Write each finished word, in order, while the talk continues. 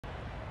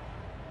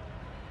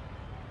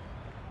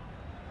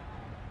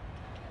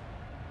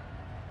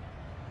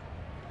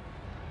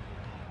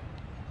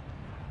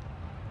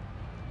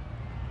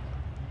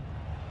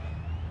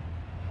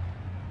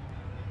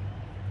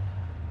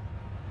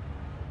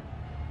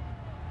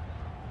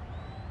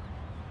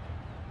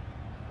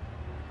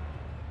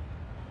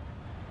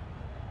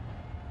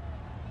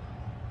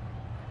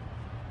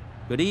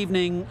Good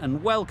evening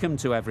and welcome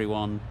to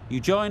everyone. You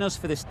join us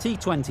for this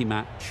T20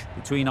 match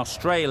between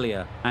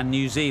Australia and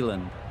New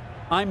Zealand.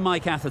 I'm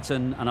Mike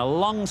Atherton, and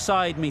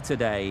alongside me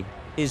today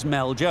is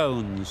Mel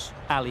Jones,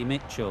 Ali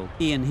Mitchell,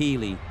 Ian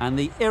Healy and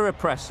the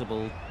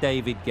irrepressible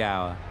David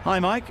Gower.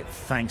 Hi Mike,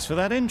 thanks for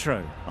that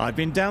intro. I've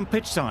been down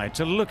pitch side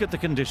to look at the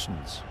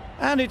conditions.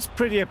 And it's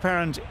pretty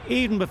apparent,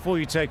 even before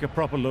you take a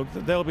proper look,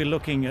 that they'll be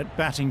looking at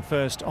batting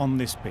first on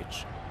this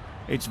pitch.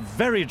 It's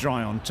very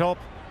dry on top,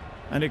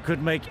 and it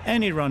could make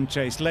any run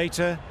chase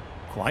later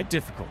quite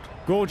difficult.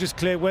 Gorgeous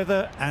clear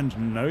weather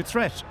and no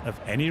threat of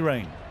any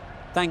rain.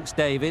 Thanks,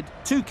 David.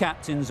 Two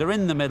captains are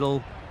in the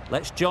middle.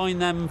 Let's join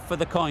them for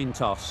the coin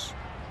toss.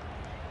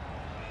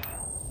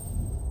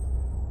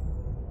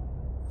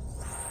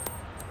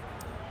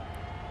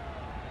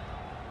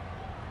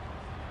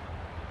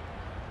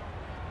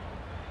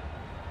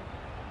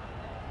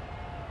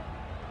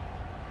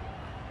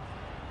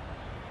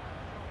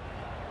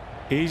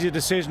 Easy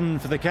decision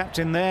for the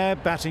captain there,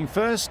 batting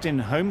first in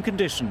home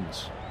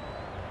conditions.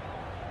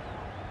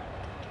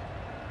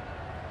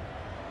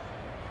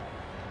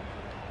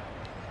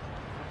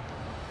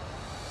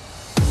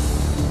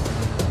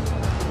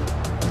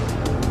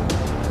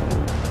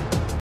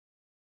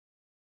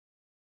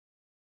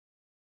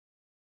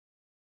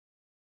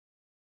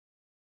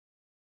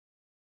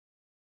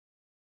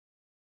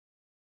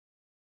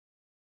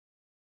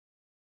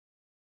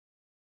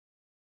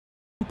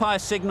 Umpire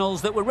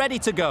signals that we're ready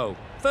to go.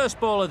 First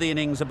ball of the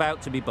innings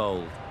about to be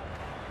bowled.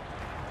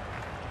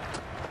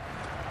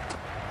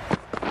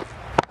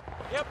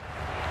 Yep.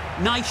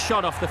 Nice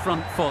shot off the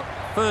front foot.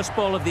 First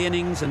ball of the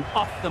innings and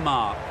off the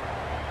mark.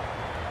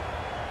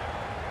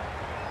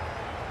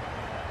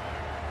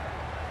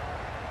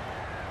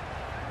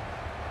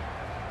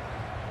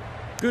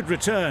 Good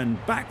return,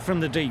 back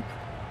from the deep.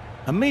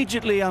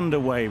 Immediately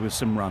underway with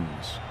some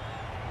runs.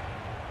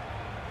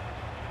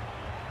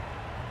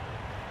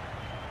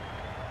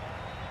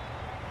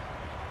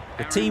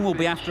 The team will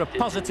be after a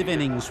positive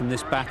innings from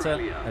this batter.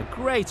 A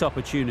great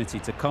opportunity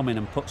to come in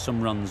and put some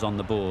runs on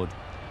the board.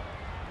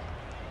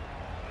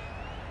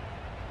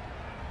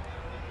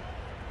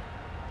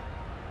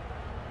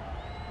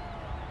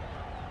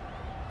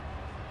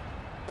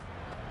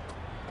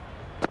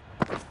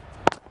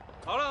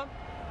 Hold on.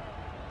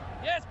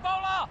 Yes,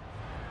 bowler!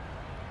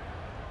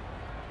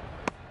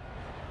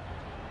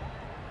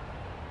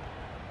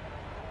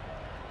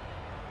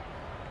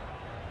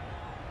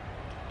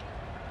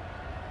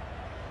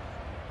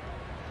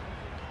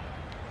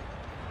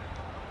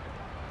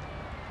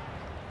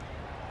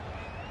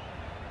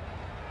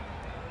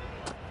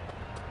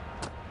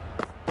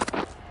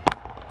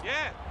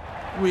 Yeah.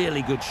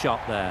 Really good shot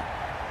there.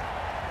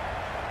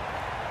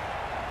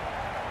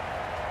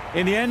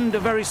 In the end, a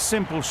very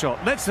simple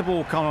shot. Lets the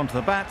ball come onto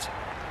the bat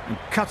and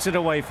cuts it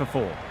away for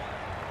four.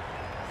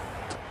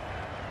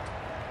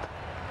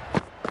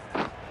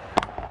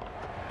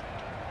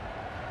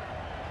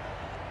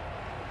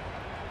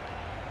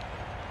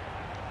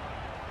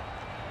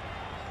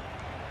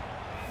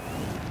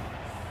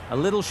 A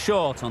little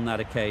short on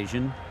that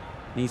occasion.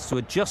 Needs to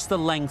adjust the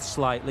length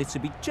slightly to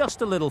be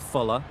just a little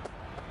fuller.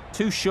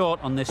 Too short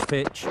on this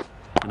pitch,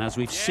 and as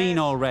we've seen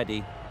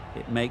already,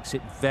 it makes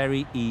it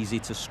very easy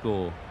to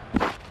score.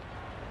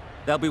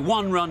 There'll be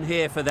one run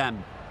here for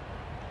them.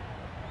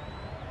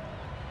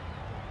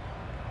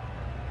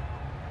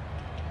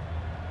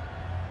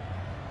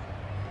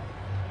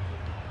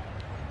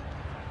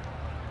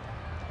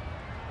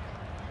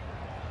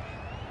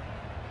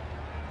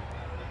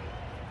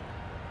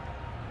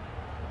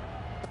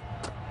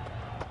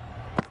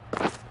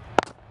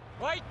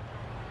 Wait.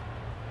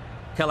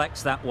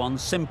 Collects that one,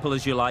 simple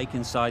as you like,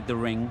 inside the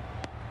ring.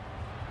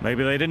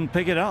 Maybe they didn't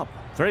pick it up.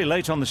 Very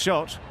late on the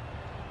shot.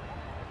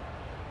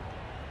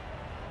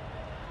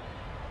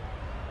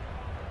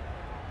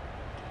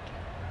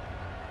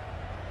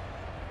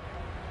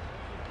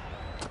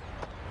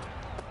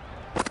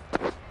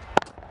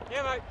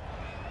 Yeah, mate.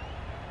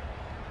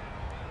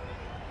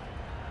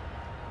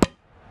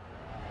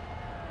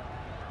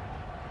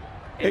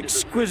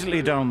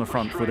 Exquisitely done on the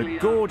front foot. A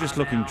gorgeous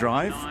looking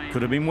drive.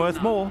 Could have been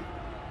worth more.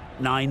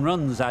 9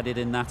 runs added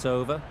in that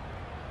over.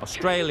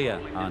 Australia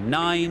are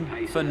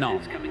 9 for none.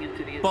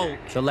 Bolt,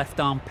 the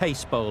left-arm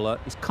pace bowler,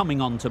 is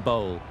coming on to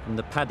bowl from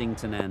the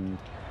Paddington end.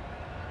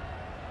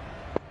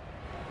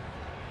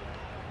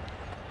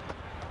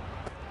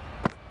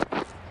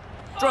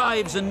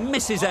 Drives and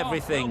misses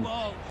everything.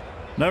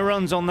 No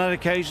runs on that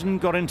occasion.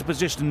 Got into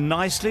position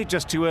nicely,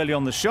 just too early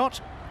on the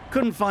shot.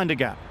 Couldn't find a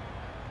gap.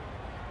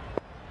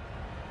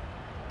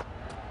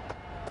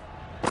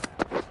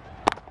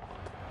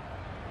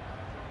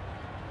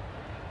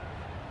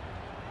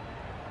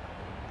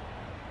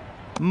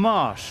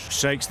 Marsh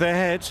shakes their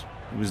head.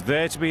 He was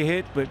there to be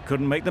hit, but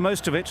couldn't make the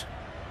most of it.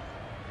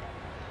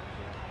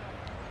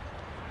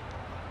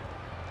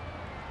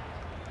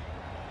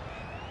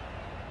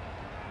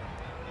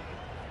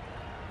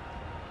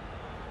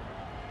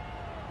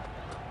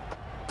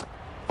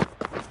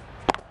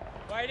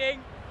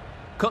 Waiting.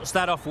 Cuts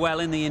that off well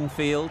in the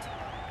infield.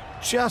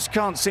 Just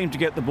can't seem to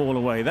get the ball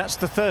away. That's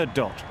the third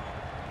dot.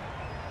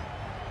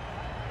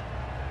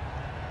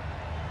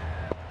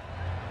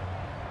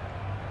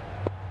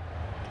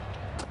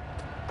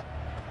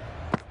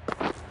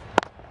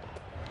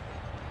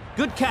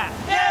 Good catch.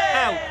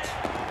 Out.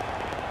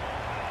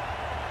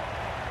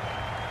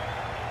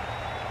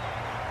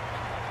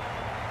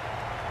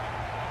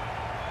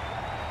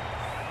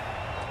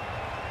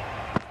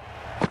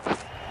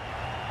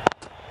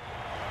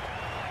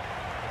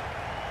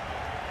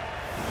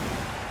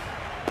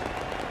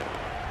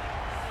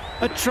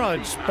 A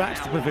trudge back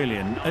to the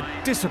pavilion. A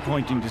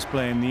disappointing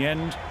display in the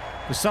end.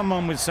 For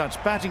someone with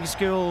such batting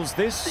skills,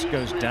 this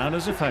goes down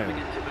as a fail.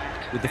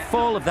 With the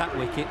fall of that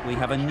wicket, we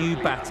have a new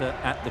batter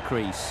at the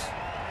crease.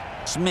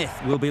 Smith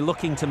will be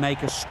looking to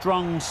make a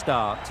strong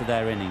start to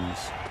their innings.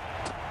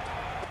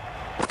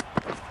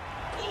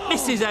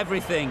 Misses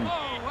everything.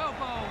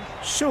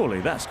 Surely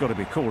that's got to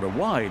be called a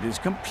wide. It's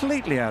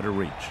completely out of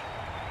reach.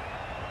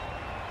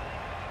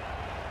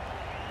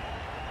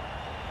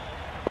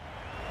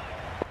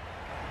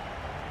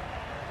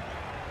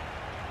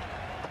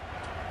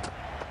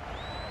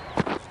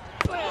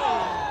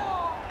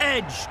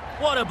 Edge.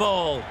 What a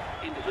ball.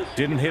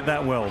 Didn't hit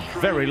that well.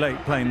 Very late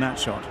playing that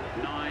shot.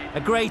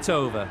 A great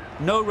over.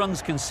 No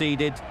runs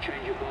conceded.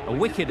 A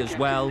wicket as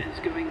well,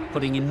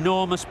 putting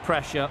enormous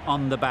pressure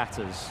on the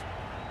batters.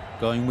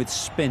 Going with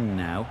spin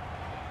now.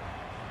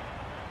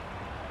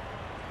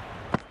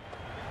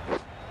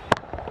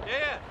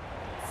 Yeah.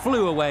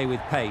 Flew away with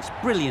pace.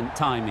 Brilliant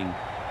timing.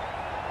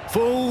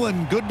 Full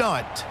and good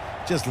night.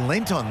 Just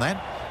leant on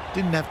that.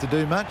 Didn't have to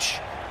do much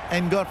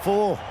and got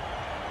 4.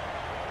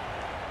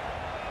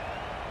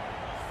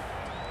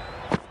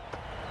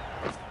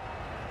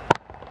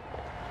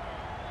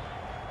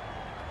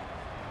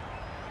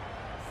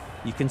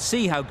 You can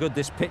see how good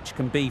this pitch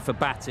can be for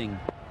batting.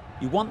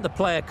 You want the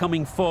player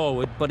coming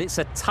forward, but it's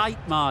a tight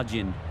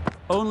margin.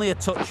 Only a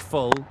touch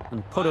full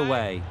and put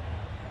away.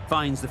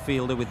 Finds the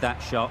fielder with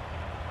that shot.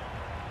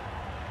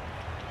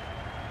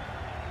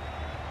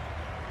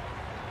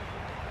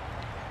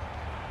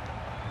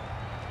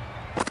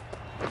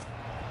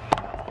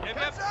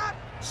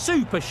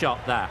 Super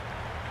shot that.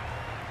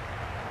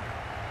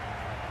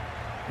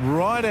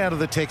 Right out of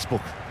the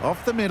textbook.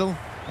 Off the middle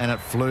and it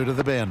flew to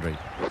the boundary.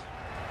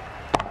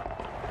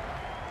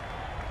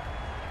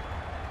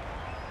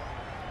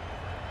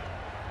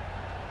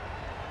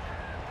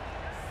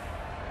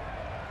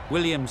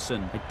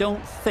 Williamson, I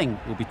don't think,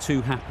 will be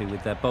too happy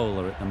with their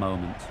bowler at the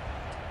moment.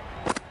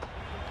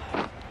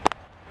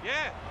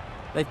 Yeah.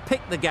 They've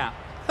picked the gap.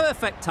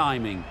 Perfect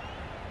timing.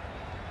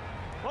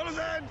 Bowler's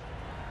end.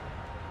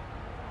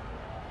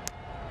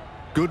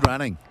 Good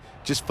running.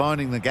 Just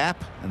finding the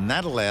gap, and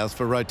that allows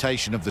for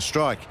rotation of the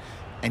strike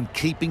and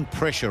keeping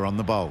pressure on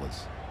the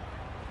bowlers.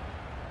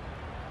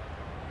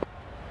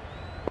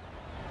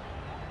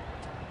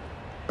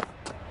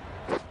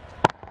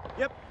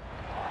 Yep.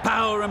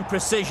 Power and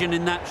precision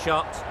in that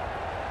shot.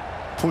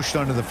 Pushed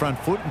onto the front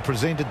foot and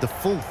presented the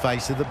full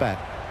face of the bat.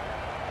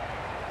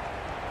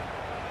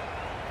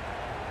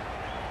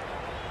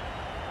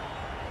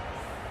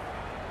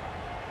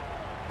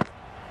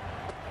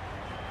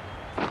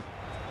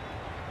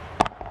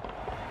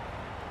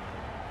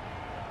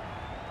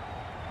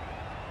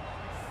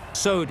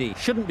 Sodhi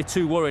shouldn't be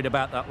too worried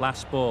about that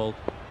last ball.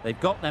 They've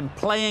got them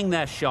playing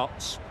their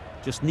shots,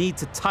 just need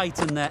to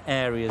tighten their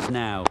areas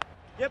now.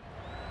 Yep.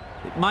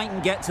 It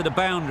mightn't get to the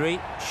boundary,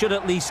 should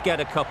at least get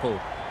a couple.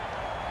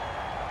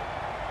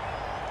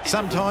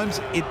 Sometimes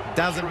it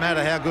doesn't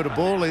matter how good a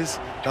ball is,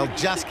 they'll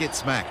just get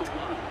smacked.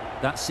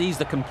 That sees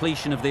the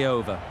completion of the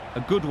over. A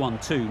good one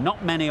too,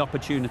 not many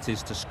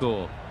opportunities to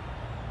score.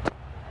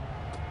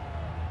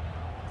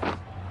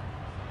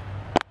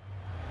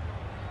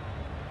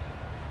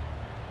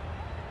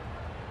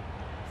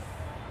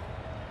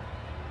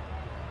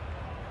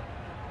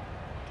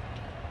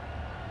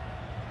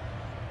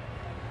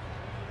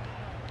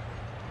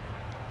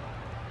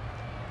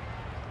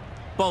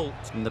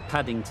 Bolt from the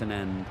Paddington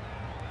end.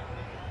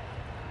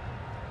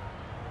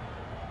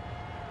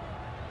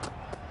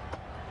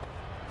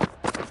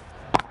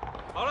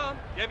 Hold on.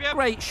 Yep.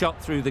 Great shot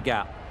through the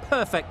gap.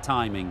 Perfect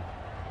timing.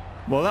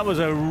 Well, that was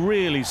a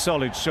really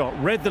solid shot.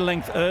 Read the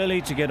length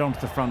early to get onto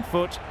the front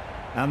foot,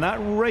 and that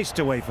raced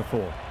away for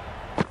 4.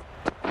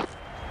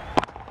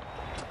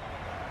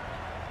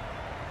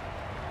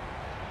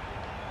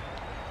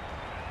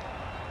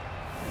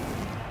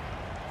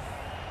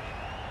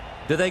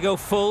 Do they go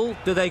full?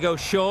 Do they go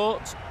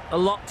short? A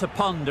lot to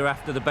ponder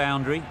after the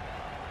boundary.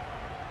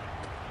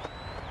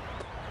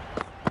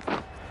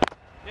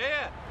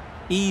 Yeah.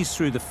 Ease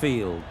through the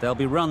field. There'll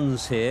be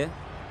runs here.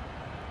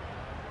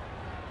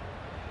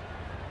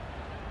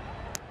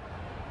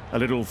 A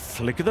little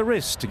flick of the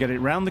wrist to get it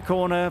round the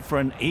corner for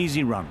an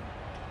easy run.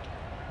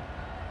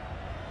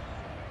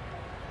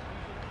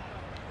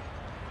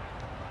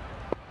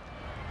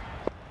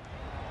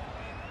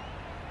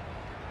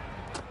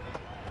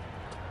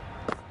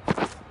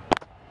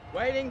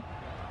 Waiting.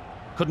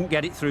 Couldn't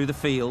get it through the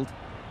field.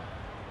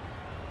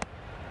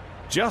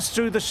 Just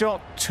threw the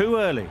shot too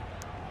early.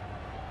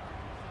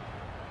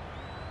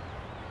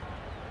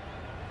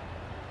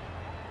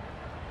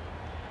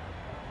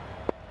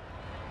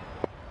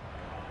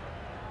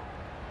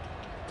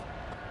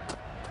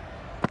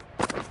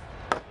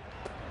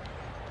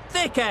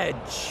 Thick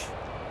edge.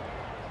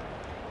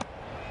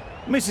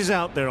 Misses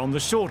out there on the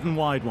short and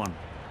wide one.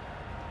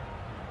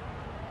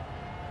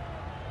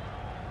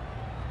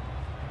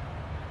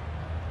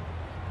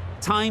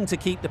 Time to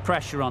keep the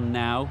pressure on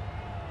now.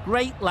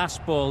 Great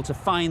last ball to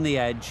find the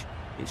edge.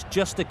 It's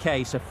just a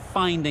case of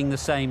finding the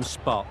same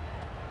spot.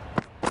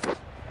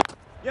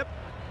 Yep.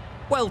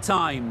 Well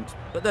timed,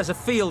 but there's a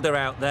fielder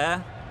out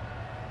there.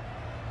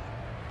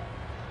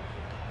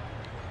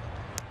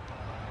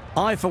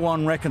 I, for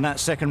one, reckon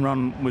that second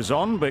run was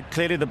on, but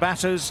clearly the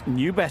batters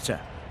knew better.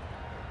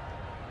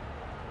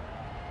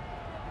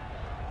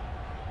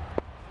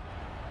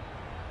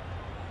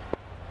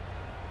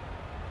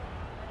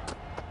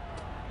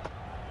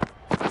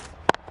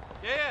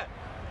 Yeah.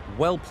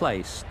 Well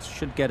placed,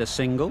 should get a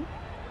single.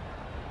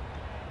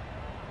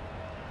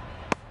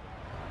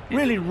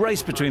 Really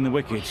raced between the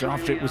wickets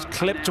after it was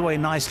clipped away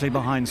nicely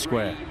behind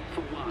square.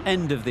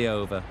 End of the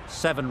over,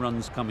 7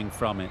 runs coming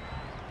from it.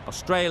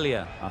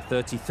 Australia are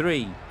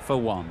 33 for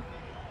 1.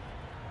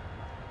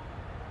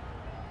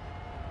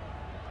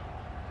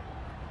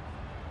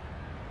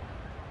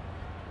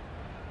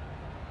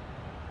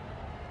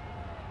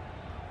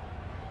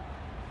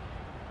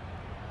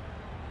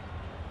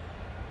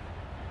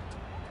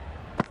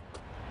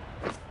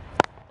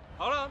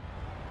 Hold on.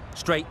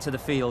 Straight to the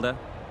fielder.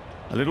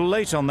 A little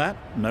late on that,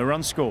 no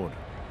run scored.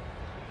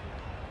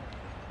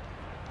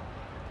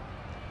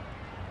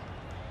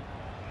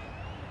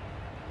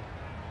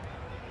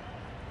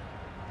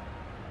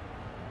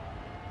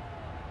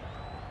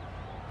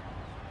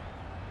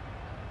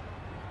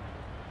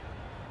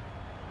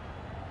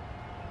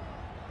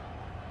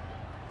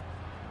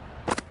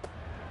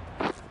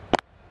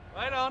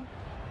 Right on.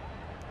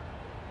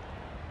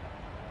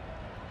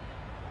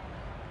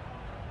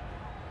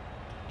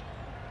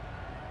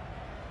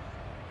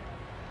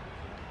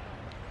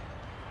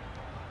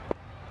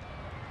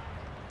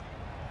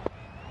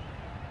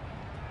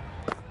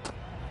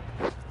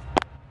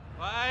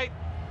 Right.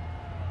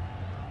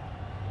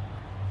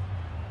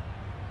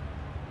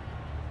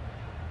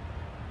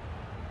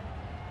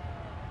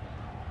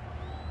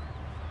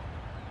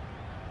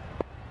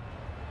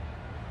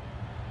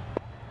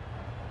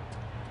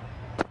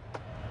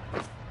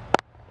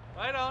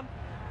 Right on.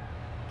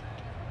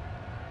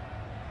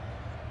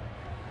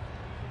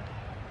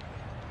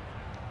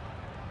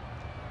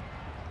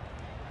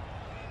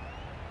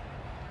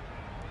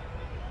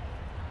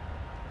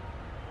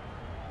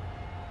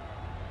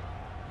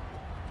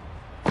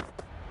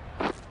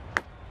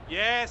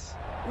 Yes.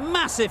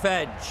 Massive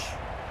edge.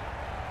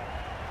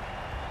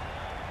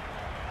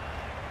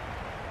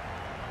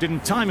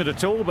 Didn't time it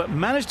at all, but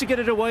managed to get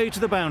it away to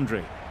the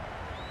boundary.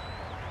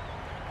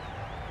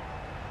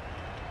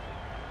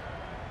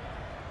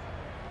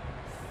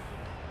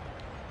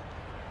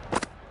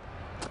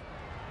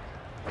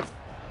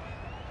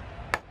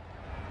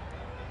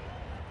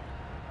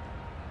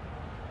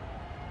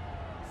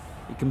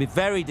 It can be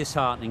very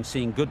disheartening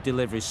seeing good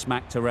deliveries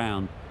smacked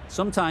around.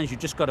 Sometimes you've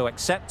just got to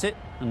accept it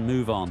and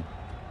move on.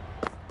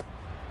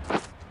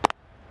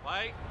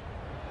 Right.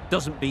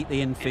 Doesn't beat the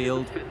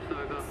infield.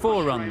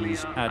 4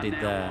 runs added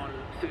there.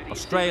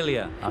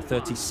 Australia are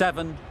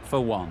 37 for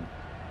 1.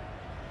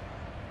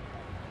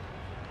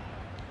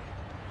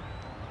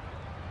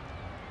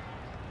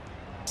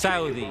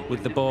 Saudi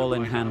with the ball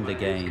in hand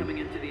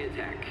again.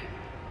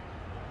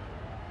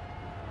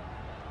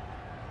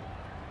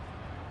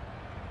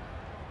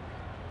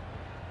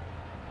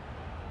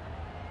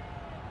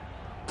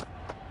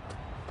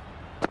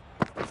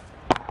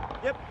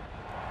 Yep.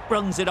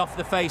 Runs it off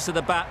the face of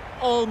the bat,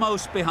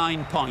 almost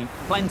behind point.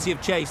 Plenty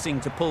of chasing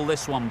to pull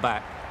this one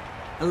back.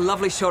 A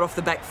lovely shot off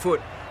the back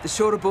foot. The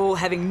shorter ball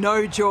having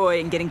no joy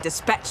in getting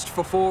dispatched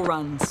for 4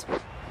 runs.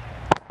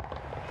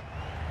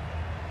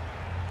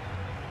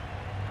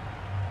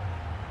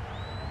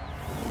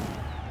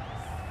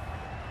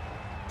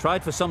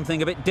 Tried for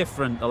something a bit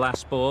different the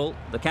last ball.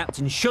 The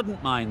captain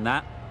shouldn't mind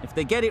that. If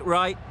they get it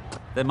right,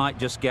 they might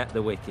just get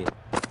the wicket.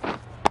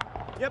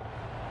 Yep.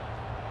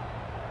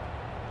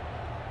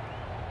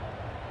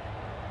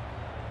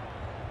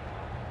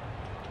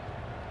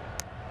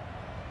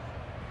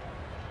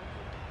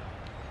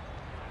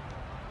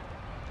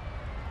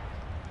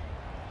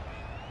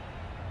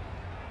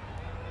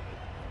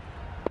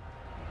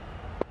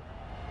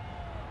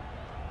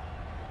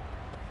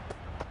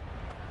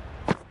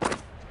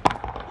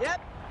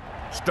 Yep.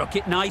 Struck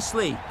it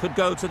nicely. Could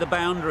go to the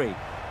boundary.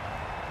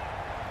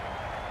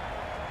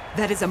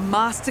 That is a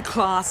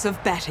masterclass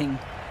of batting.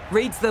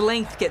 Reads the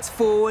length, gets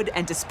forward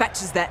and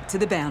dispatches that to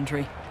the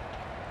boundary.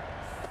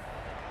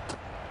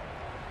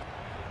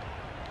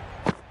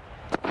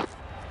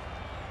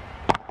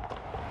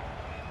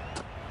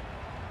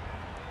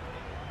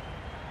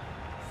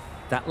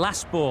 That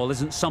last ball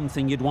isn't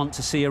something you'd want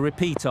to see a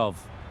repeat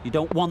of. You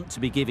don't want to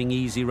be giving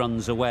easy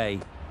runs away.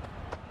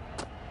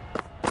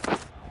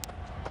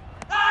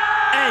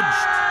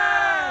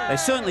 Edged! They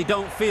certainly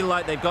don't feel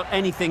like they've got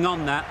anything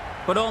on that,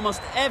 but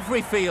almost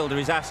every fielder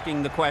is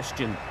asking the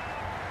question.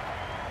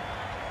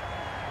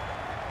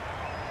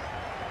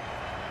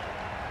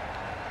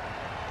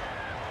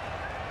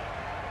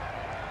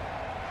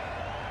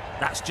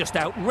 That's just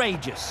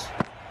outrageous.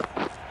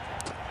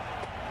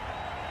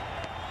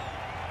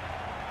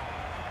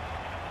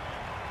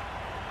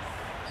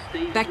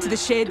 Back to the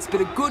sheds, but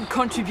a good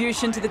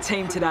contribution to the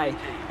team today.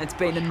 It's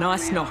been a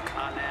nice knock.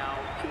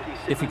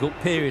 Difficult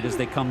period as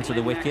they come to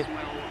the wicket.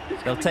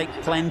 They'll take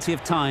plenty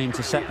of time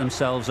to set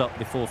themselves up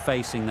before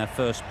facing their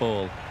first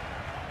ball.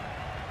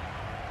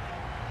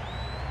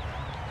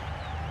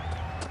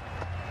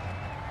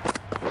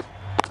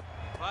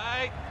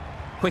 Bye.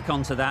 Quick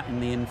onto that in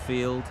the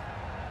infield.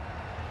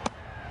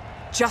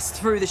 Just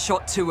threw the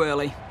shot too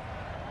early.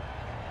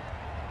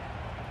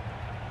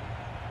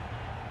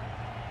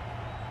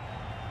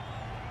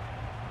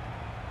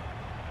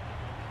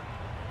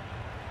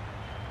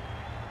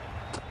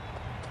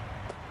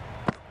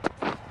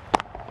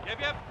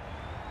 Yep.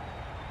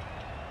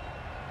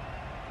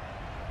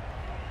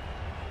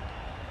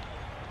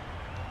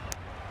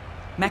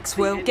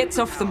 Maxwell gets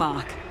off the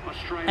mark.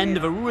 End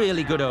of a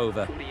really good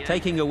over,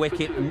 taking a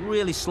wicket and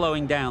really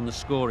slowing down the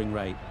scoring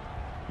rate.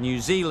 New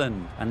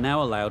Zealand are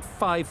now allowed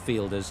 5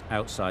 fielders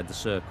outside the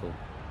circle.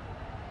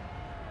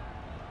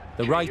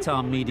 The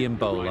right-arm medium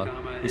bowler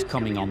is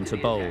coming on to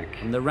bowl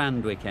from the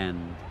Randwick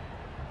end.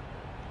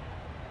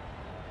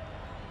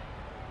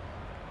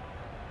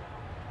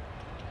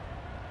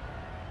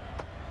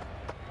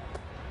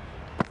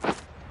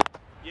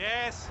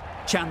 Yes.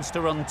 Chance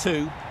to run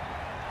 2.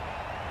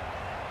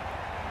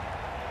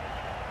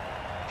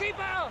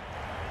 Keeper.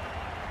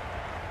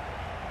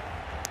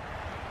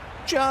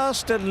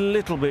 Just a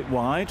little bit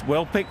wide,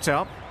 well picked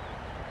up.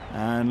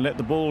 And let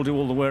the ball do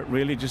all the work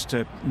really, just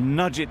to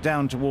nudge it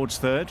down towards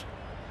third.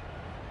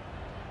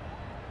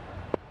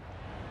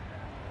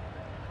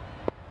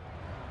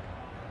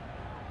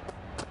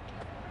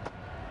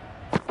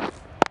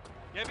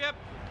 Yep.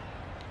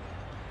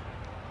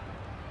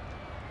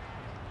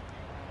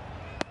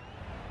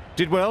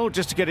 Did well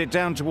just to get it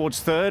down towards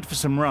third for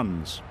some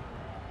runs.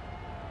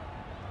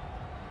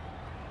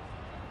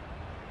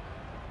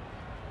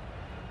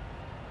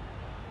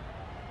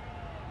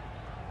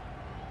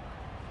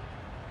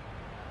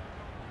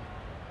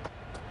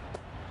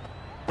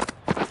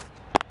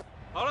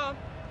 Hold on.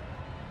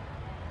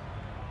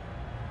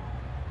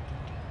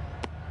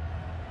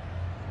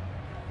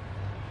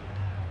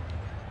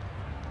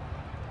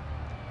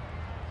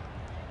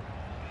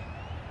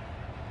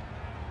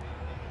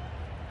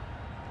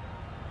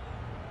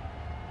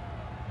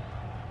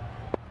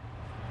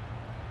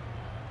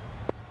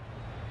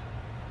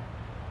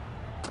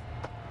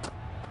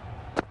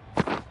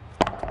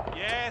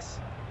 Yes.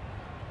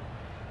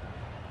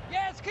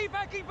 Yes, keeper.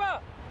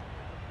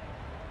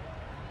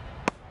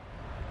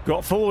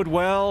 Got forward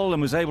well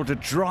and was able to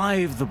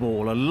drive the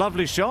ball. A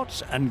lovely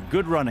shot and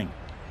good running.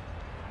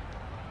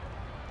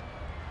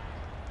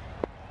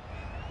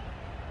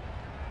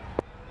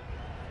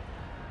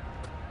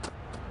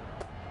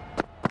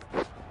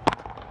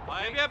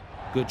 Yep.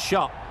 Good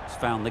shot, it's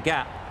found the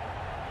gap.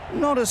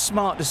 Not a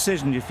smart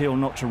decision, you feel,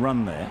 not to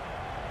run there.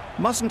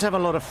 Mustn't have a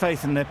lot of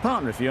faith in their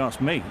partner, if you ask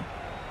me.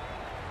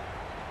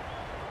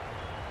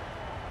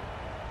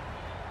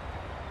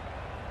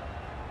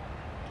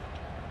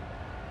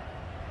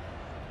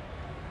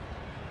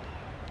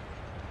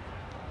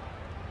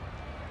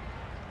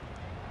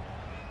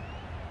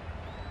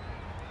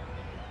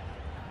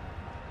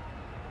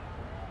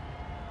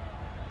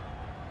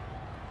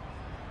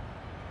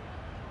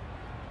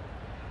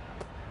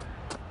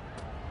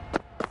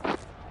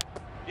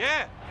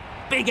 Yeah.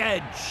 Big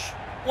edge.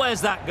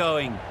 Where's that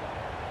going?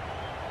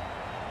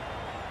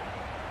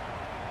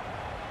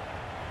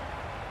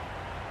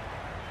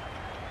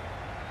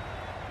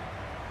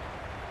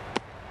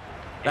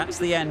 That's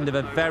the end of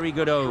a very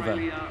good over.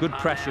 Good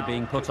pressure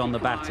being put on the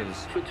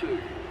batters.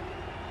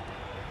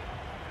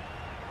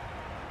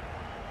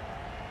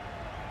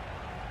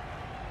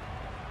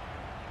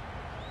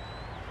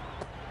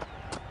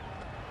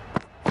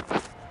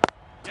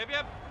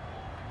 Yep.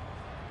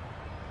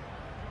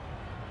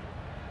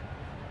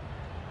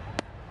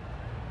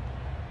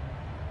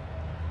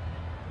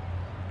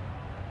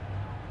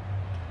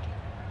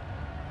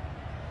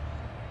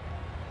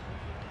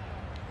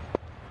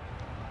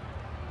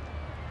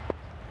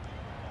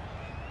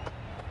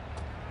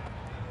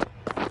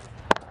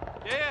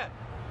 Yeah.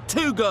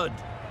 Too good.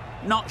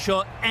 Not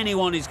sure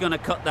anyone is going to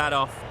cut that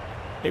off.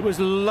 It was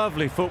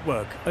lovely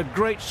footwork. A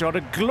great shot,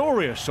 a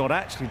glorious shot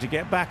actually, to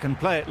get back and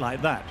play it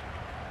like that.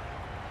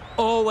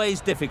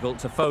 Always difficult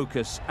to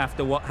focus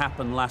after what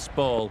happened last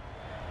ball,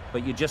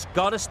 but you just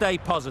got to stay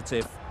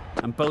positive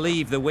and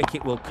believe the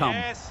wicket will come.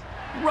 Yes.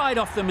 Right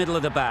off the middle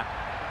of the bat.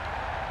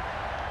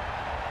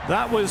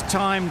 That was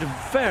timed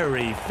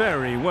very,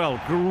 very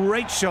well.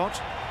 Great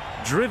shot,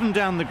 driven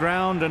down the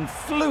ground and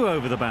flew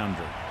over the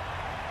boundary.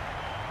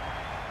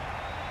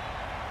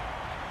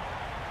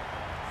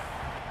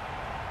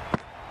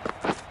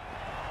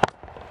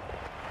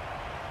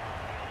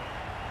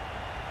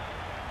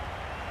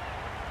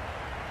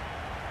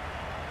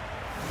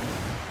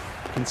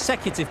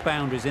 Consecutive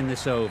boundaries in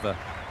this over.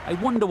 I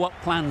wonder what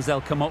plans they'll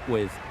come up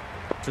with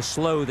to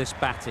slow this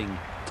batting.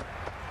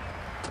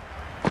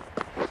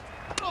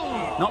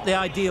 Not the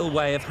ideal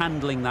way of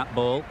handling that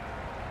ball.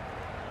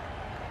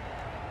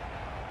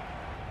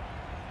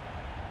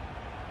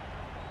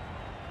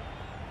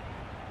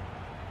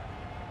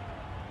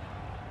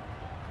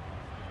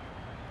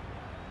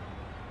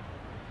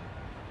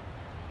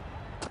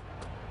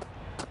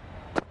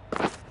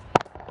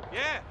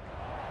 Yeah.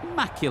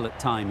 Immaculate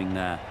timing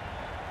there.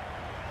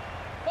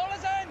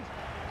 Bowler's end.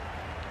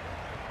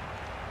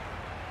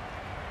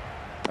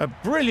 A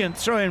brilliant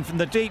throw-in from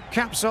the deep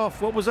caps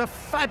off what was a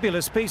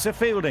fabulous piece of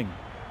fielding.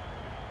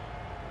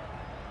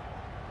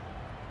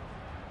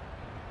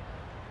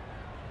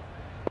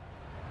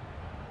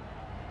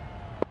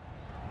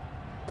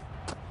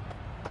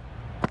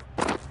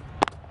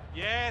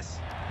 Yes.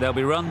 There'll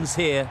be runs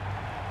here.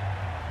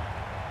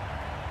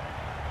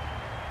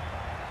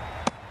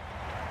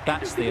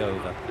 That's the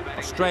over.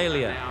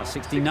 Australia are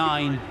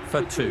 69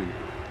 for 2.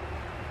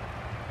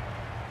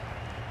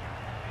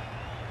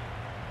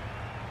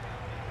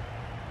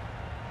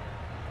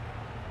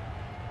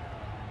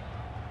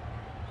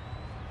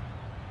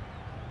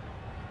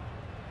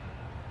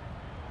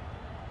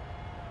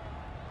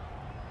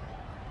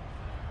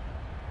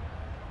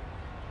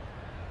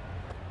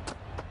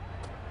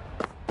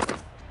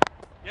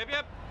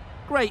 Yep.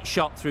 Great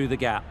shot through the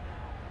gap.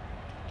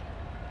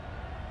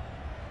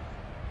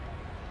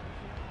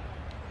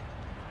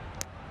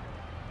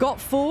 Got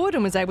forward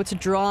and was able to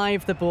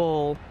drive the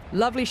ball.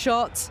 Lovely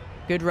shot,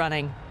 good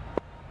running.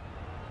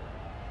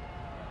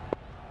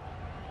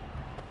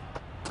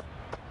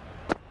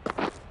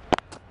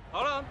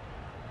 Hold on.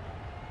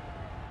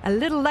 A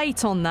little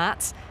late on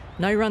that,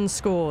 no runs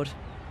scored.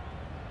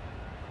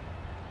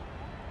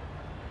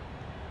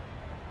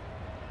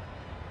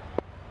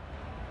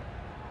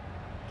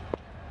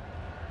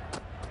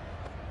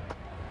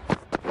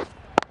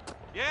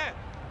 Yeah.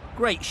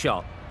 Great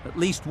shot. At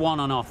least one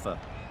on offer.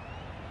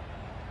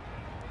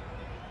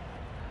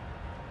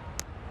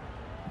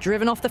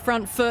 Driven off the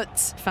front foot,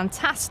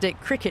 fantastic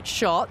cricket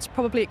shot.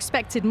 Probably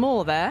expected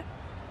more there.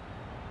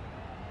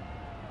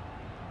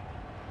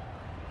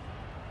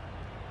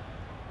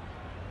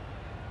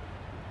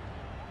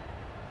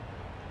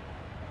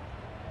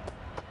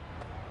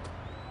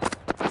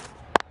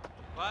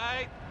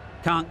 Right.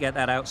 Can't get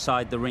that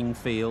outside the ring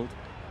field.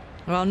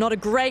 Well, not a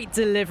great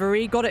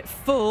delivery. Got it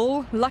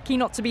full. Lucky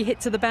not to be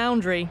hit to the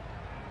boundary.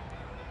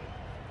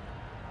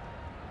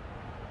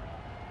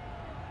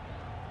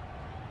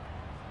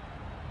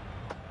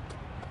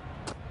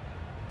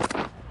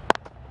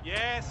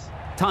 Yes.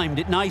 Timed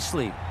it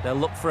nicely. They'll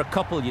look for a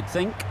couple, you'd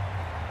think.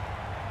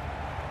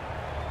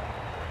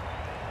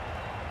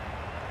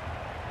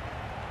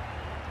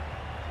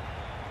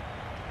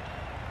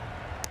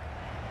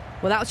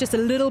 Well, that was just a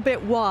little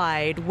bit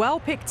wide. Well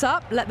picked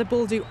up. Let the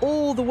ball do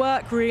all the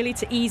work, really,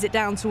 to ease it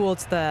down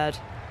towards third.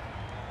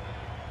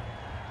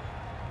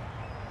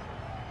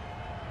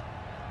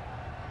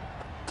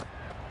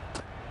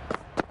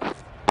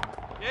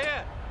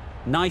 Yeah.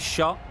 Nice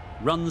shot.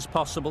 Runs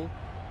possible.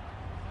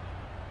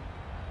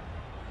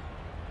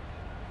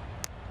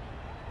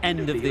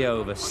 End of the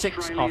over.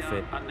 6 off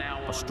it.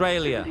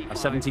 Australia are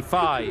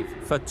 75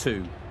 for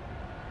 2.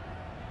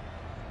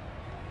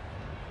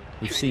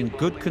 We've seen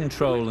good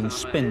control and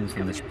spin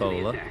from this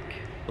bowler.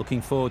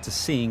 Looking forward to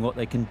seeing what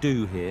they can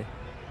do here.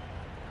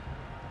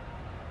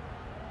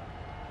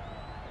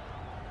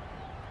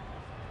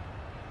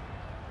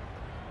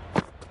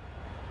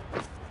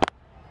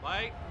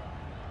 Right.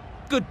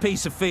 Good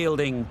piece of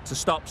fielding to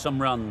stop some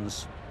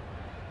runs.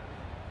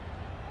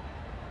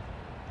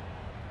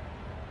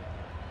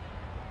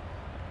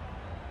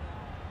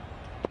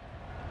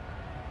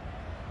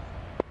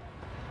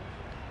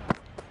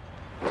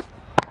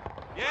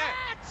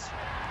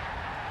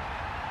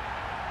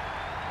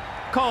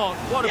 Caught.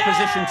 What a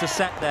position to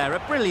set there. A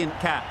brilliant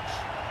catch.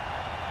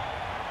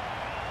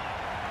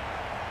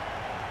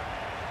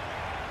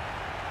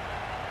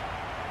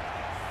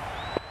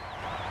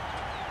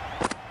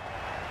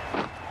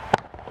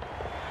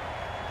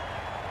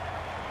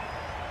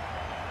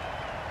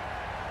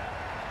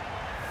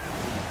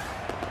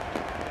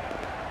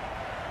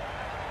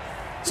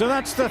 So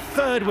that's the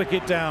 3rd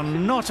wicket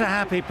down. Not a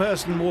happy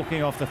person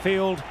walking off the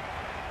field.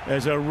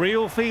 There's a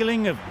real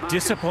feeling of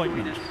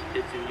disappointment.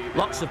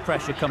 Lots of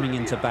pressure coming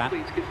into bat.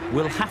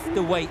 We'll have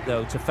to wait,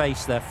 though, to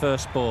face their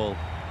first ball.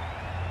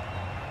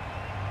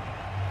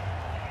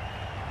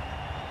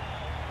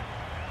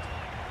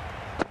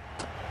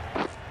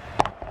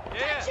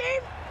 Yeah.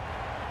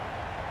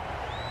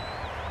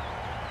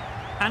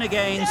 And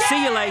again,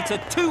 see you later.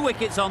 2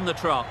 wickets on the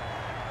trot.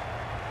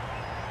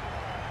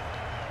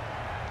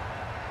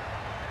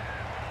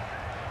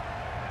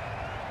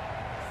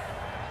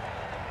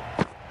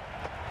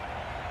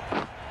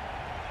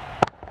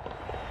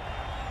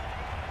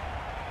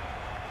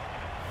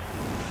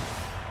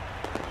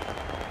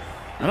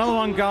 Another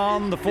one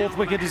gone. The 4th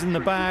wicket is in the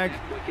bag.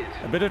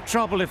 A bit of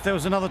trouble if there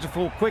was another to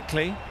fall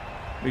quickly.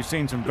 We've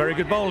seen some very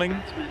good bowling.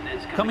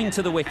 Coming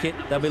to the wicket,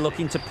 they'll be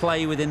looking to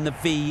play within the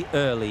V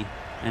early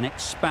and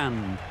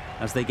expand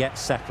as they get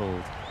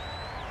settled.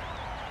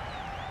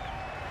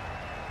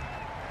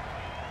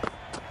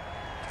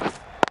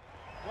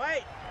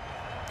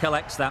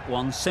 collects that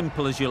one,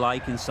 simple as you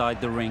like, inside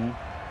the ring.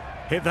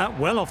 Hit that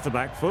well off the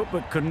back foot,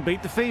 but couldn't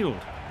beat the field.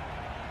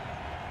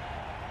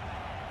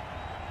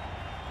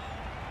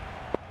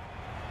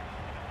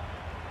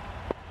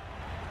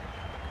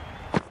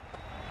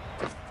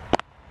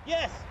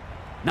 Yes.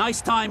 Nice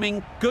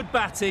timing, good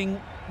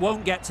batting,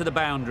 won't get to the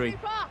boundary.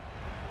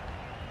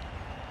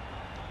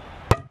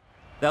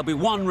 There'll be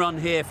 1 run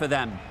here for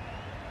them.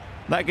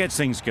 That gets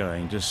things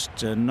going.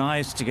 Just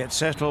nice to get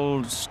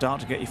settled, start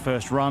to get your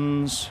first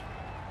runs.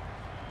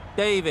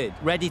 David,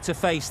 ready to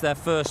face their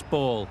first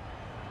ball.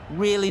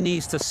 Really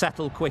needs to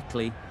settle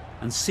quickly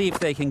and see if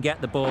they can get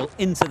the ball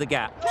into the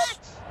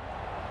gaps.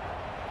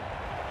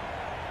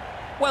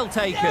 Well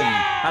taken.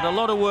 Had a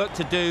lot of work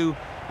to do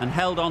and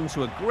held on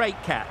to a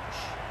great catch.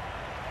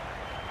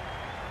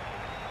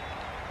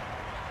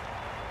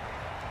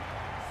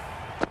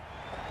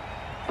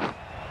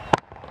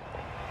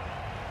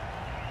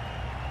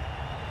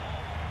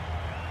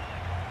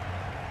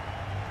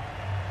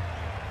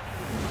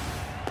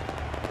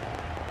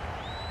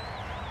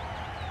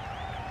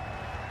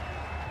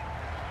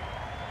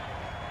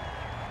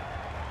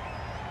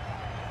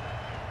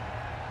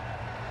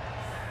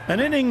 An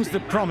innings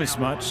that promised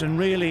much and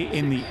really,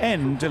 in the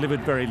end,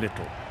 delivered very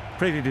little.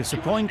 Pretty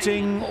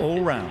disappointing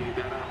all round.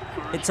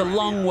 It's a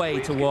long way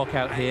to walk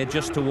out here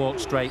just to walk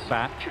straight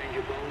back.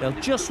 They'll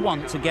just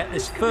want to get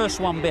this first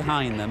one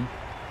behind them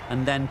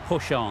and then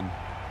push on.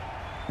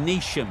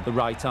 Neesham, the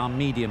right-arm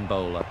medium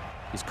bowler,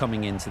 is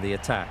coming into the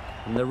attack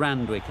from the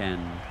Randwick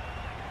end.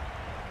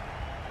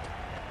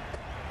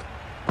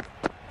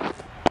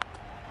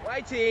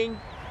 Waiting.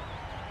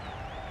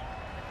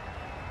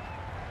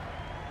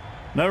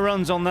 No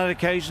runs on that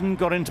occasion,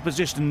 got into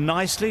position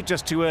nicely,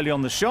 just too early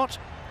on the shot,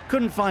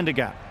 couldn't find a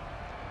gap.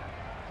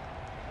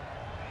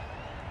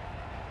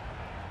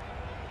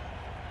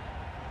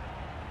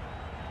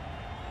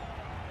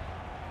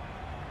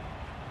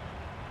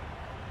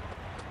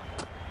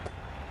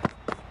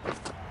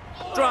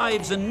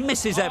 Drives and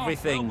misses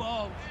everything.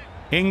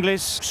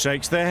 Inglis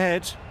shakes their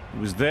head.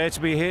 It was there to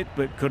be hit,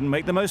 but couldn't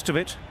make the most of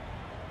it.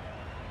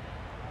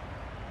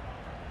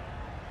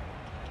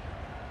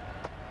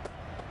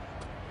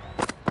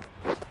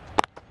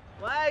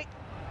 Wait.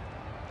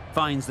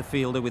 Finds the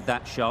fielder with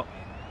that shot.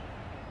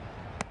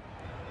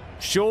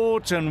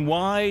 Short and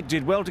wide,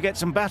 did well to get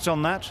some bat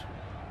on that.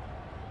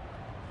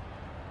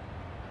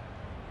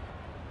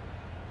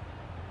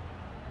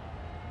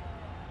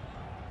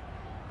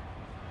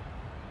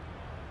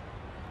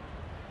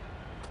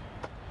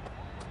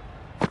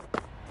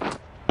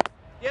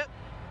 Yep.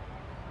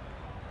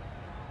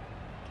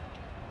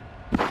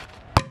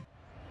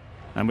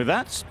 And with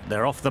that,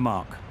 they're off the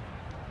mark.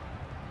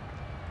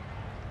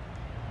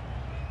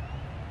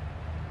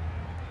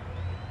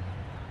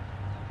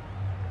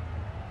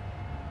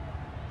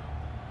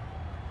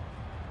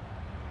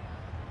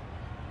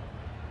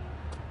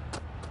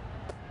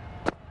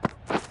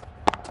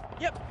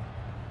 Yep.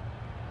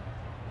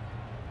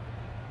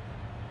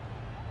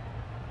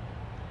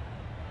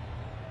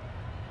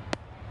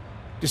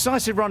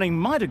 Decisive running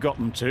might have got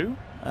them to.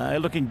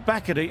 Looking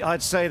back at it,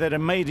 I'd say they'd have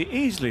made it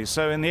easily.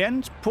 So in the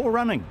end, poor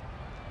running.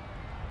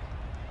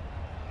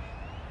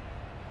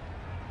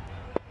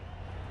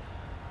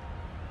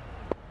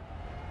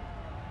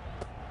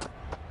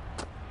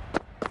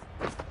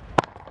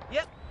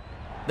 Yep.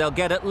 They'll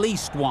get at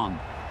least 1.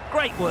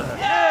 Great work.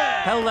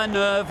 Held their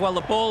nerve while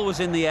the ball was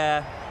in the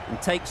air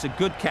and takes a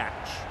good catch.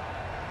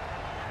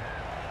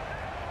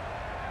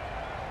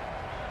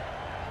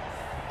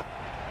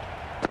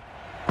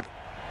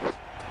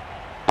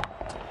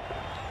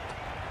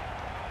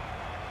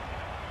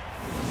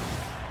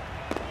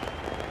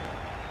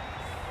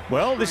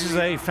 Well, this is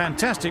a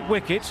fantastic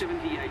wicket.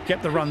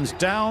 Kept the runs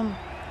down.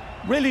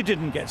 Really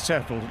didn't get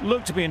settled.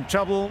 Looked to be in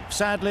trouble,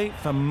 sadly,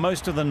 for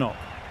most of the knock.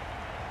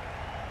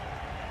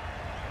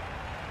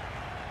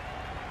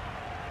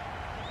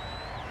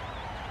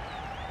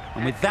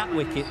 And with that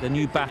wicket, the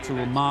new batter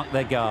will mark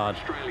their guard.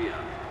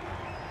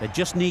 They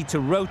just need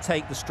to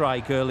rotate the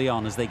strike early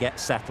on as they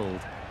get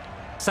settled.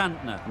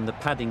 Santner from the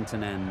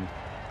Paddington end.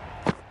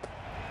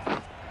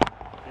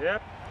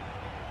 Yep.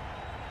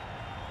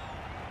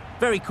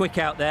 Very quick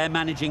out there,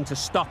 managing to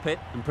stop it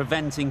and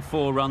preventing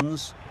 4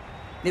 runs.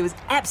 There was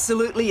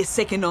absolutely a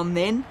second on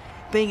then,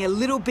 being a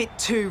little bit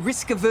too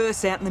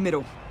risk-averse out in the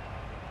middle.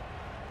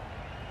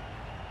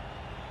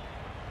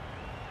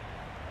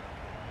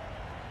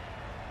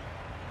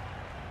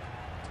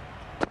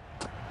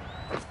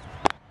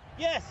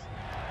 Yes.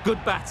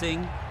 Good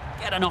batting,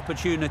 get an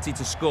opportunity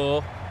to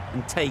score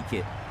and take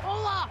it.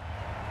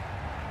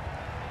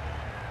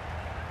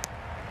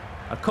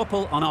 A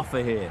couple on offer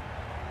here.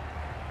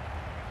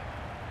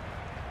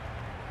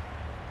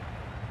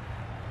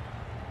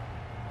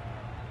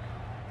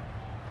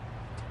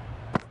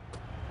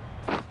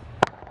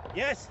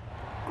 Yes.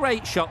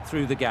 Great shot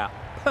through the gap,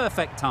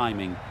 perfect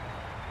timing.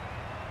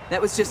 That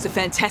was just a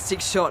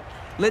fantastic shot.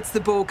 Lets the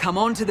ball come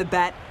onto the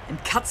bat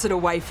and cuts it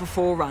away for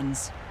 4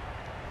 runs.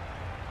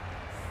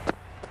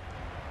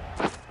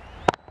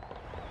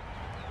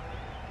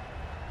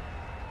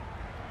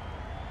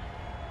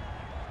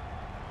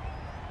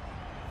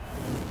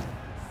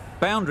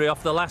 boundary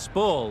off the last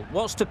ball.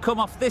 What's to come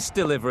off this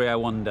delivery, I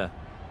wonder?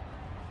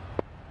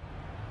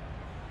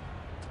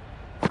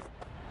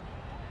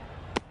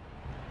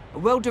 A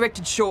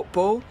well-directed short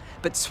ball,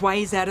 but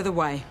sways out of the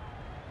way.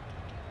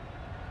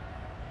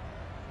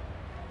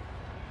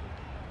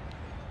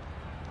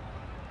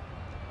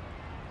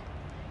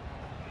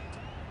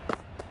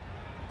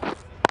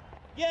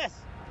 Yes.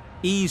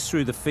 Ease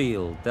through the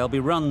field. There'll be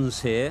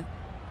runs here.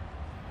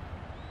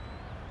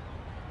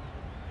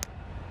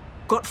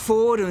 Got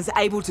forward and was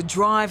able to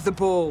drive the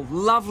ball.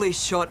 Lovely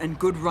shot and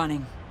good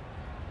running.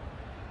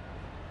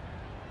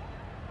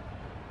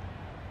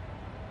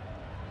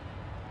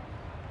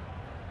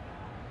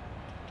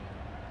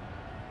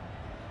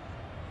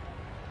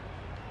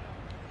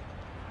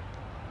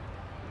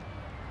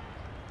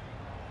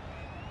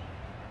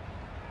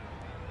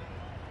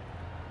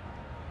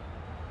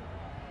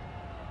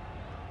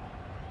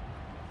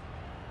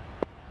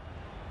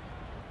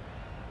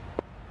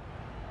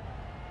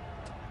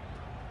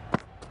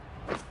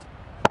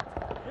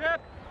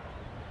 Yep.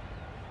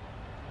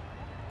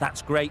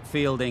 That's great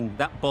fielding.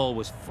 That ball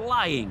was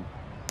flying.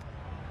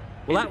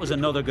 Well, that was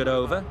another good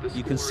over.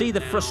 You can see the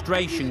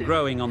frustration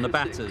growing on the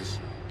batters.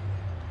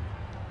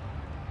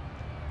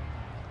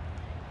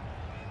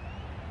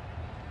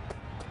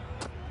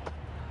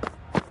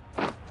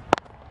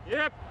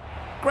 Yep.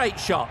 Great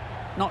shot.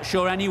 Not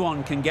sure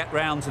anyone can get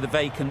round to the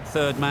vacant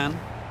third man.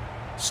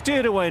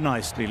 Steered away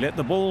nicely, let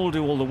the ball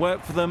do all the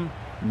work for them.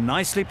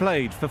 Nicely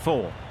played for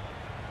 4.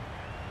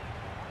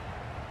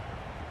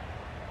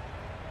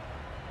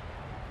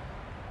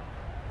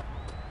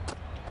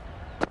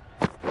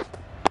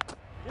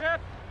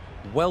 Yep.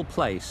 Well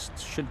placed.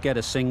 Should get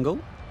a single.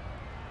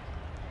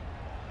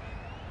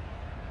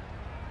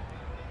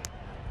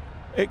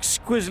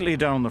 Exquisitely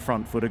down the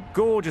front foot, a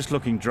gorgeous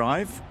looking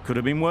drive. Could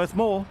have been worth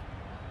more.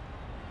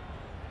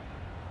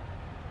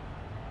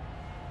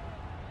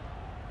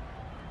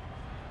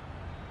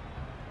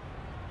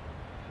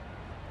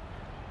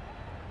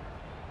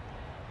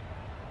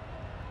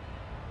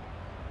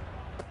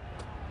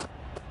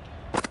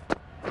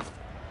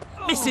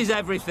 Misses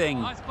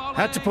everything.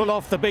 Had to pull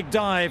off the big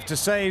dive to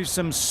save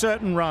some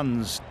certain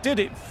runs. Did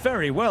it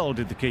very well,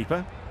 did the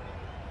keeper.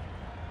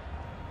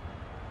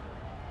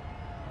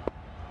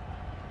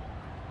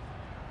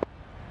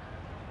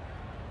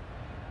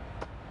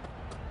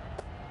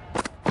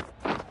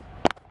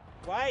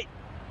 Wait.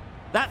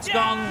 That's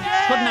gone.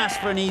 Couldn't ask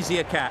for an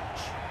easier catch.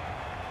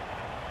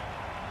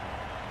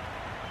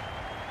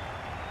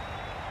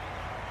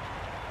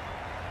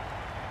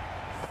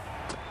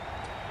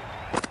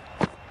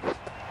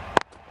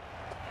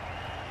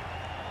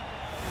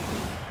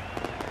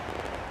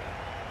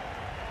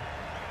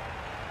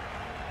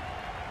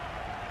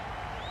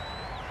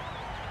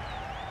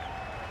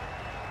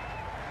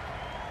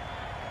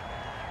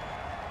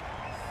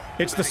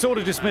 It's the sort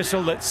of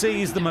dismissal that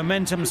sees the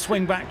momentum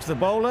swing back to the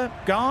bowler.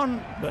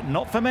 Gone, but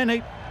not for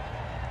many.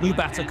 New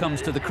batter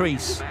comes to the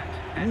crease.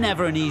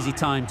 Never an easy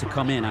time to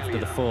come in after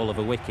the fall of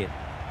a wicket.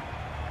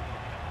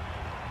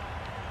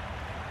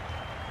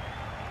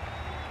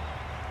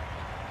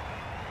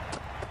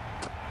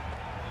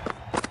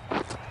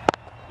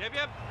 Yep.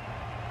 Yep.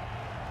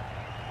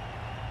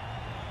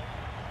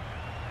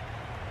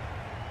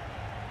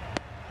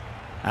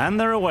 And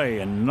they're away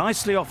and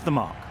nicely off the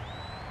mark.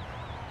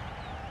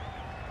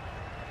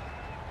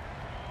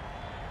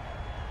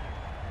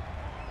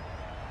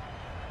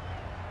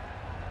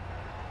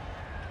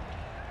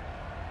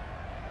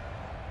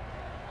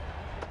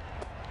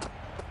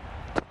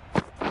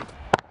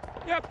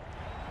 Yep.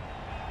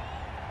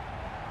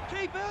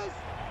 Keepers.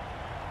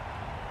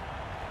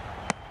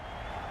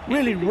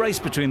 Really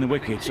raced between the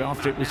wickets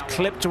after it was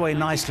clipped away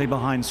nicely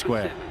behind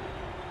square.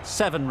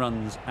 7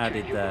 runs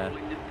added there.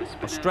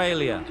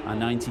 Australia are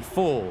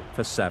 94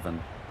 for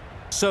 7.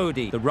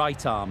 Sodhi, the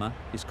right armour,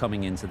 is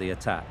coming into the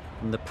attack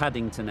from the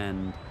Paddington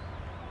end.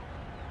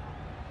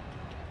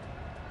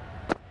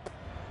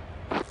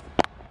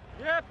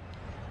 Yep.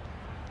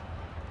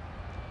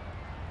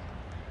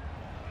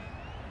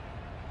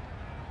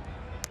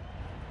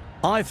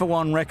 I, for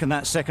one, reckon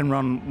that second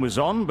run was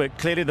on, but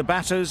clearly the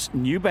batters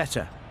knew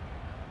better.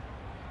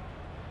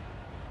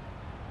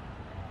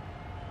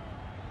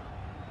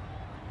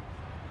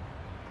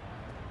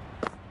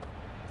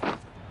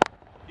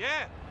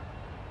 Yeah.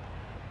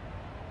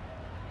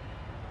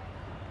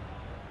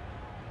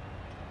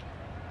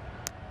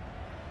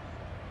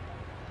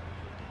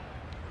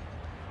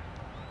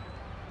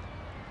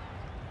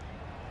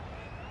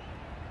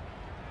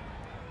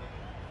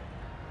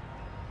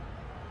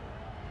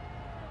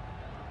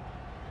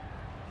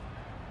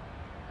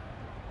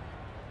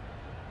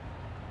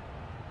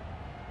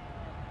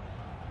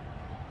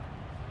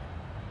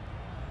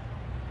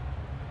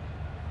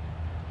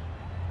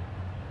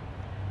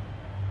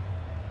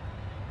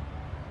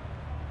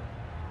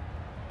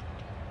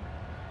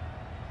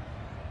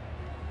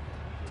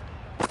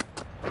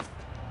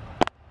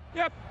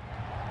 Yep.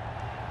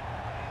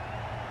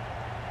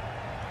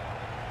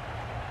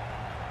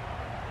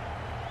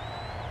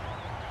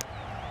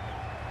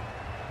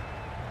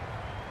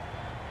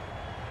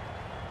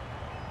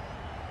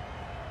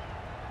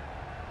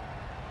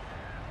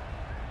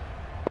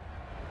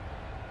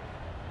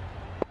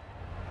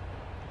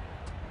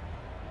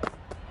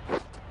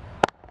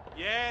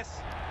 Yes.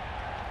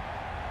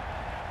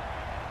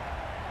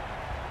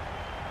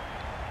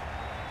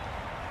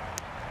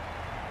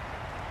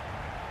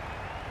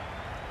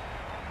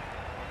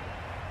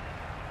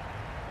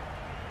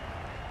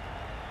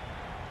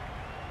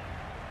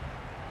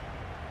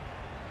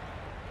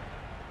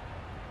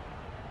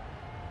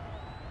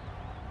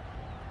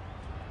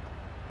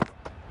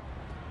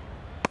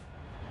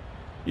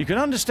 You can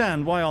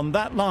understand why on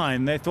that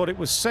line they thought it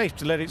was safe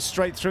to let it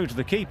straight through to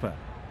the keeper.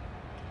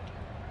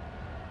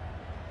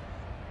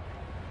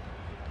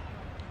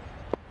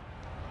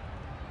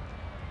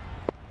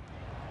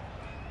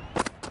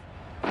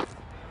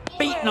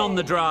 Beaten on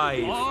the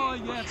drive.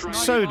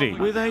 Sodhi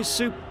with a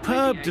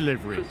superb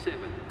delivery.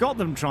 Got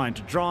them trying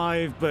to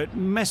drive, but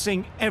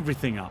messing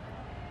everything up.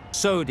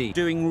 Sodhi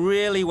doing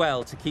really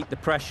well to keep the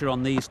pressure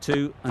on these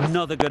two.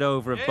 Another good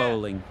over of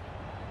bowling.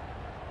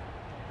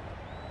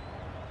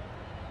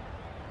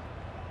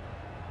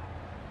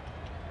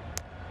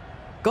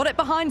 Got it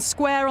behind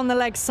square on the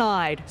leg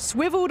side.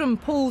 Swiveled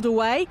and pulled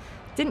away.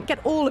 Didn't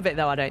get all of it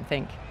though, I don't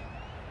think.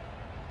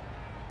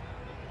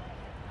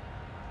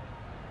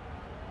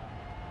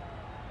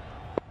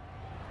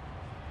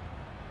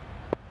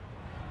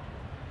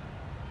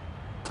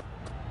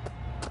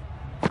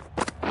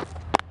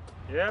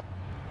 Yep.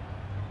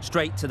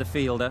 Straight to the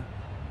fielder.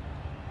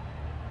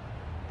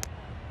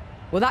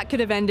 Well, that could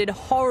have ended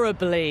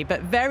horribly,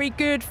 but very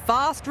good.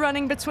 Fast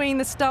running between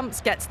the stumps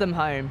gets them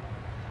home.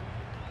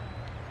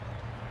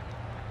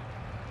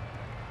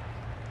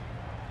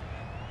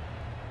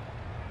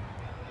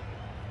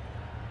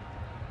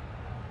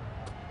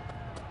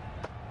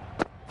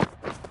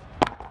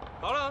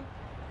 Hold on.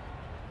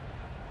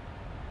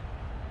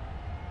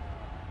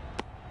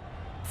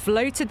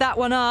 Floated that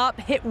one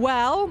up, hit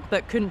well,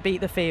 but couldn't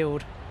beat the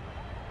field.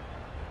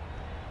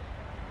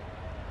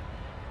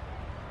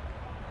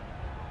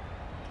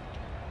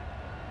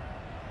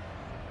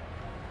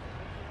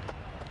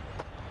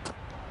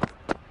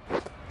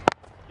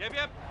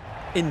 Yep.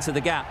 Into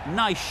the gap.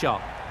 Nice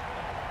shot.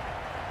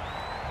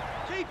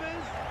 Keepers.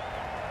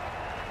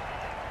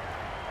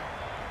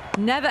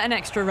 Never an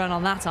extra run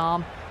on that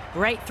arm.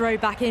 Great throw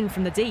back in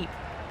from the deep.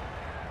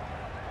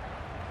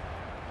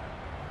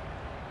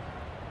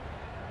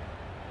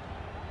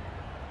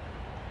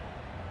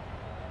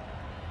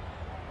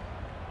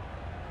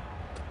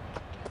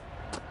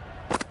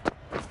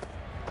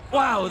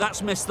 Wow,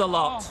 that's missed the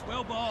lot.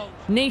 Well bowled.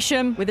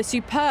 Neesham with a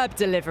superb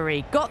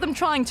delivery. Got them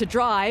trying to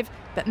drive,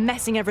 but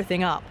messing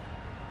everything up.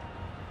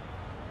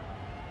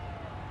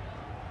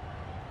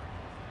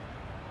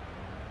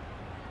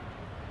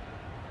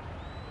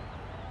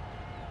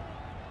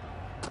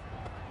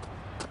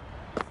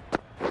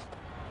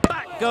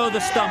 Back go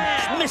the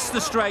stumps. Missed the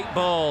straight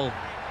ball.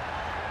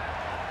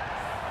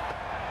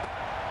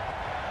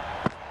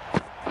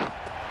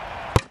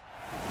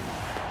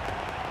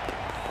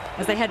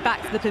 As they head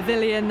back to the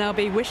pavilion, they'll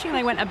be wishing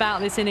they went about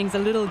this innings a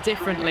little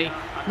differently.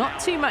 Not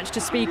too much to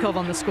speak of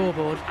on the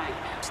scoreboard.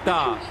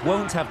 Stark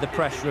won't have the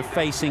pressure of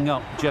facing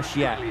up just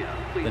yet.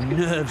 The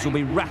nerves will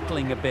be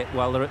rattling a bit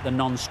while they're at the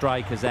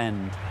non-striker's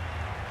end.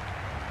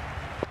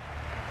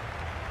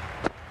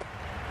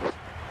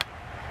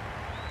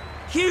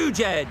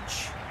 Huge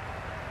edge.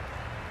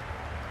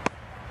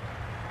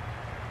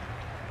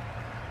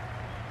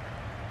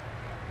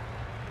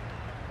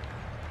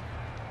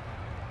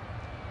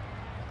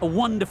 A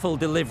wonderful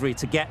delivery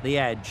to get the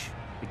edge.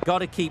 You've got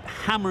to keep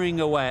hammering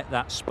away at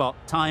that spot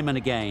time and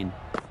again.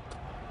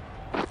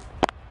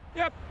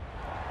 Yep.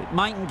 It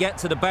mightn't get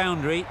to the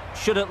boundary,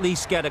 should at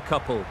least get a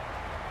couple.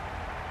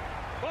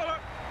 Bowler.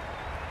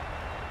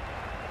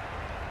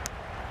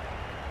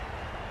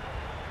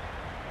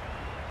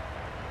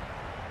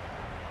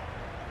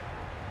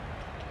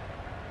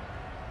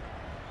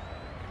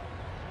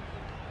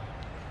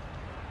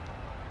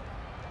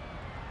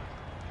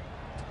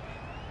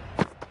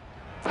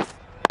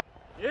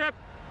 Yep.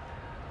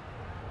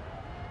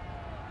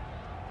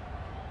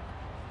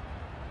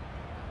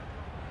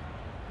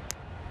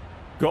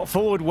 Got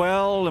forward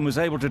well and was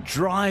able to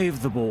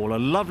drive the ball. A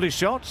lovely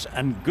shot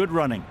and good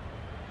running.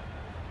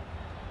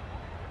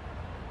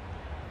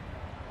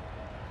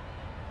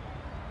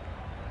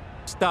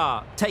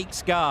 Stark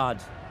takes guard.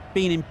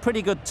 Been in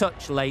pretty good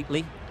touch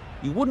lately.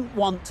 You wouldn't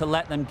want to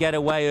let them get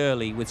away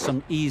early with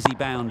some easy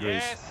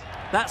boundaries. Yes.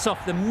 That's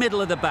off the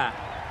middle of the bat.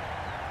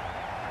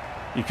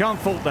 You can't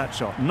fault that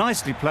shot.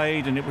 Nicely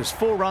played, and it was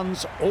 4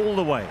 runs all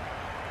the way.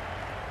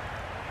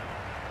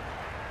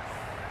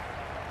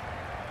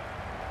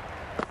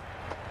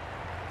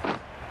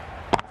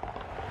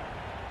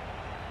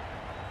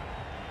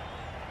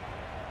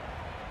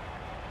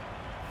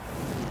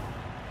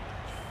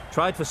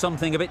 Tried for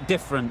something a bit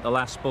different the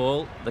last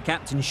ball. The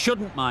captain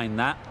shouldn't mind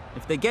that.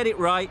 If they get it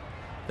right,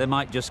 they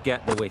might just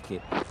get the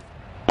wicket.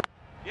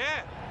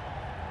 Yeah.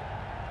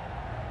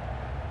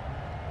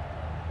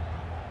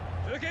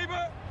 To the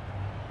keeper.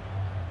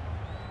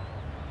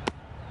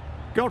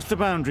 Got to the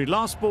boundary.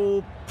 Last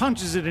ball,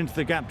 punches it into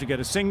the gap to get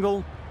a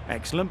single.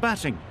 Excellent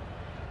batting.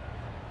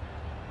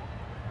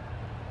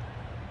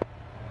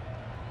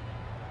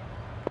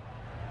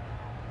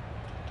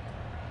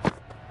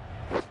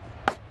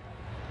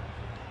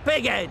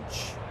 Big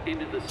edge.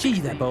 Gee,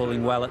 they're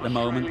bowling well at the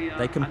moment.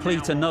 They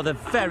complete another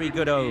very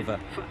good over.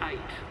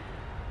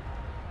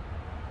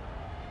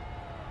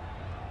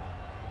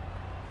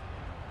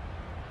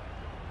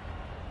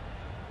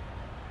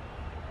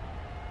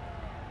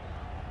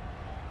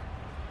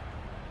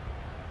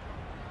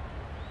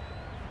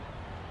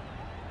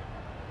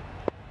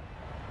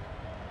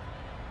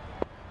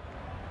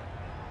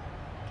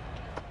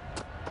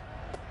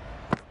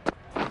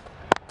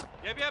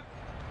 Yep.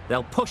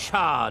 They'll push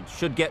hard,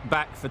 should get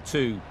back for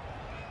 2.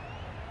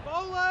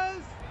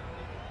 Bowlers!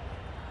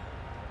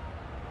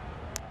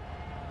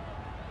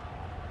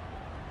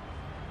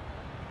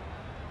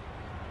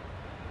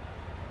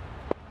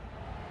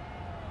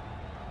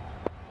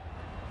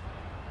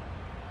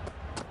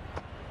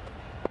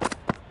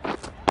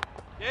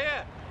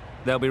 Yeah.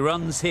 There'll be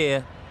runs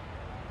here.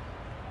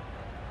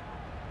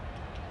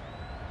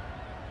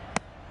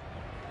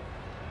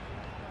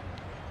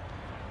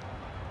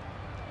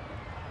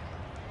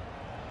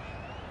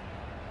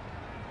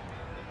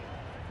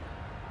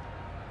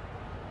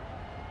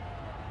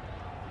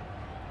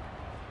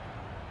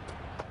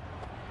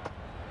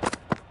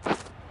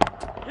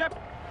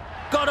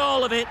 Got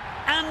all of it,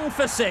 and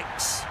for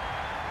 6.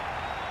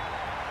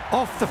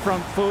 Off the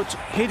front foot,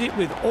 hit it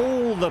with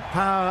all the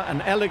power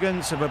and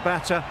elegance of a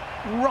batter,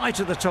 right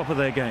at the top of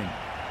their game.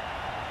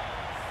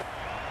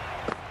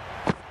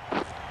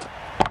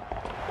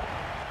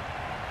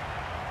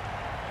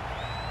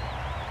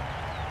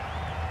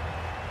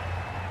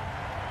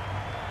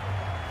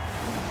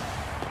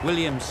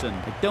 Williamson,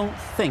 I don't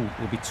think,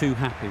 will be too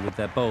happy with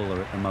their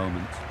bowler at the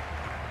moment.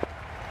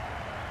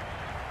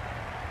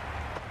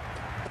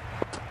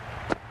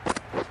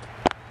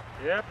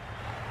 Yep.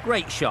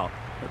 Great shot,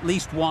 at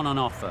least one on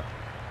offer.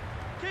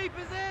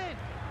 Keeper's in!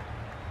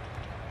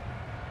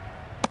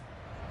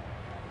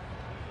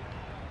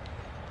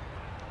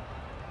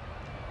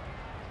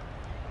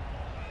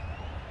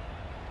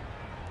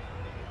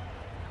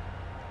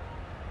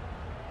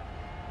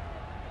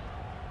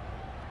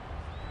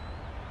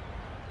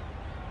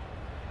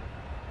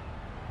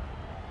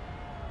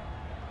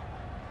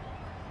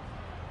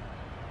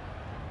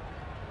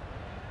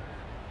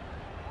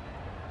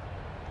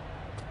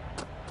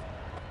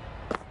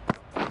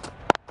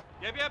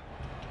 Yep.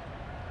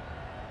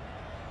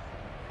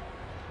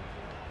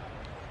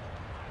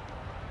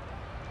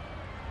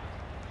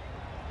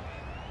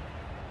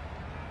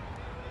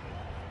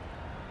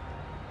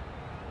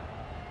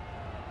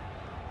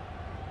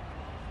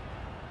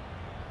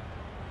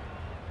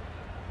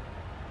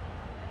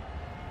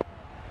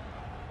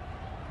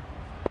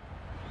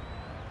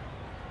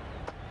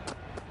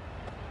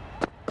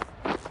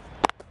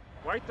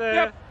 Right there.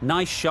 Yep.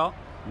 Nice shot,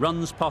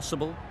 runs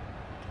possible.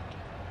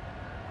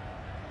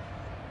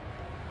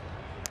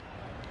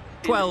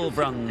 12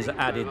 runs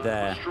added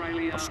there.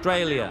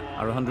 Australia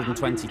are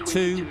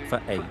 122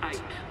 for 8.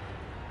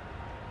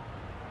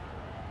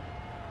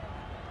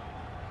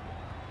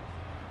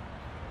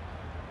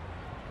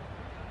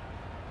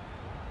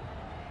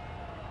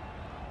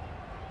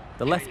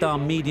 The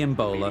left-arm medium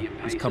bowler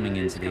is coming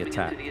into the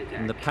attack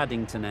from the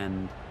Paddington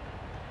end.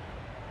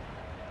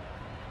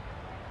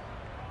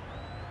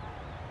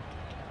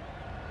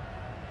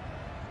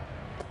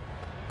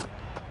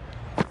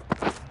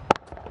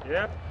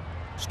 Yep.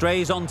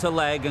 Strays onto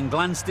leg and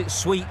glanced it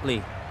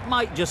sweetly.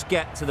 Might just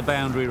get to the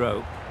boundary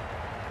rope.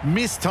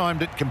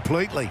 Mistimed it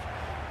completely.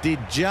 Did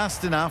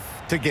just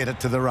enough to get it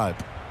to the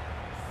rope.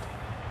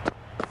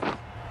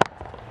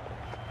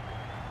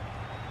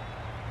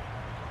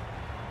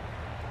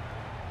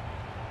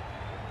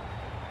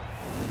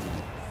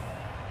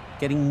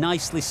 Getting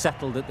nicely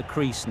settled at the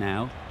crease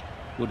now.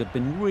 Would have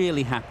been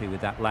really happy with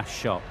that last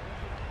shot.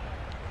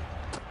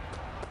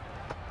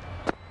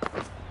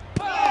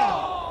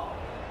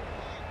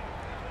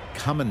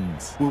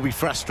 Cummins will be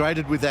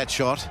frustrated with that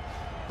shot.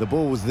 The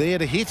ball was there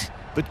to hit,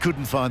 but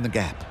couldn't find the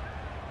gap.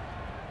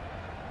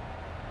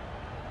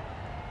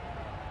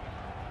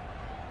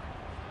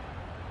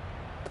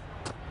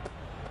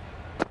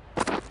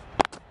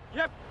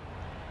 Yep.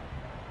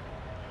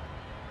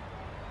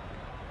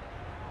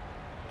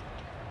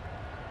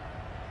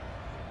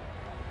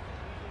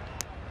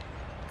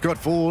 Got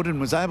forward and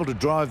was able to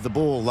drive the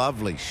ball.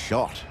 Lovely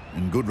shot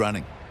and good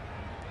running.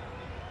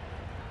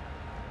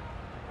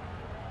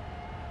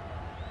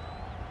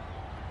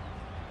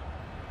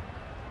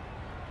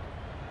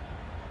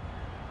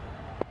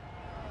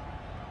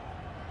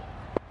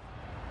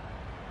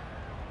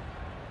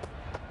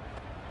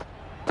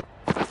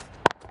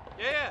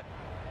 Yeah.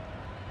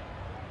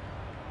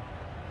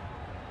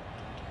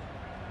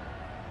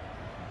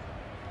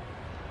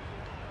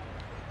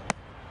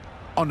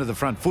 Onto the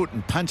front foot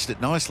and punched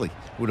it nicely.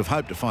 Would have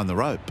hoped to find the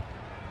rope.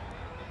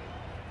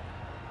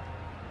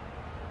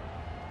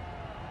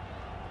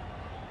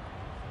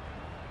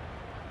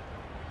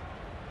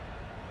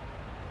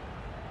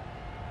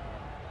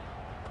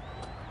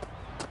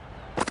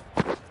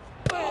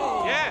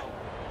 Yeah.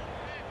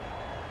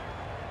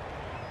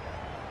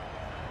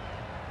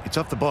 It's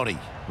off the body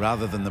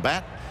rather than the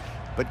bat,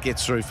 but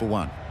gets through for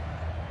 1.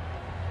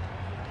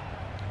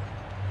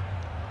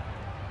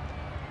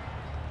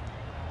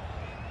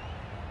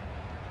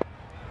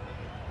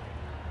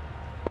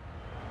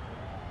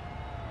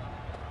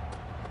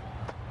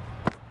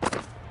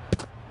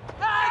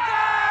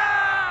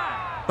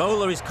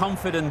 Bowler is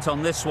confident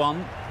on this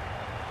one.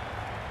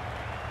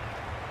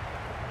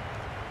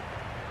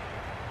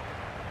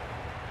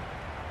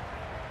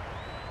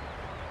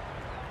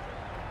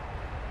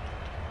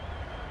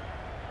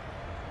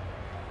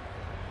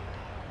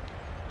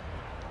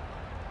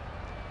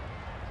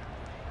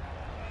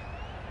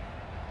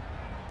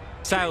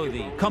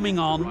 Saudi coming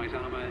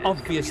on,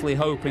 obviously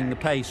hoping the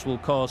pace will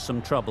cause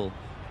some trouble.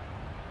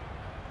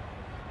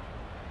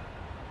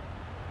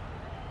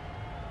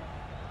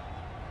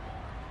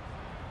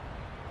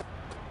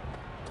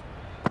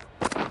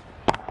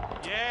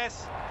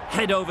 Yes.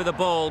 Head over the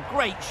ball,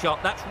 great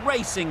shot, that's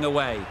racing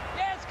away.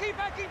 Yes,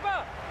 keeper,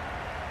 keeper.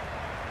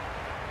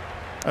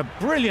 A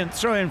brilliant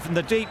throw-in from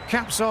the deep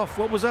caps off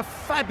what was a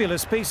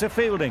fabulous piece of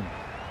fielding.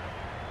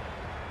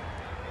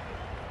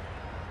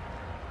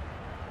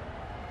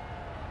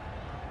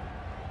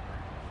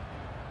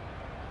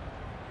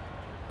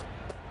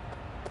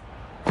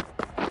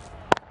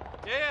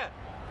 Yeah.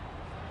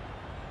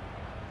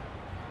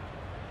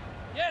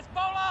 Yes,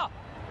 bowler.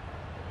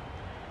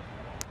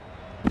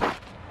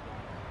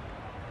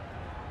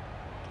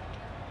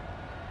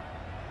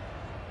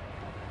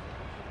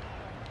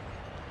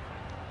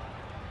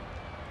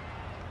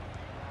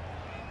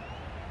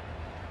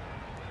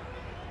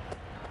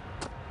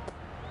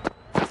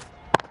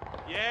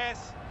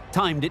 Yes.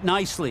 Timed it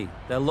nicely.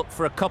 They'll look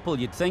for a couple,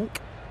 you'd think.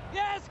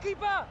 Yes,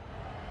 keeper.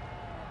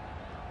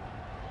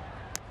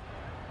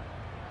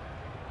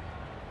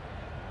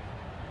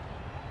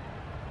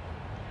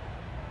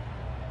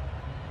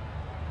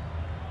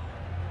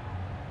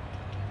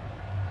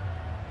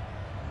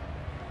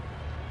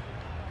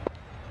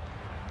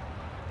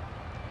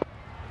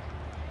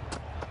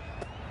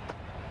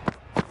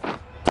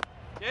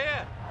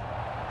 Yeah.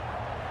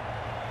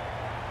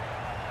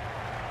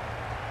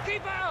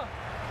 Keeper.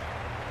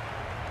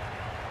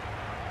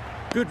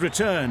 Good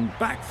return,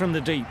 back from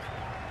the deep.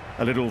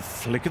 A little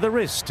flick of the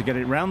wrist to get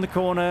it round the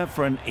corner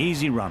for an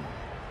easy run.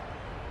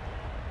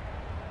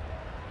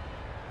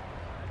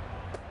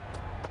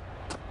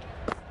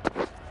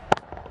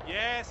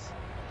 Yes.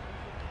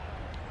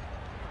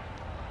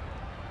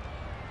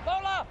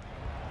 Bowler.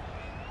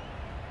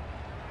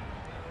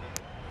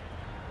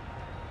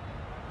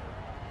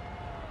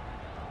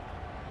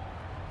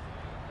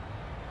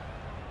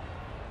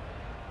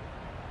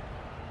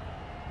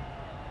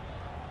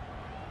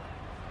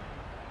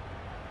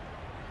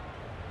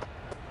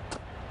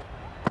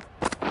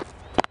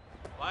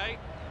 Play.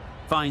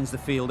 Finds the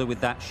fielder with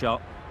that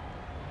shot.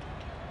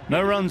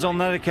 No runs on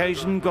that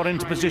occasion, got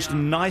into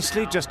position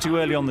nicely, just too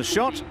early on the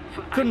shot.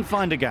 Couldn't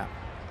find a gap.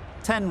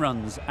 10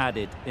 runs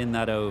added in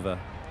that over.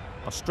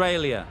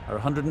 Australia are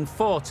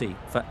 140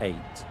 for 8.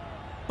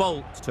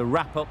 Bolt to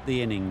wrap up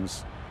the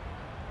innings.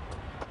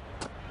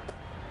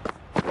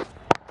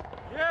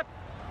 Yep.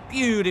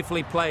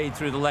 Beautifully played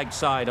through the leg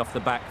side off the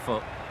back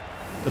foot.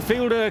 The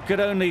fielder could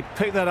only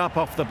pick that up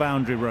off the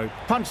boundary rope.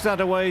 Punched that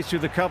away through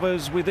the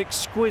covers with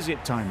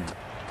exquisite timing.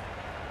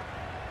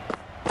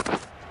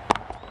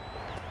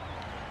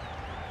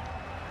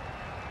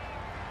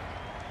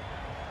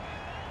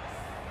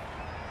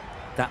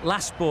 That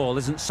last ball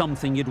isn't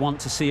something you'd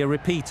want to see a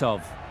repeat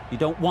of. You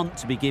don't want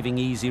to be giving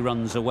easy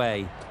runs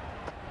away.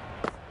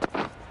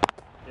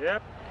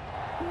 Yep.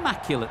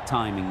 Immaculate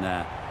timing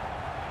there.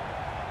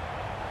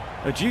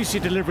 A juicy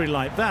delivery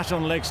like that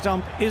on leg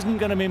stump isn't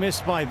going to be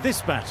missed by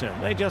this batter.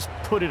 They just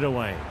put it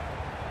away.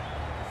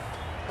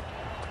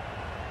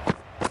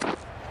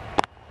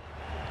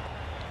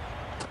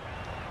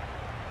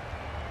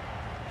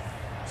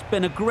 It's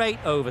been a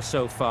great over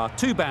so far.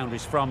 2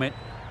 boundaries from it.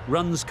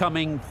 Runs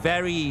coming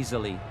very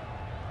easily.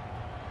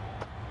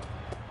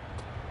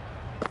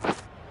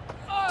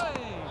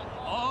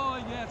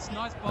 Oh, yes,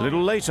 nice ball. A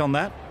little late on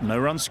that, no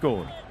run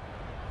scored.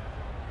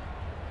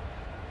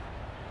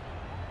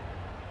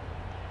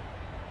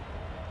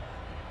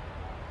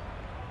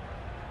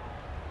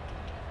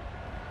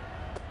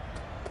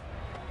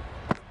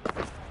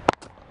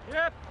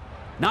 Yep.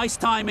 Nice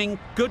timing,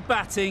 good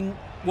batting,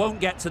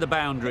 won't get to the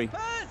boundary.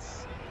 Pass.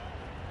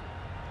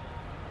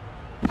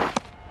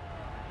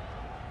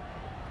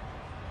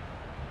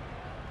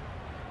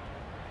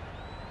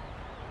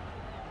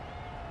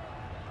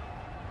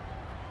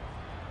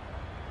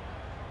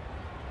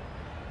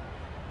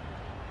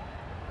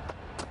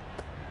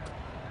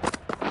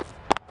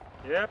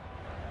 Yep.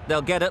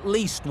 They'll get at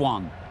least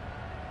 1.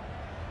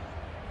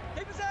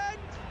 Keeper's end.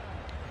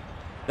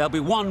 There'll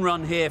be 1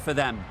 run here for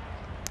them.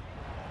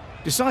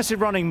 Decisive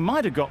running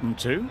might have gotten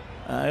 2.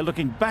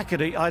 Looking back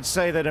at it, I'd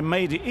say they'd have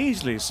made it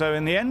easily. So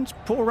in the end,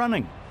 poor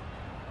running.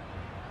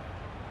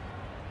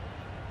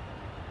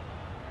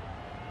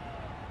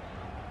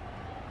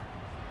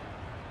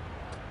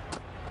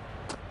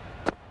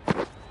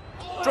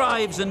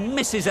 Drives and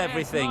misses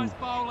everything. Nice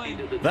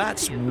bowling.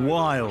 That's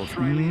wild.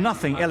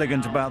 Nothing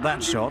elegant about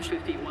that shot.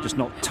 Just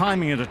not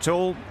timing it at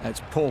all.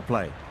 It's poor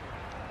play.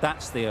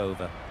 That's the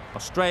over.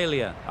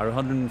 Australia are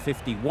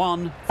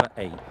 151 for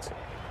 8.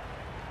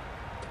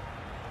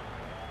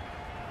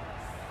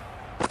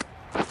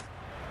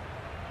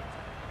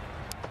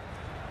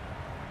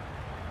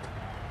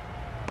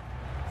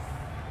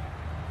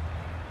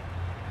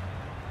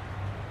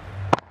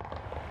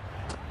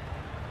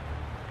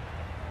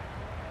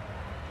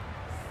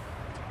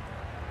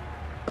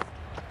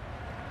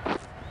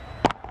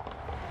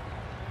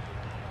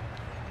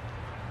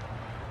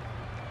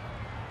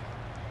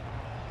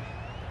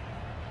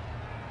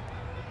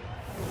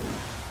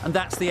 And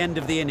that's the end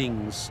of the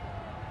innings.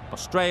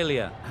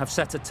 Australia have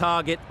set a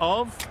target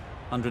of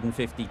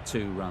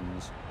 152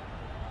 runs.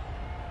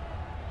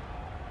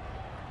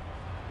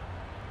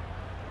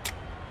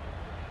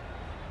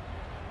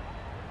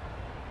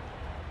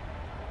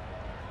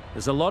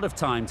 There's a lot of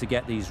time to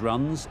get these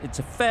runs. It's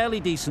a fairly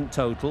decent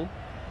total.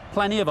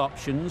 Plenty of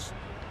options.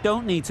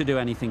 Don't need to do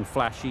anything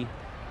flashy.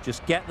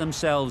 Just get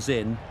themselves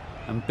in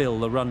and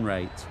build the run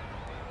rate.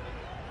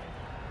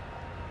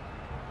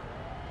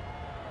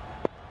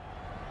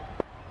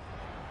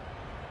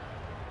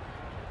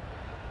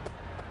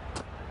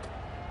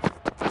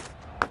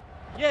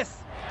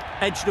 Yes.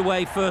 Edged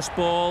away first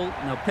ball,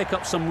 and they'll pick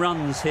up some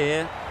runs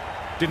here.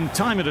 Didn't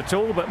time it at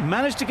all, but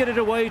managed to get it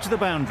away to the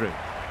boundary.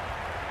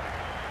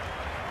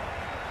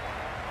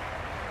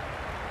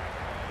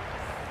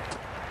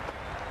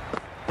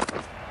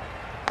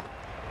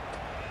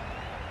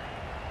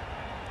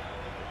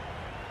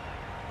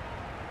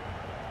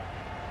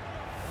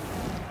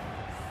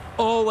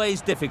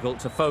 Always difficult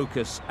to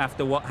focus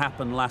after what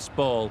happened last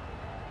ball,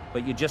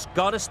 but you just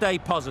got to stay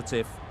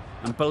positive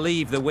and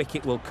believe the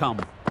wicket will come.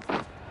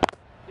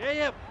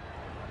 Yeah.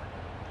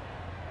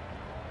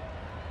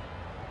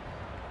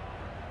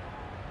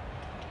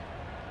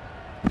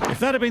 If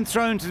that had been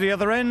thrown to the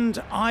other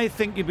end, I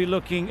think you'd be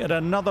looking at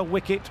another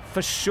wicket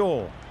for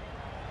sure.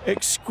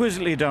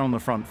 Exquisitely done on the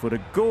front foot,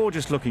 a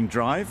gorgeous looking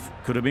drive.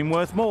 Could have been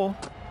worth more.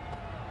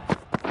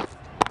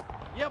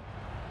 Yep.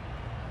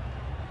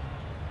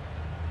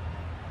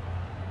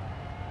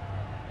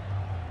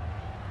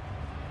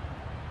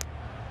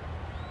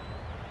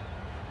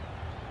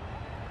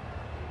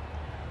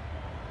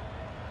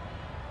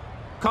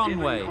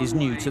 Conway is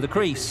new to the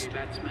crease.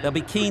 They'll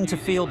be keen to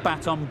field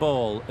bat on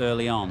ball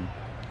early on.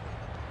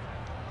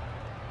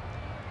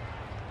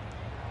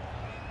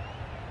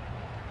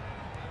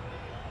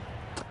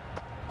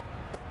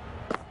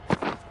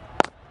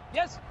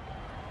 Yes.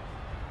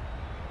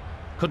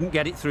 Couldn't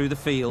get it through the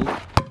field.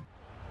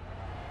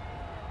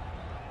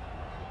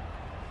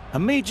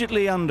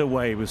 Immediately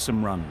underway with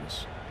some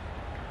runs.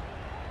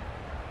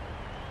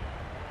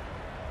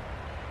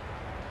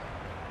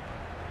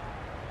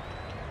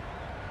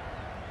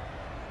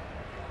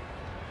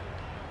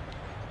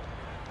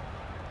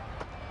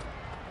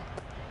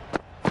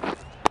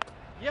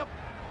 Yep.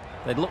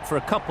 They'd look for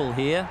a couple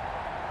here.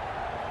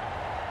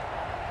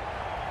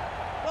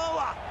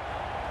 Bowler.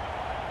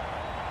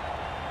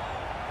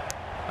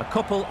 A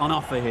couple on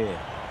offer here.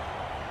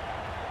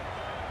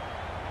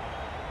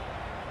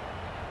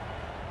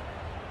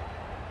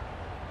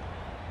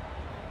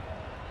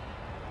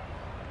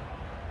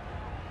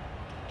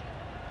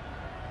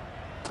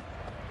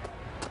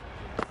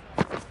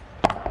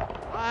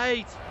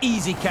 Right.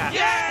 Easy catch.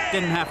 Yeah!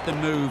 Didn't have to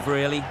move,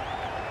 really.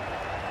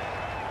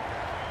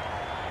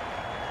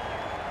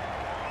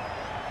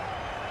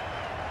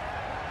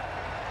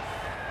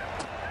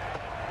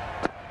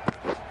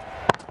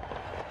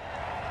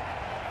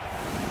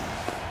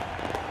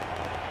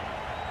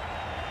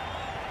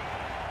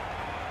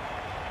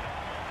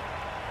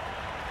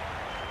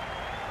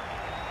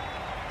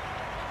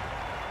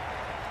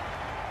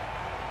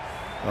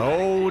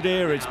 Oh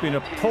dear, it's been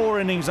a poor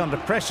innings under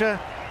pressure,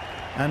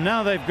 and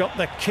now they've got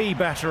the key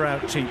batter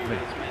out cheaply.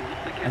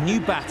 A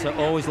new batter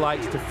always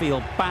likes to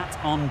field bat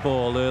on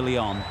ball early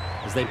on,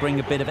 as they bring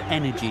a bit of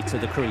energy to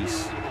the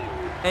crease.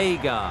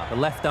 Agar, the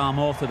left-arm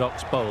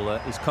orthodox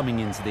bowler, is coming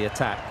into the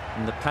attack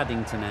from the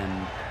Paddington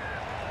end.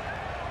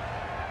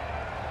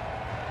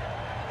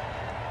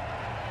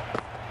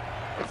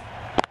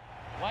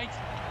 Wait.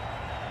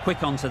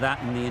 Quick onto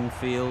that in the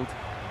infield.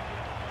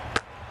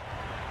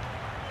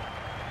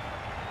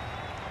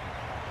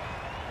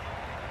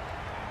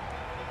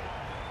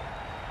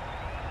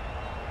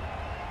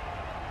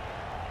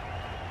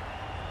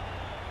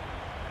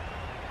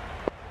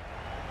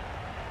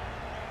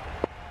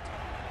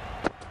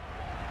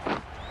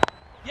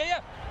 Yeah.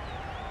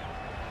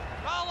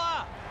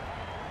 Bowler.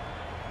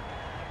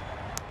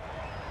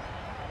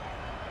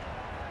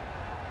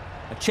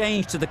 A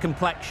change to the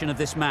complexion of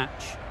this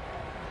match.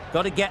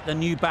 Got to get the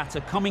new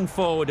batter coming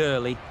forward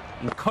early,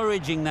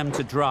 encouraging them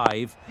to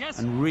drive Yes.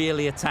 and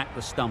really attack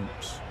the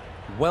stumps.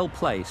 Well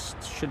placed,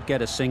 should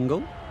get a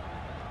single.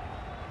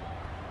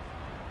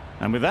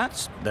 And with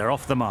that, they're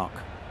off the mark.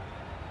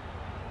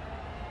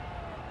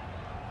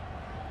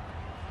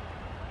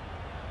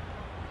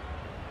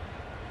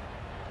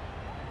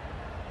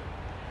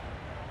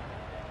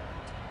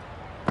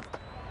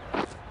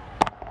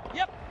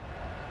 Yep.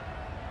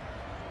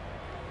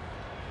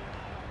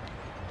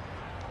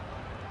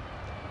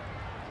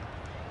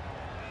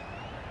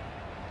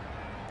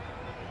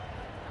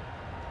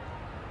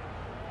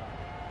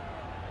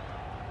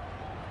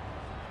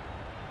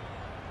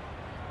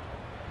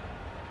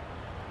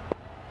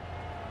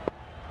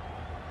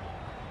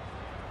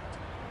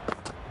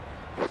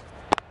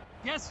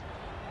 Yes.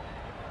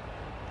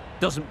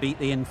 Doesn't beat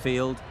the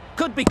infield.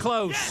 Could be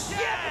close.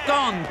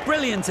 Gone.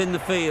 Brilliant in the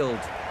field.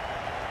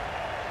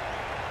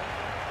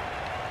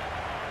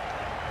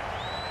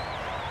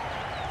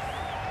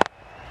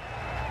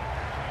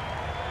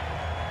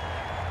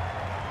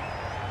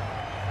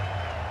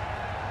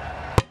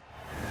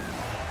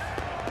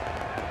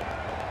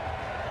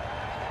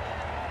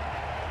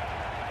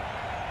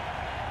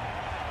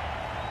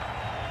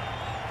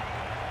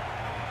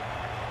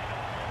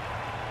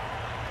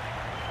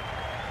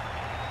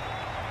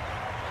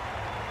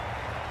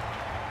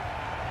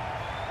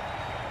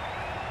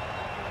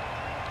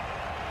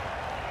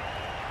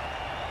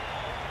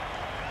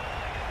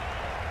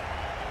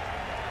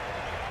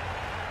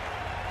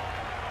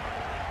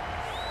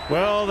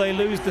 Well, they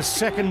lose the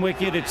second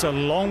wicket. It's a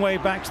long way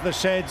back to the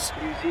sheds,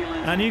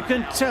 and you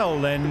can tell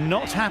they're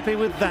not happy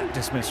with that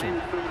dismissal.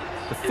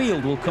 The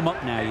field will come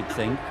up now, you'd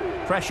think.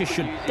 Pressure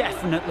should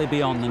definitely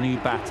be on the new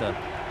batter,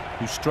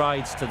 who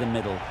strides to the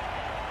middle.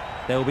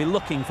 They'll be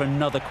looking for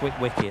another quick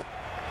wicket.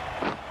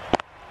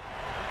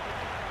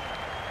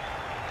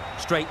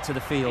 Straight to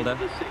the fielder.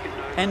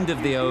 End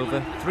of the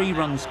over, 3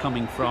 runs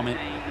coming from it.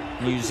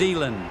 New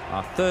Zealand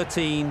are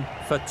 13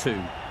 for 2.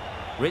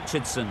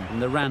 Richardson from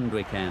the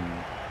Randwick end.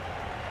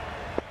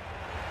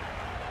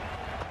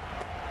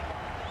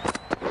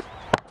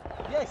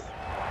 Yes.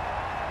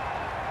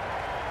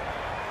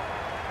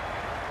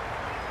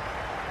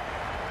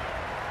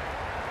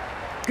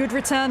 Good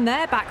return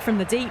there, back from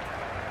the deep.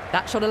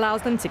 That shot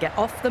allows them to get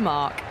off the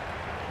mark.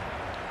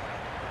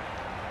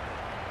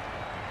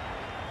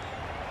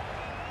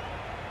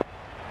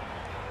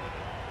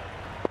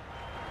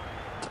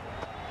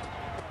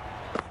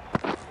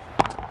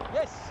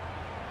 Yes.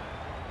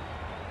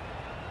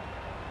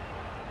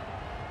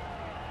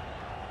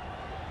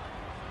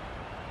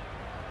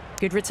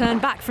 Good return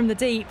back from the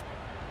deep.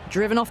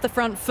 Driven off the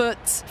front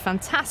foot.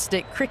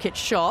 Fantastic cricket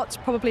shot.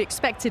 Probably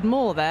expected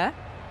more there.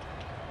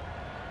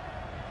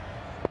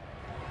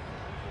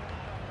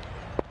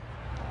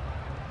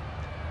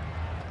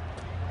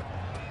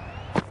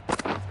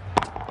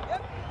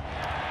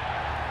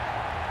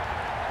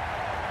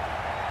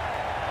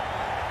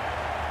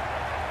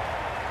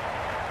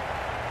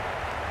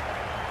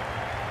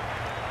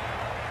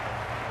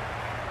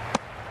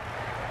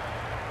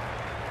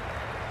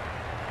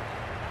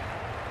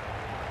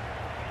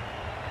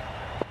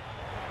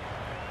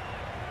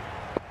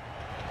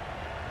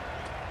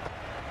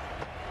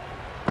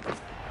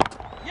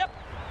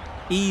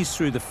 Ease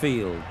through the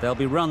field. There'll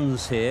be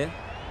runs here.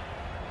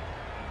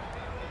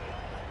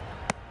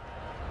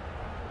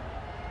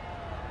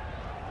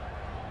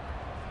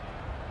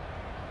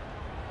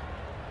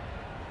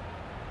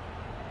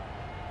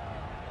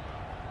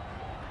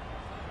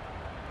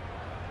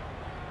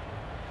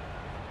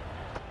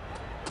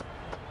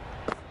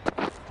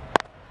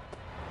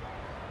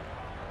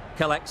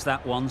 Collects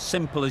that one,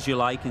 simple as you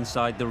like,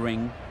 inside the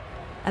ring.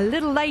 A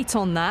little late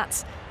on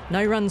that.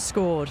 No runs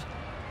scored.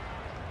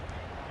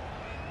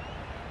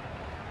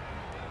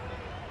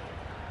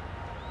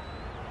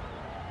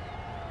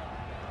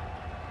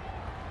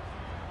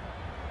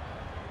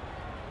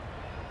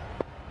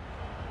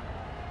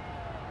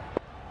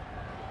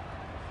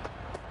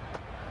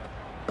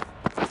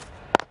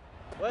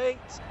 Wait.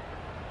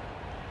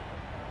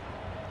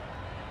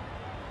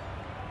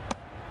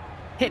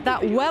 Hit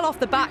that well off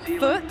the back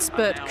foot,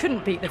 but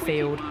couldn't beat the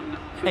field.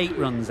 8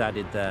 runs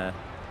added there.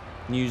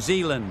 New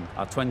Zealand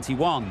are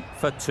 21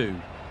 for 2.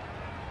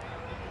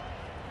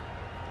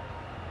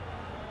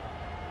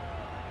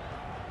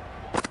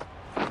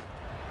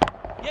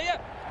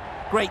 Yeah.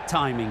 Great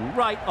timing,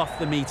 right off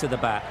the meat of the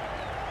bat.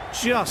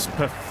 Just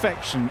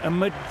perfection, a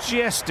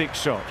majestic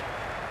shot.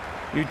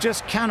 You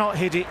just cannot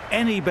hit it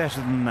any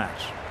better than that.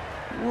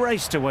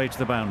 Raced away to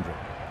the boundary.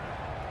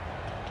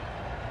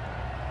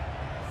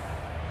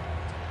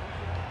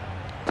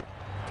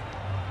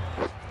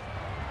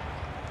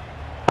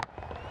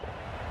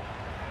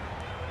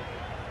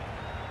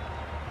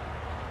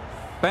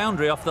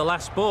 Boundary off the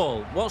last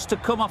ball. What's to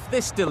come off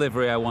this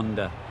delivery, I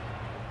wonder?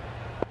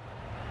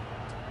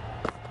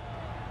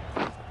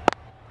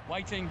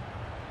 Waiting.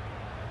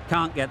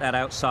 Can't get that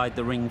outside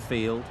the ring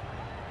field.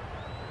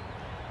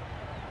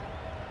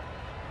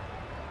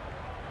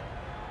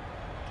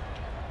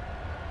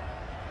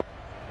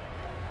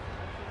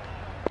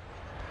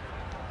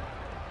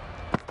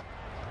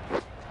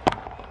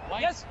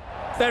 Yes.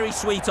 Very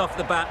sweet off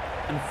the bat,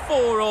 and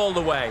 4 all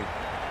the way.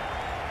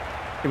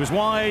 It was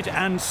wide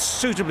and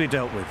suitably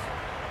dealt with.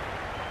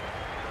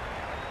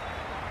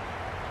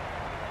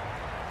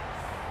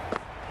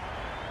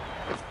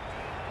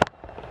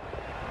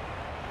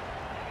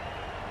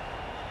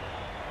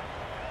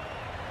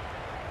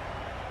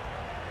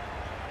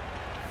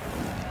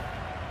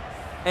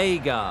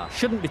 Agar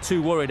shouldn't be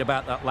too worried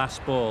about that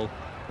last ball.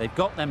 They've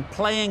got them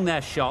playing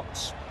their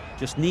shots,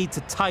 just need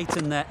to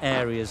tighten their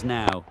areas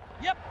now.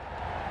 Yep.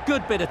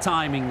 Good bit of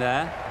timing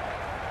there.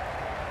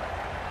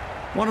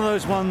 One of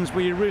those ones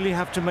where you really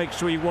have to make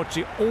sure you watch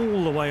it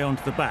all the way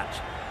onto the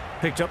bat.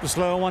 Picked up the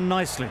slower one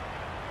nicely.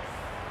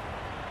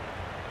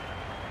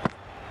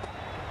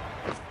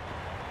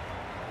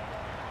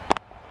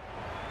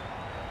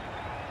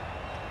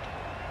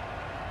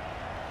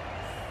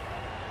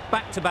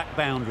 Back-to-back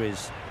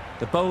boundaries.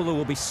 The bowler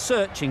will be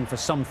searching for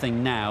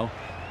something now.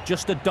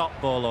 Just a dot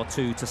ball or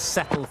two to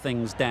settle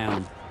things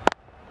down.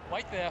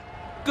 Wait there.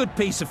 Good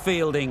piece of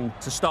fielding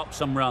to stop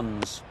some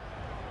runs.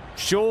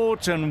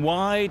 Short and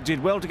wide,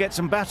 did well to get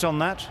some bat on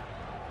that.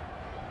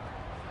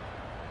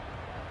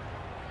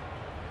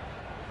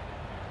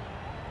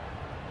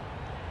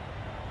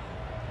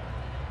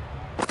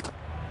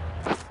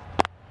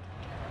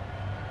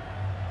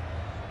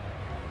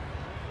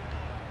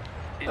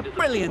 A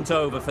brilliant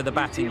over for the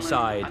batting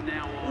side.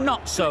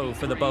 Not so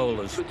for the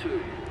bowlers.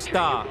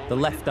 Stark, the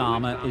left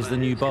armour, is the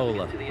new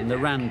bowler in the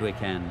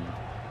Randwick end.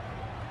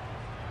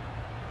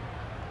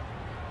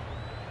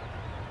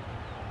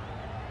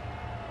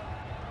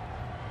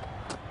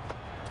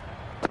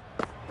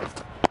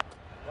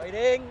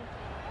 Waiting.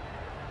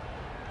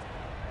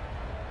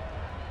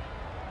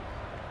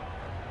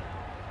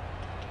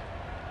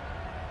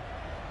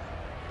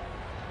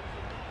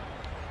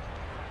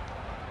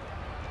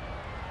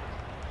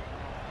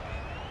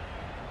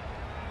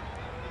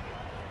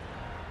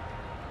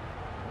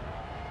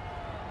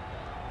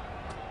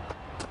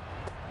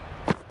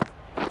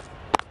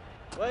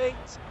 Wait.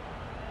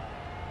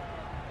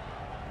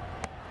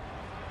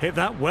 Hit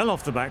that well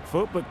off the back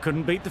foot, but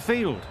couldn't beat the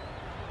field.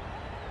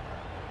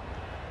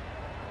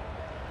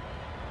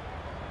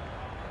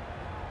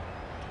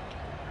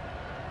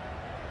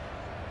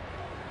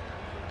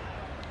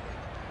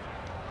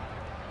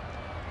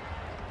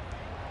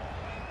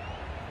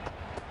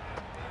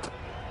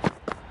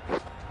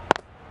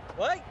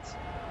 Wait.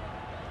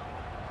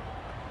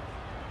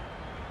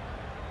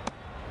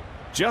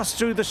 Just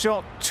threw the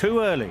shot too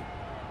early.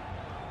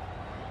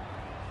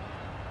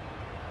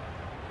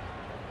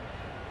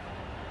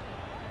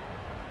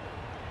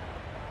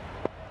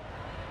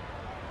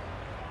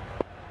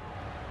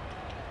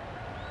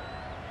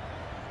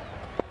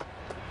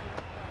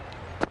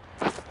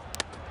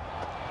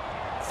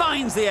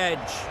 Finds the edge.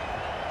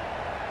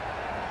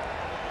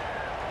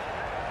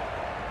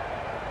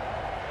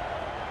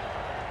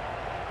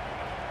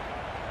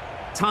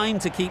 Time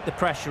to keep the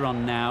pressure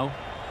on now.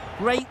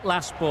 Great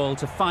last ball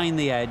to find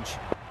the edge.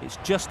 It's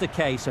just a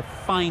case of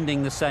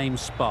finding the same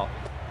spot.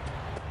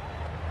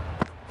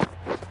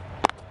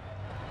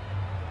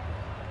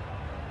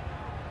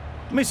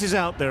 Misses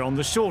out there on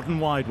the short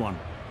and wide one.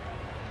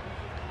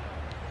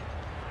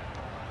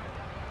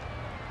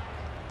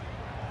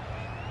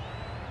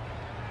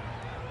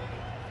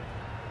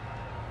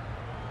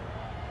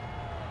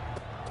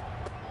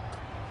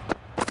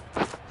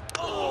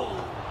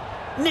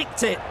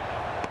 Nicked it.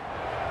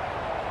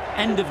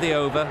 End of the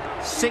over,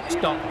 6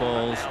 dot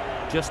balls,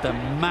 just a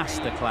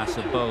masterclass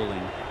of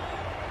bowling.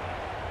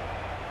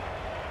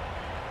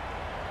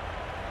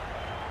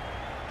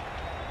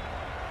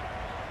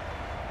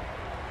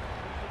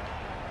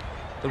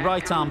 The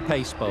right arm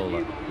pace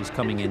bowler is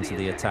coming into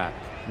the attack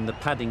from the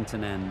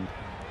Paddington end.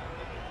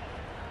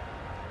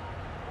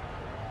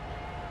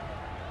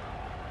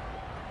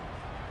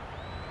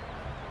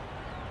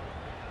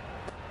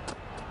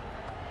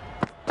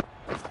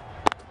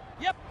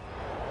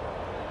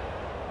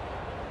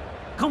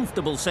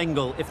 Comfortable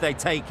single if they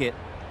take it.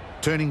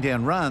 Turning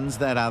down runs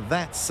that are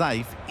that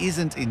safe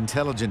isn't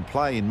intelligent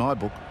play in my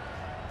book.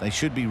 They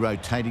should be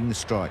rotating the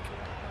strike.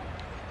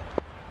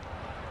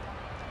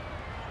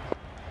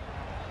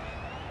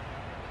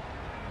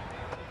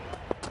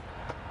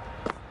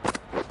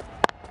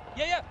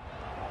 Yeah.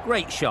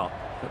 Great shot,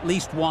 at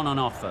least one on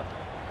offer.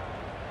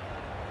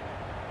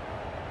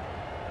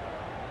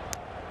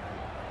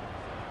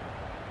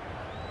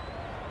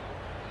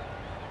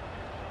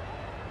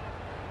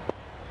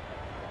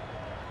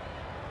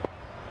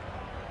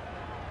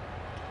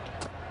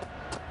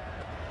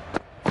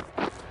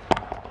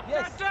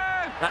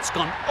 That's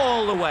gone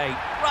all the way,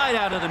 right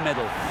out of the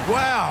middle.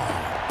 Wow!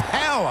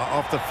 Power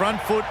off the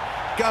front foot,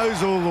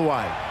 goes all the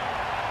way.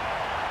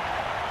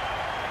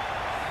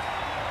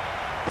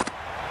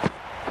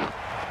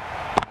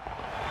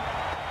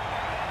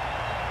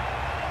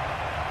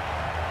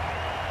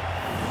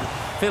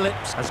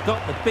 Phillips has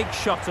got the big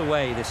shot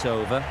away this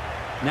over.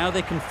 Now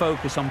they can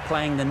focus on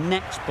playing the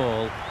next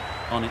ball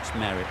on its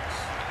merits.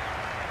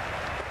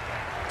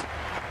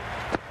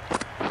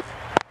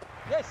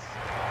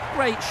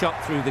 Great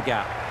shot through the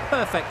gap.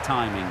 Perfect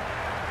timing.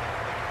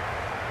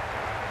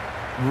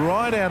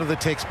 Right out of the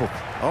textbook.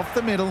 Off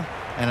the middle,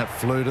 and it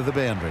flew to the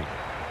boundary.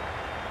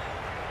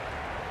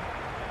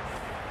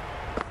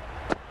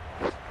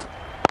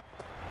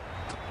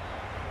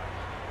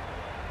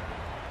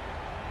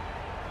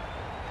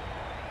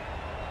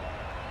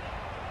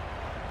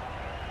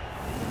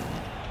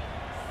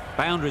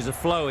 Boundaries are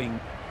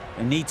flowing.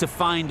 They need to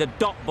find a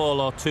dot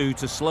ball or two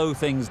to slow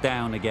things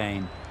down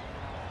again.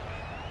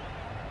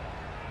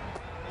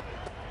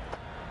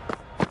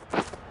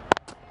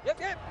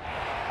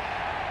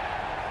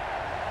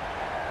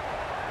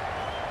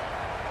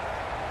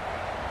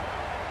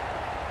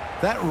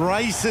 That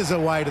races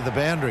away to the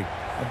boundary.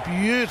 A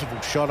beautiful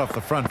shot off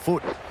the front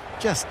foot.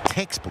 Just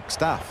textbook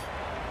stuff.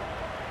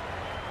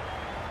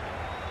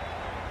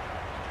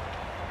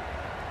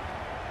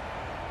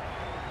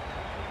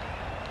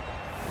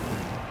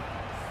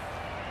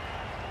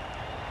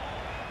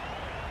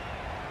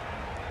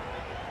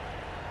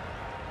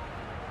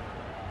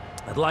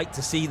 I'd like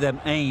to see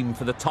them aim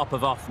for the top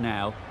of off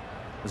now.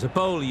 As a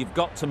bowler, you've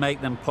got to make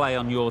them play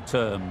on your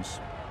terms.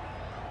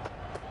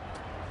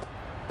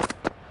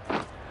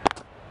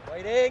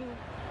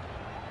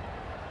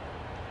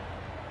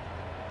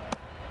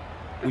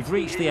 We've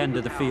reached the end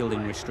of the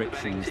fielding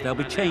restrictions. There'll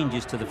be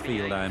changes to the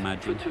field, I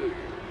imagine.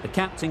 The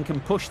captain can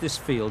push this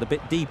field a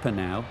bit deeper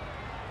now.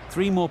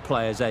 3 more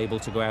players able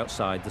to go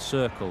outside the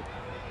circle.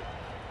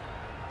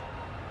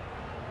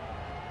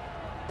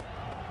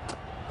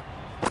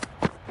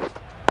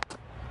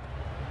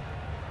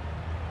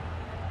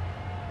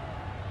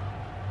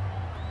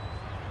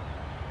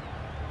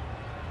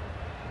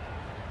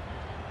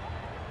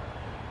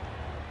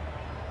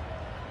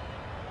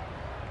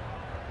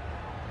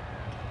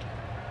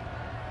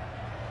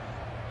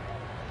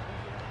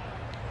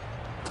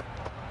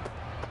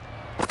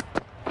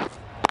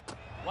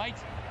 Wait.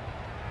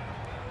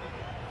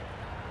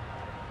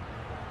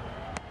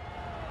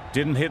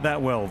 Didn't hit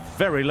that well.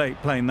 Very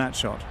late playing that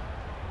shot.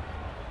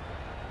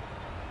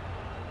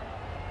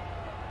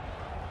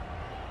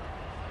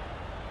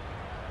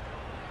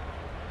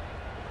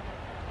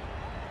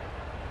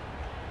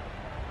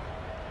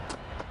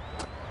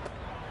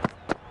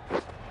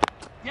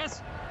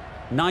 Yes.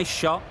 Nice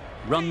shot.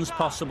 Runs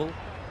possible.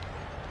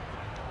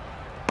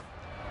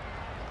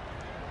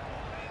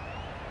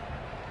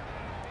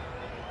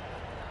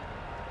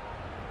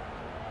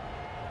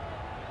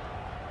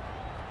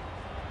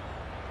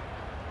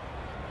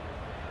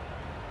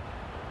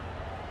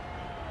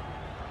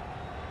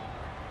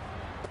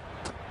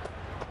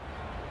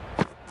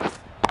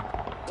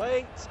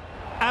 Wait.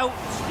 Out.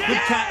 Good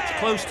catch.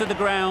 Close to the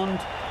ground.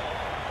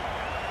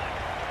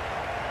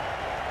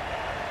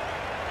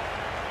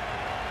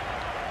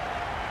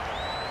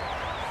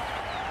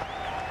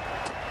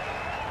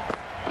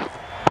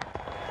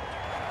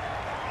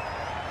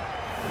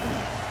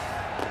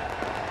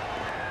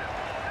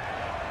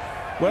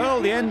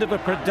 Well, the end of a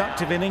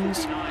productive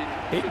innings.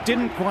 It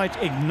didn't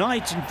quite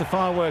ignite into the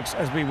fireworks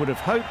as we would have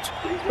hoped,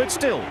 but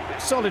still,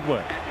 solid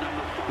work.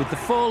 With the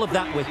fall of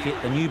that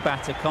wicket, the new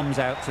batter comes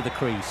out to the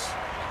crease.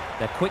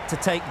 They're quick to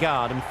take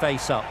guard and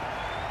face up.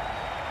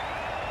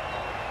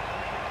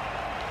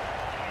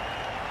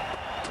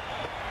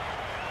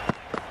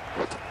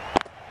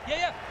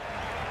 Yeah.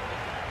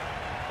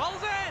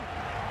 Ball's in.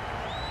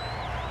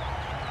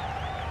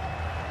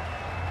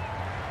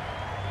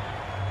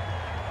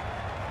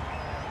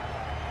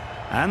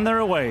 And they're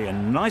away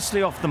and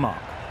nicely off the mark.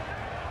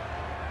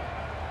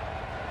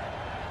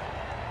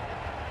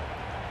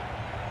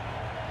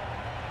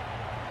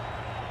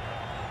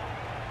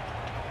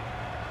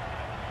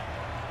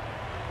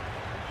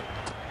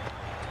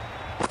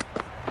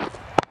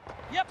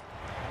 Yep.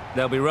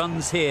 There'll be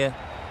runs here.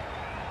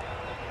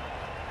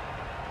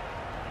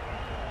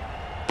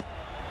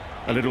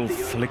 A little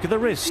flick of the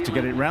wrist to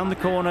get it round the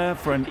corner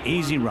for an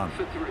easy run.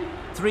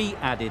 3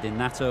 added in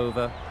that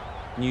over.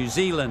 New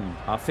Zealand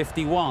are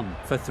 51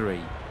 for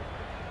 3.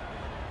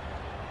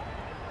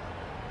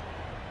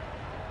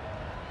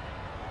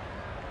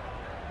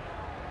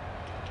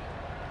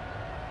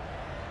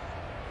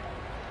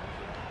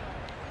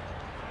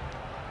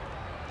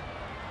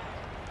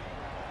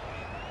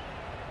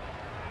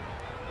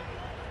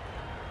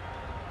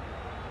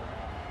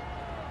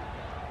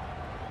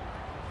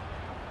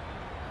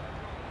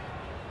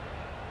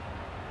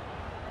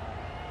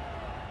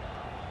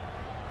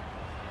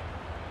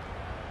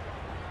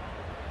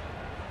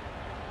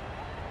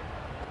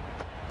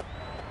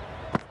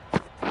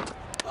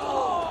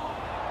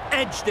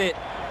 Edged it.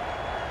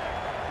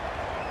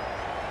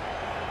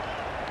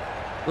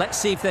 Let's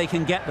see if they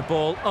can get the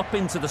ball up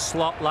into the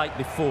slot like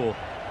before.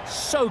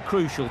 So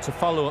crucial to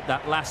follow up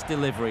that last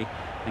delivery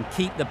and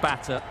keep the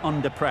batter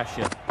under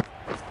pressure.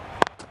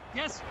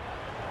 Yes.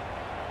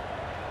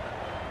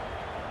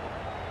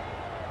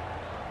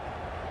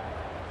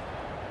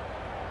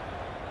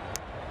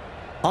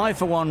 I,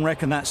 for one,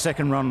 reckon that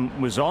second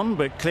run was on,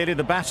 but clearly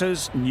the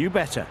batters knew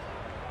better.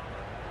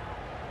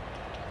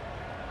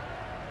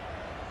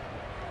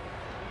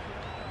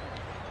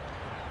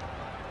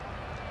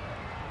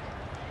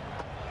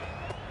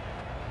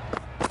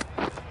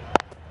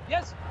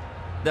 Yes.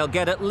 They'll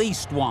get at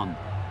least 1.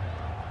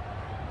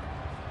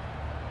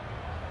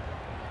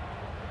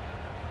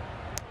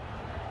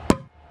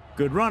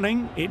 Good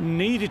running. It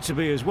needed to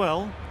be as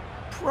well.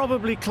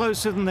 Probably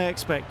closer than they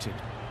expected.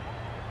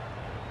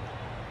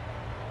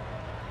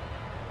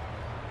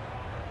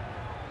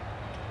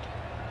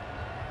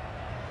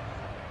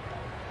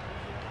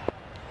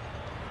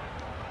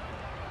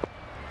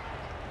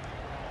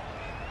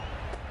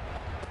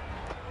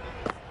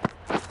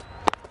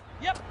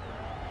 Yep.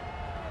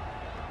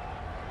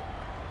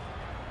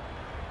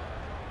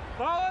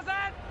 Ball's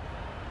in.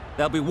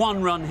 There'll be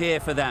 1 run here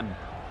for them.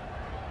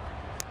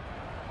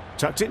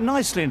 Tucked it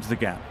nicely into the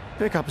gap.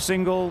 Pick up a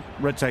single,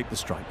 rotate the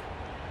strike.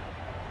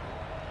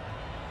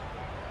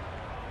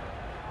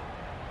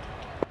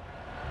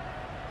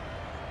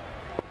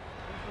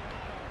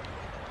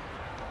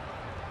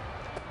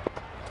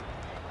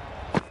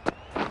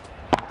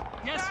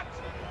 Yes.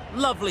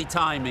 Lovely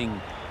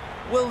timing.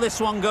 Will this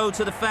one go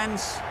to the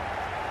fence?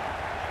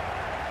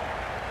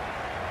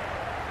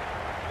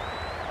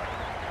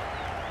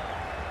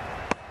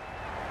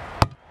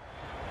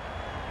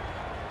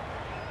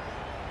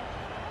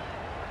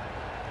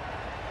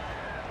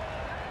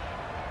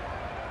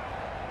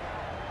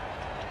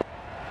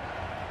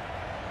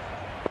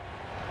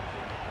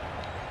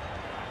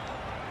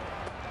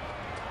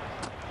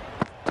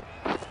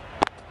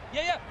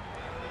 Yeah.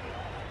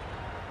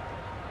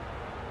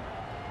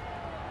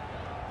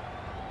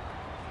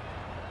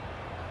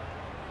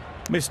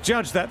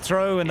 Misjudged that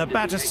throw and the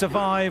batter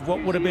survived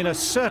what would have been a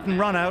certain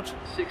run out.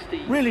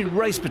 Really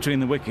raced between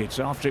the wickets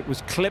after it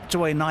was clipped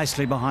away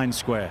nicely behind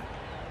square.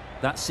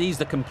 That sees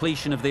the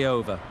completion of the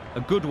over.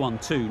 A good one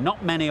too.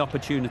 Not many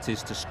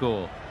opportunities to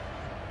score.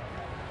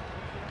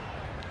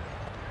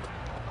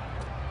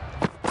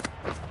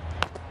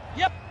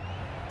 Yep.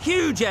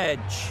 Huge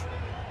edge.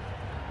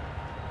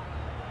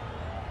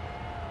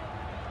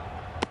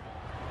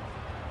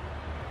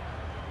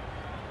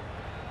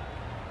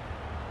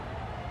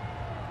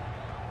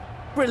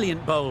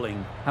 Brilliant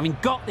bowling. Having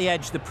got the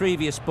edge the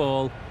previous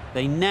ball,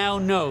 they now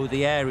know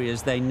the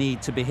areas they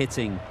need to be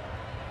hitting.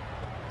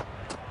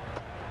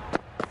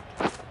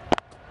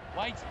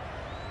 Wait.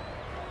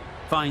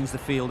 Finds the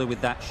fielder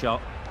with that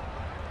shot.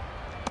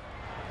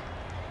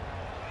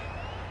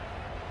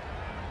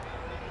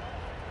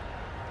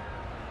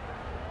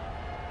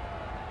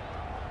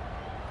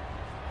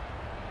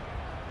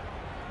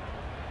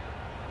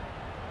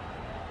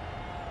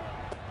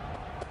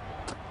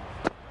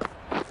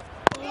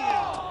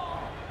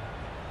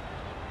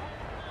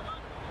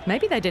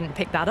 Maybe they didn't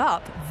pick that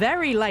up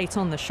very late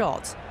on the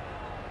shot.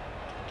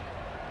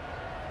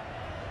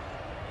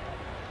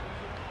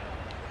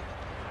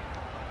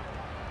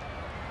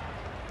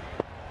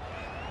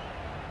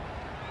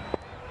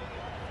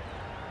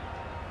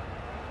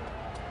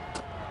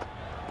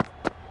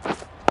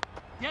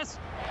 Yes.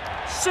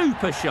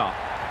 Super shot.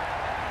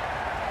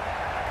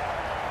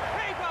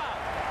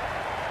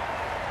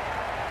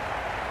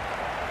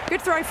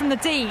 Good throw from the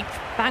deep.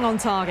 Bang on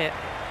target.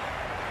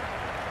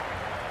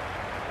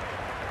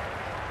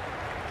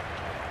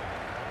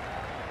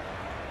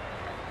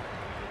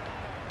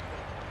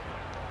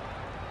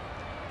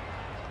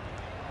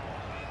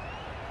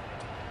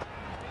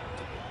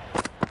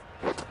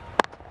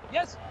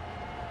 Yes.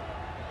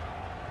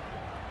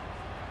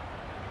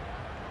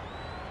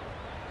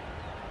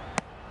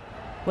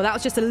 Well, that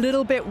was just a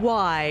little bit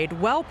wide.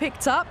 Well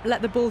picked up.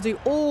 Let the ball do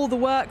all the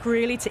work,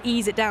 really, to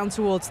ease it down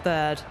towards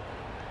third.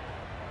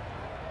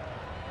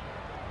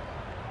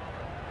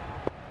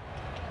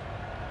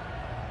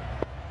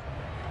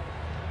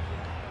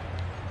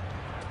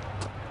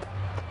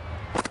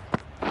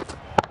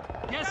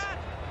 Yes.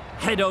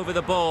 Head over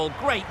the ball.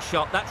 Great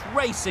shot. That's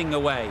racing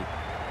away.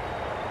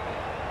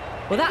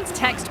 Well, that's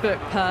textbook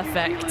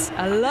perfect.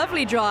 A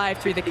lovely drive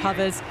through the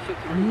covers.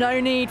 No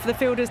need for the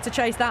fielders to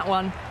chase that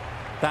one.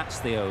 That's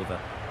the over.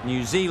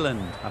 New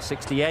Zealand are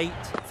 68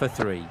 for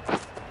 3.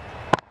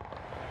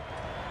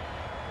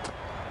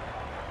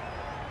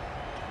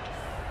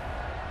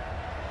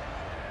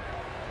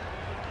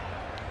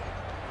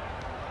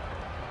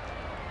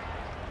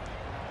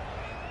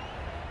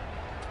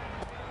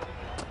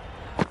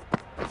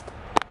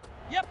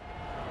 Yep.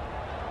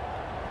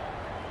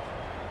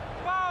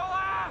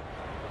 Bowler.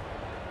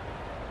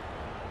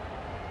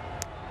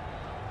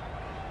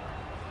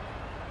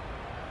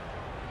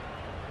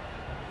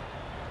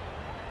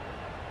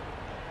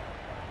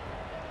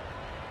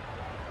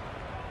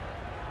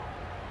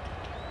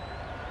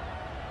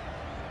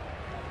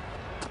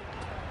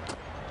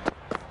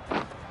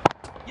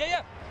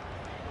 Yeah.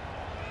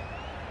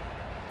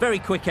 Very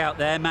quick out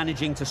there,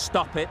 managing to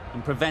stop it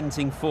and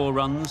preventing 4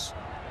 runs.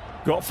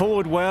 Got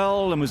forward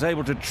well and was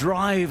able to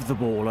drive the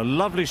ball. A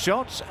lovely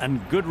shot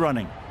and good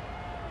running.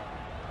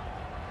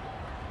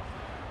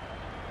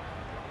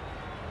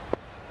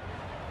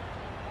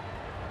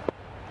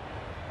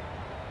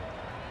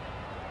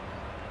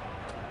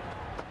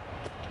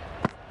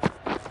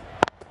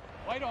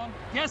 Wait on.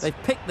 Yes.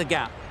 They've picked the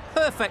gap.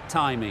 Perfect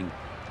timing.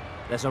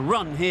 There's a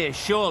run here,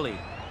 surely.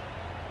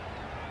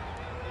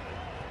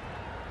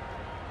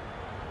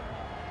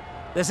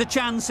 There's a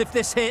chance if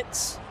this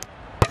hits.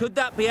 Could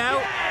that be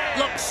out?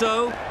 Looks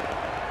so.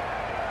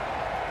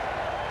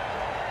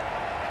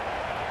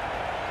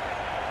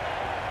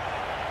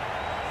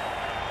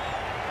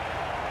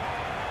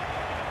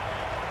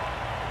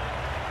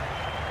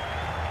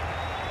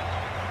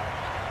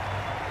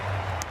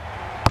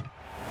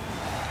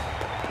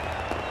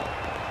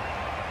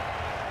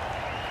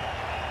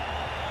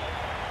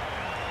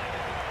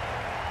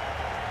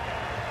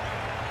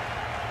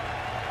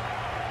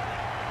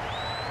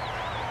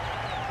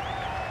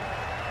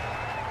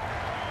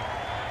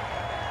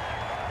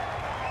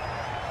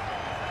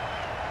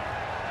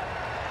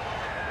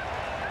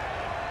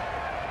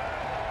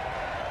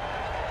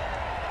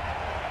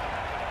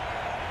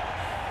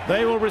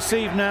 They will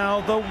receive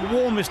now the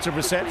warmest of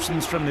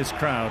receptions from this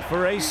crowd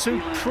for a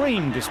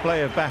supreme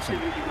display of batting.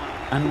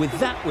 And with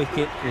that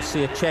wicket, we'll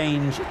see a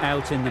change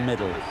out in the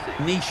middle.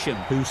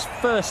 Neesham, whose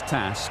first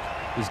task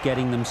is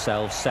getting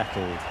themselves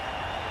settled.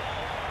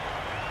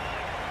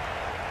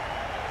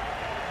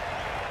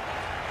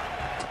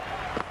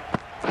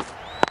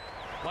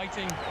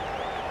 Waiting.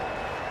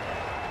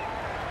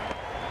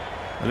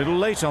 A little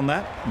late on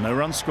that, no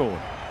run scored.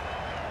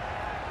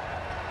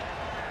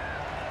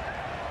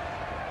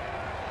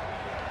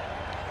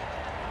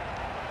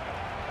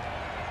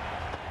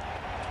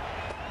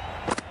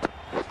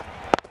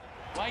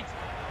 Wait.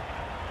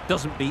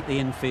 Doesn't beat the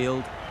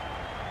infield.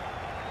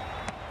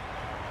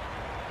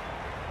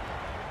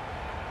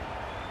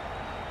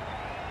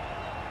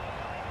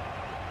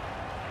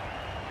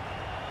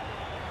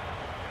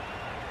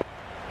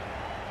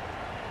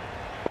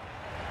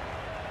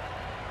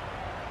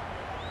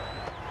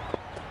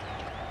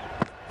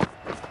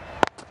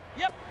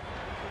 Yep.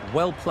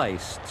 Well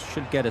placed,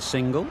 should get a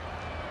single.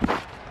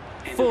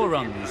 4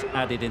 runs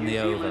added in the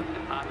over.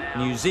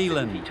 New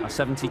Zealand are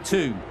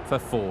 72 for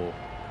 4.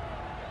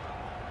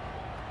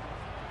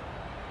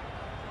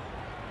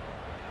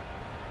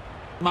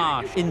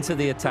 Marsh into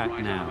the attack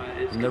now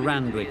from the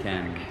Randwick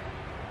end.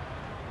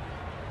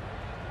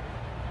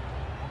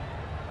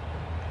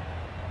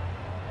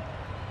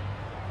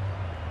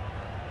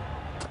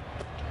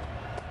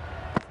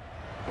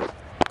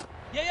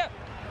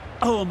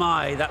 Oh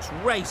my, that's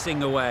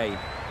racing away.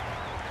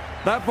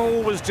 That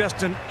ball was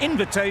just an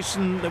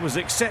invitation that was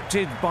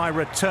accepted by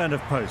return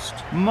of post.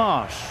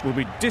 Marsh will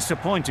be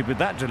disappointed with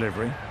that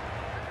delivery.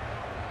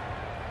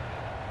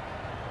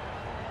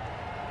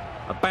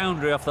 A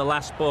boundary off the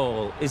last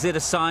ball. Is it a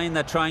sign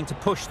they're trying to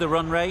push the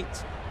run rate?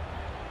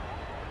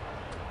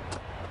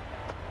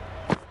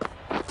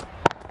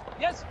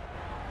 Yes.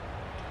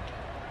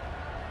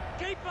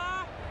 Keeper.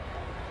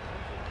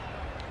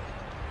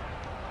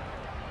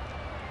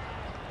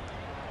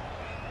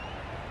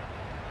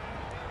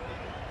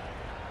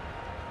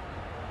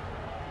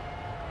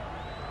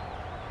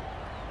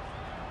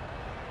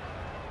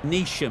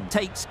 Neesham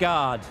takes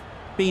guard.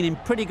 Been in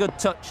pretty good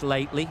touch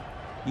lately.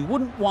 You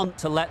wouldn't want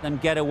to let them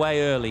get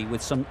away early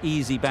with some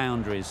easy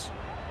boundaries.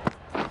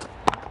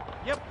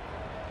 Yep.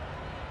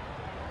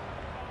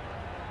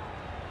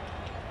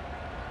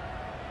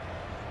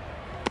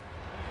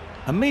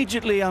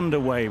 Immediately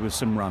underway with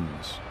some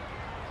runs.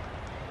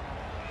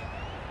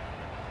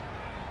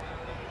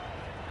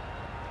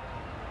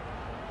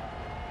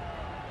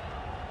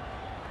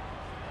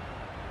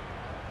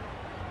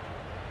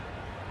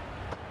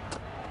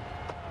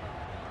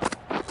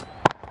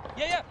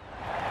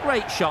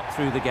 Great shot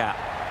through the gap.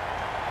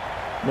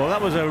 Well,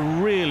 that was a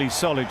really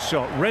solid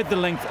shot. Read the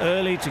length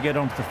early to get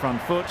onto the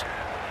front foot,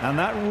 and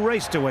that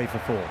raced away for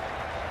 4.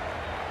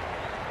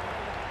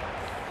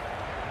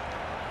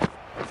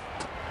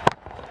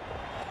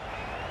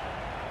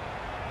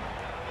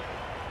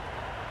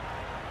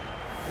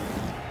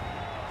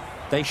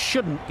 They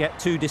shouldn't get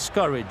too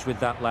discouraged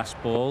with that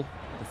last ball.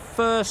 The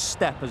first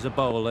step as a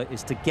bowler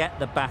is to get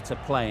the batter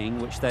playing,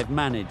 which they've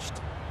managed.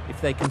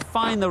 If they can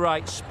find the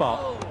right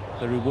spot,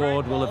 the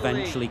reward will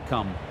eventually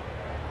come.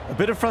 A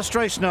bit of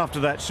frustration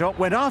after that shot.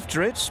 Went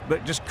after it,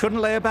 but just couldn't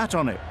lay a bat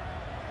on it.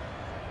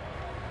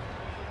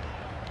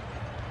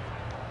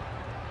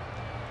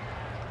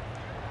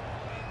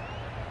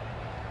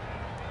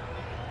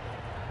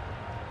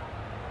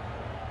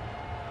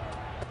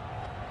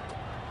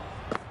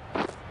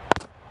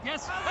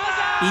 Yes.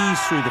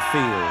 Ease through the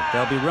field.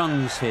 There'll be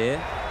runs here.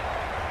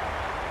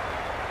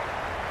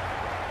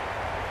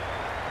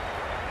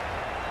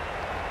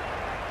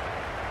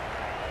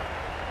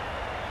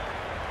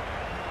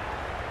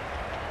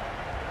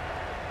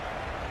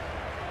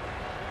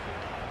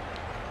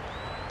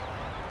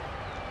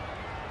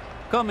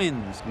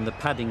 Cummins from the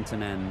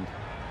Paddington end.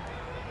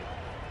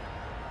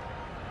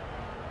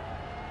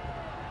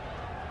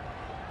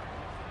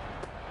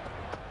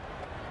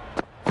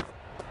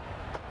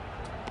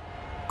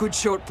 Good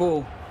short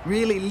ball.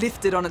 Really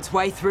lifted on its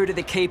way through to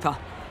the keeper.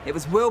 It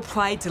was well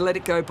played to let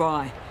it go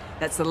by.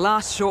 That's the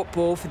last short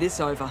ball for this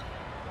over.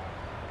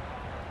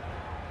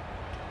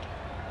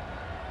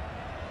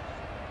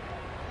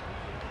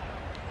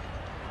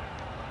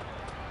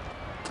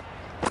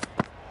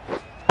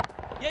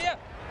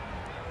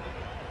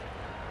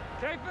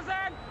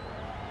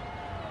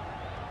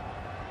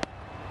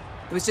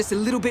 It was just a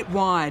little bit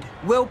wide,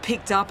 well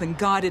picked up and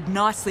guided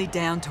nicely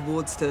down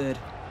towards third.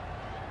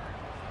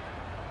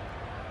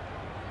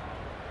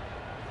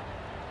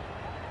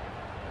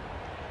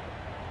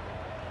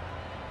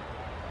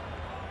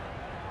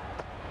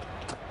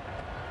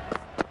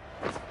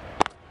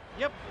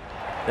 Yep.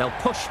 They'll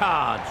push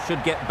hard,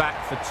 should get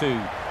back for 2.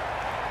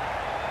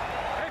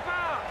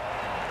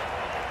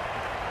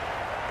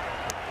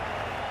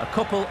 A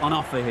couple on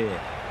offer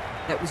here.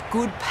 That was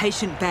good,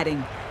 patient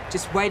batting.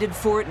 Just waited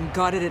for it and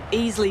guided it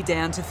easily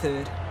down to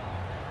third.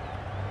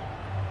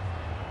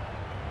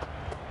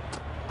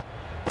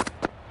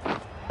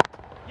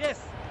 Yes.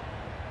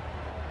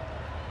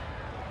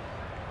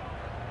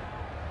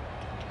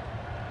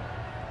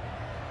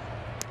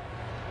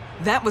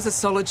 That was a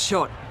solid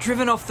shot.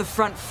 Driven off the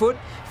front foot.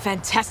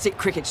 Fantastic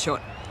cricket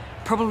shot.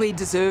 Probably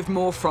deserved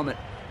more from it.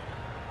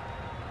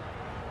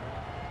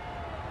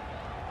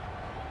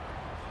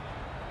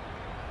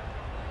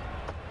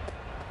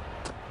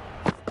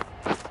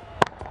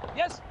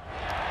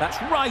 That's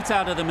right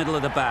out of the middle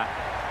of the bat.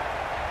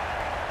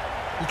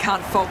 You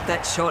can't fault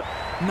that shot.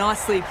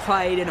 Nicely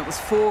played, and it was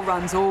 4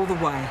 runs all the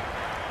way.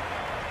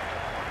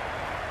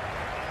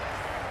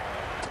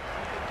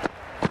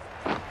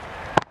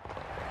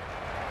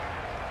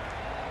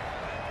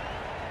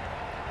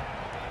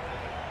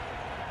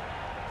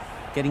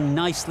 Getting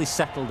nicely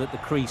settled at the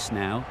crease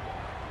now.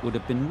 Would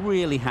have been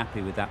really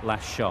happy with that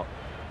last shot.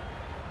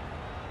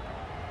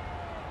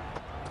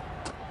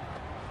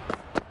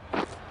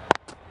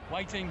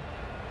 Waiting.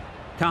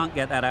 Can't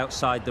get that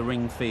outside the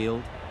ring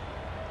field.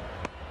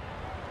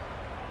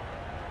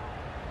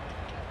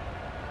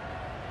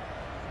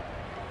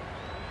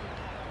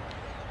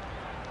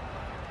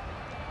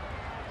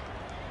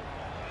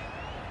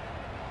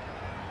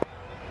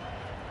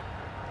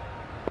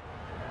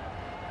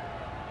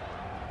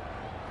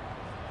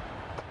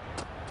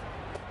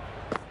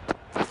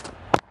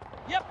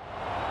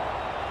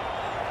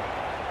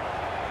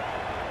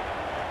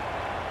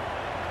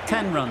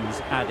 10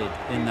 runs added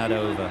in that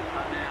over.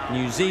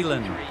 New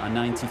Zealand are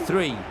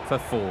 93 for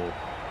 4.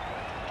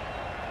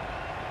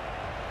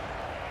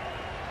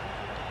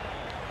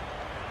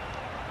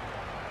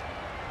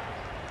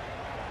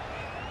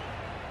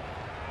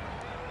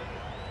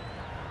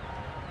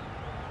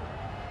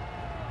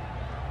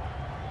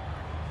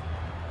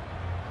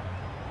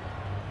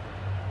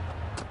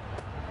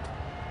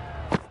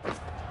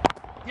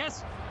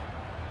 Yes.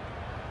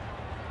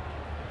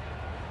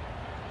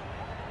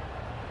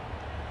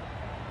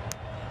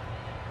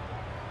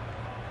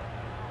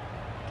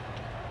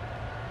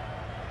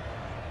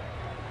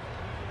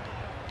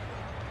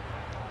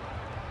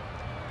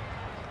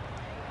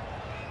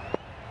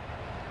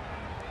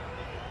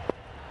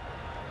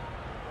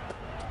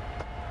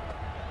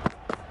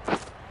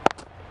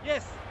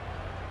 Yes.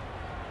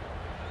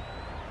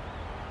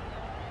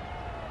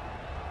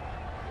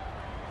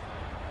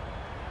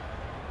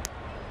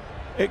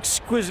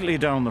 Exquisitely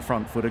done on the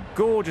front foot. A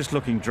gorgeous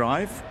looking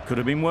drive. Could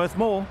have been worth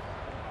more.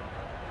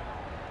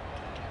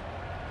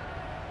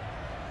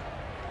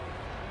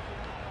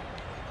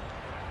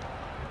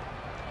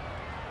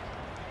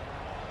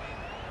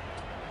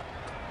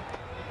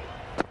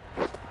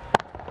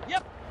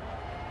 Yep.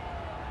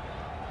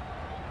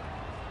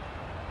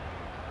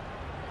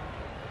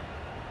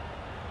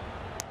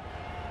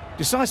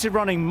 Decisive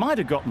running might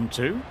have got them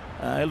to.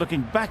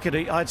 Looking back at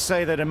it, I'd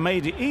say they'd have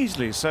made it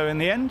easily. So in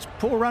the end,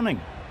 poor running.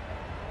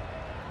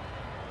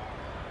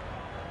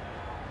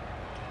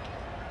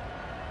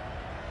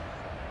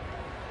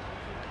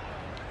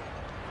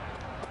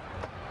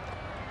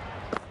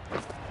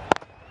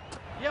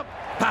 Yep.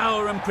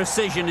 Power and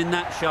precision in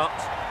that shot.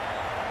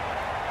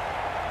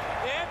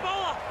 Yeah,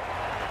 bowler.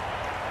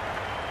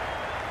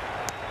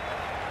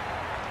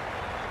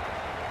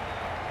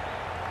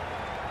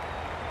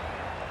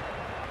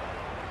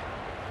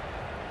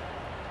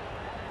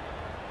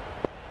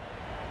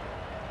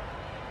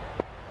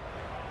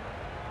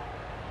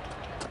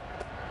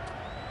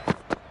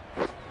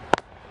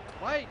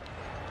 Wait.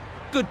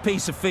 Good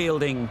piece of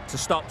fielding to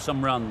stop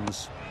some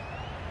runs.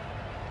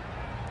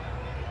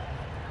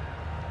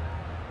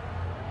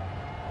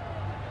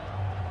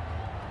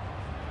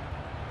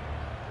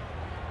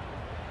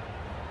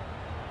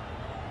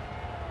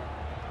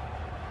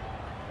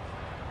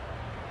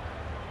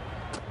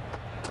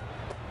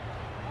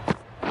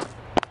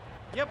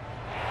 Yep.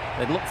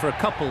 They'd look for a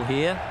couple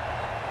here.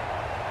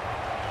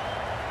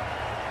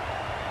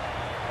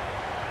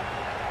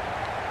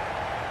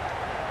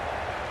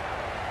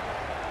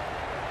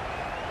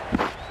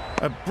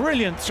 A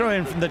brilliant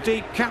throw-in from the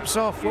deep caps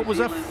off what was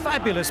a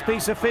fabulous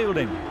piece of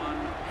fielding.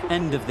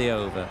 End of the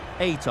over,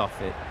 8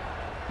 off it.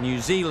 New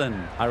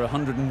Zealand are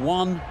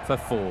 101 for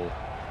 4.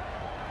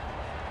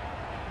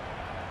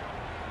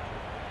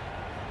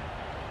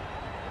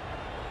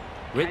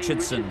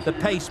 Richardson, the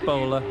pace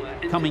bowler,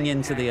 coming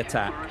into the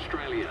attack.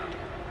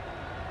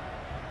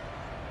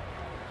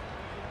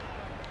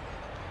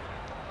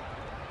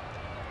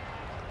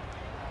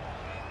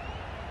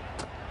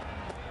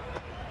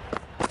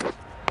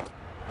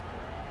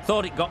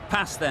 Thought it got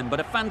past them,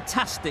 but a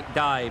fantastic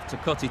dive to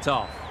cut it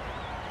off.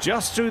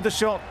 Just threw the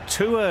shot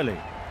too early.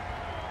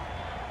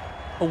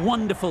 A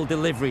wonderful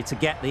delivery to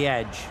get the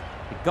edge.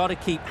 You've got to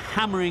keep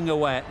hammering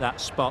away at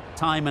that spot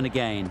time and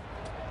again.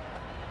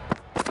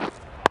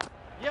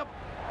 Yep.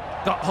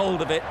 Got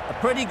hold of it, a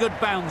pretty good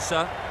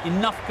bouncer,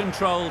 enough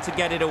control to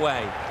get it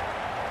away.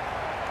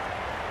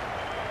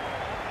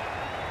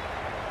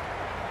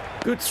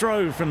 Good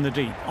throw from the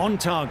deep, on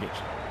target.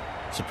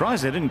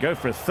 Surprised they didn't go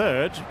for a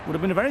third. Would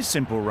have been a very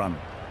simple run.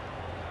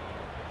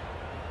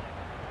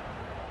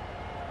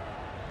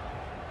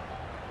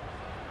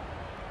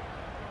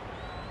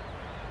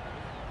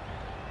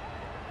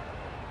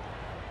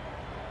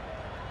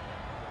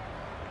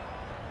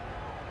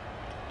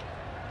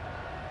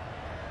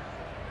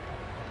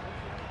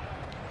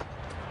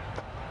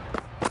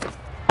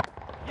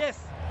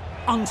 Yes.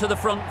 Onto the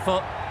front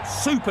foot,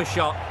 super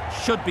shot,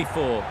 should be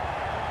 4.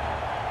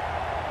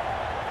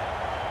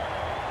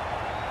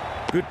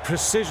 Good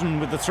precision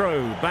with the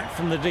throw, back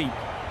from the deep.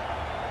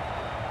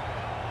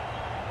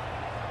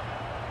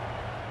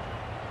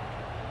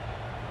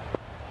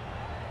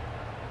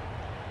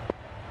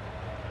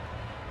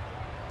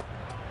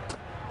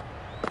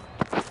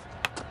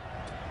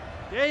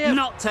 Yeah.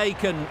 Not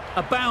taken,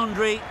 a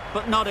boundary,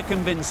 but not a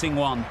convincing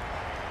one.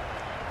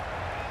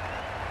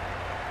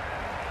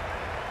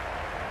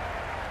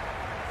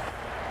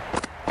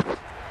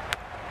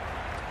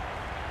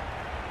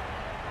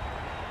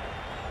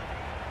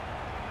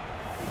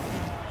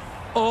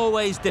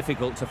 Always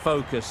difficult to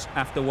focus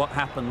after what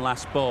happened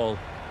last ball,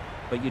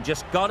 but you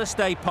just got to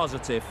stay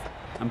positive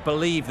and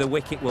believe the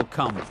wicket will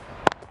come.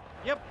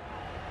 Yep.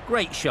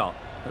 Great shot,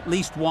 at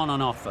least one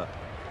on offer.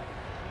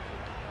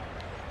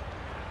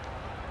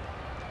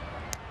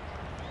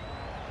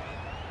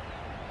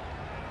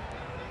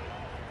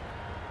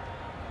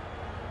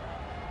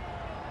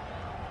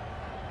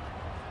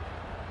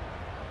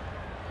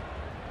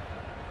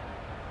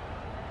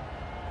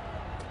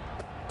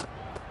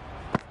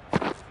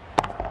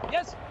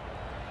 Yes.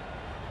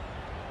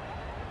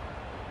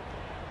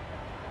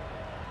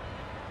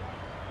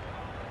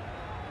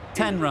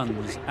 10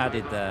 runs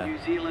added there.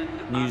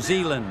 New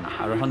Zealand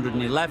are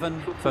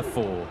 111 for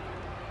 4.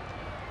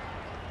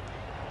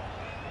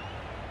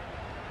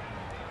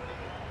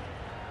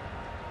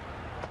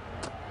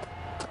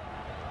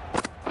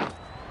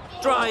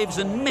 Drives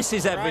and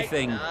misses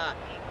everything.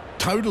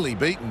 Totally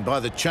beaten by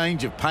the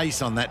change of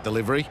pace on that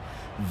delivery.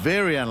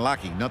 Very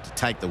unlucky not to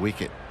take the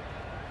wicket.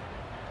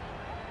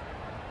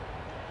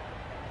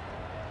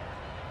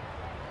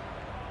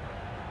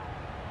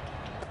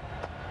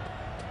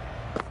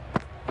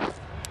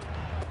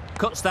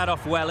 Cuts that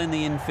off well in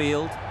the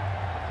infield.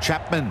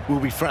 Chapman will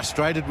be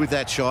frustrated with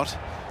that shot.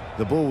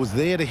 The ball was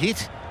there to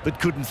hit, but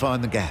couldn't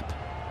find the gap.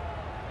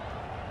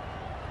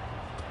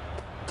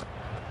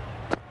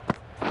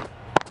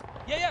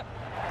 Yeah.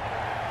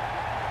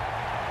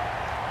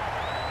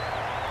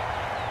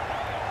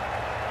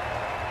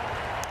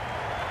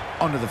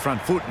 Onto the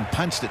front foot and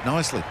punched it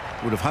nicely.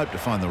 Would have hoped to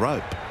find the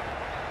rope.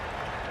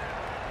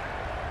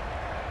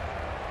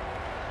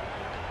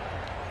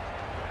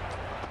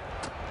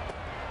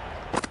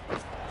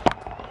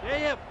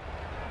 Yeah.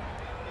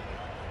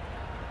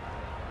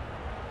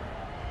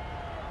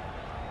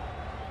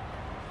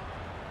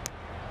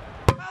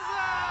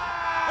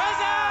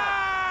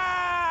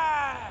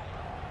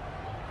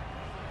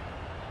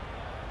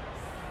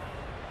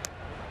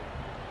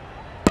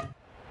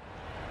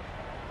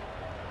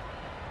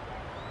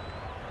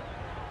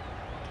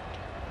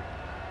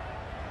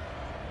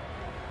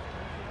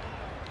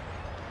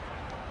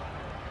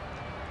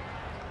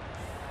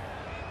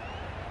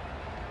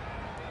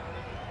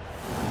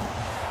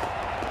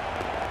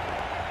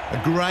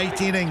 A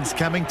great innings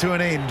coming to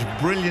an end.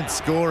 Brilliant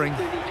scoring.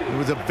 It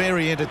was a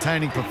very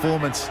entertaining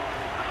performance,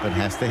 but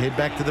has to head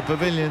back to the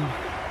pavilion.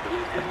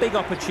 A big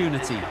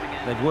opportunity.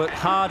 They've worked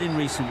hard in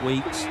recent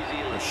weeks.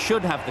 They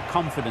should have the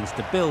confidence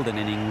to build an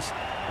innings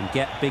and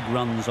get big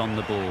runs on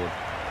the board.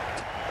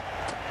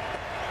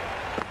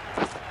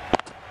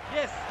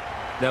 Yes.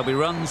 There'll be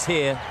runs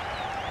here.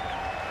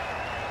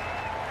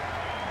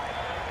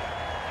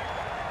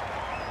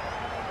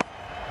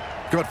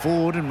 Got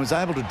forward and was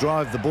able to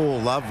drive the ball.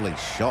 Lovely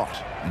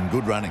shot and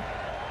good running.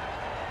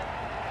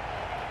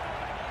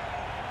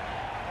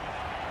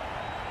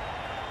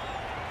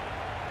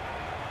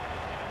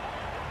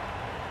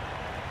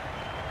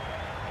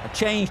 A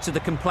change to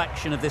the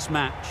complexion of this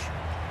match.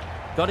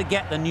 Got to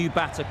get the new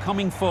batter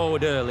coming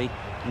forward early,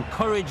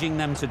 encouraging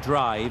them to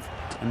drive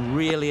and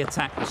really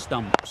attack the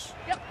stumps.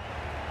 Yep.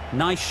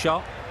 Nice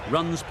shot,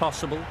 runs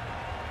possible.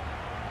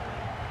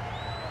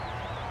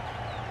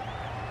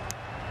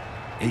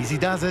 Easy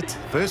does it.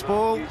 First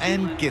ball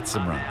and gets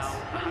some runs.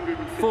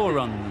 4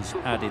 runs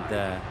added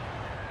there.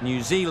 New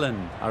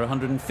Zealand are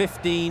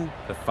 115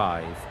 for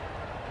 5.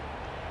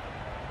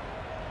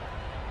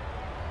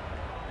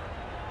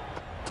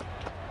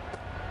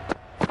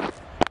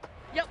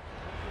 Yep.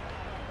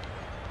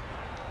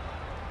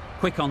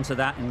 Quick onto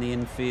that in the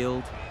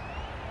infield.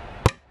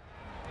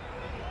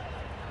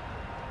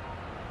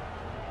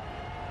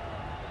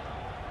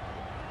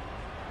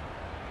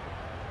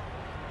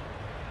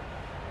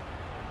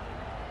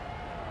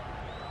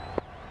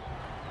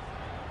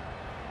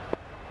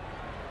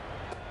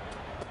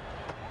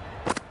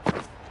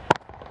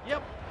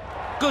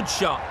 Good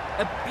shot,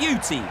 a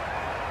beauty.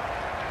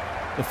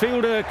 The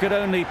fielder could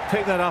only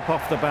pick that up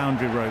off the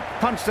boundary rope.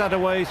 Punched that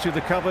away through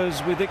the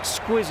covers with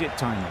exquisite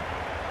timing.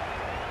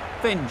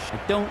 Finch, I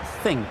don't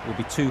think, will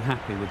be too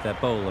happy with their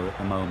bowler at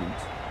the moment.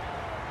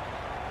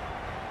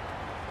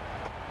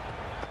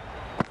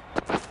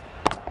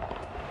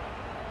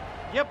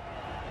 Yep.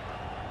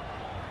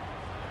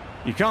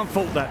 You can't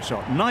fault that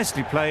shot.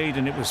 Nicely played,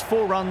 and it was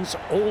 4 runs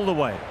all the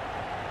way.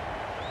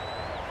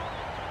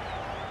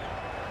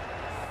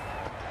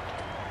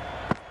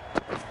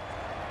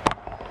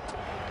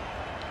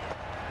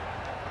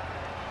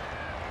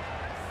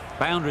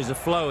 Boundaries are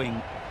flowing.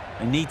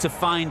 They need to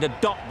find a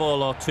dot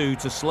ball or two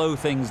to slow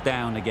things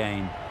down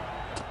again.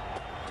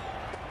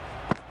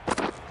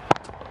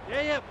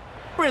 Yeah.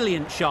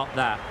 Brilliant shot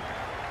that.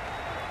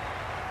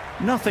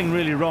 Nothing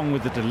really wrong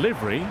with the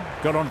delivery.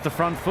 Got onto the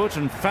front foot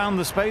and found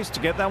the space to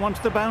get that one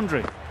to the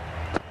boundary.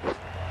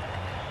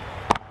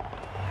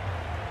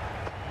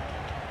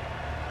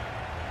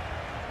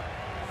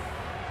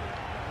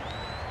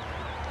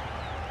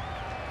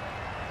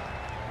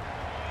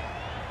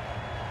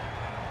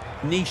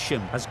 Neesham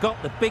has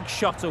got the big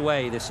shot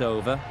away this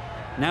over.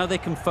 Now they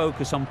can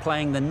focus on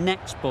playing the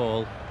next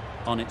ball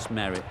on its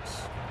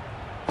merits.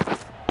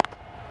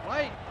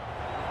 Right.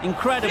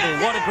 Incredible,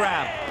 what a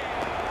grab.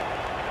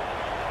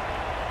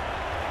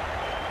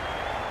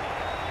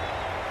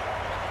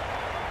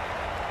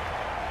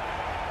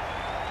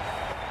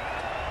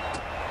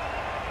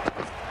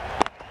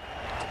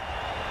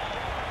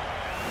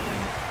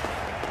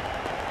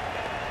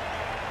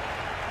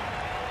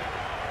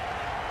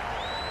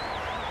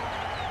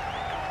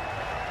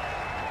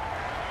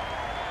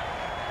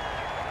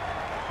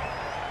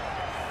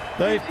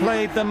 They've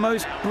played the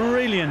most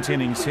brilliant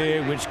innings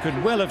here, which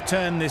could well have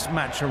turned this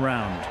match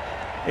around.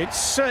 It's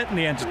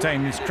certainly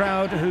entertained this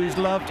crowd, who's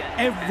loved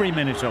every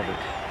minute of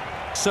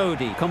it.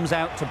 Sodi comes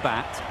out to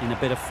bat in a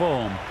bit of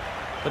form,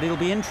 but it'll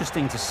be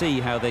interesting to see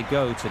how they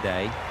go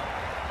today.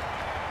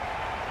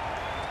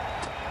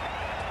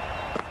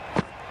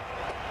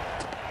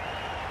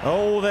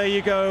 Oh, there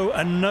you go,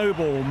 a no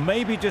ball.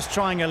 Maybe just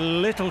trying a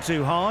little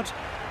too hard.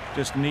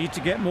 Just need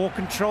to get more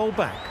control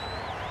back.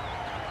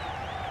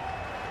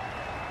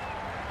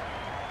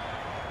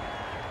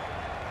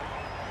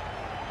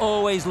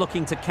 Always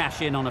looking to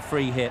cash in on a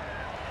free hit.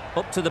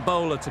 Up to the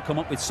bowler to come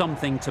up with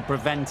something to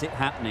prevent it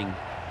happening.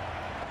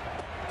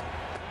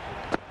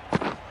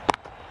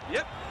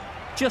 Yep.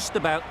 Just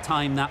about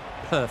timed that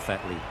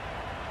perfectly.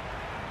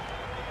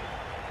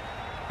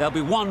 There'll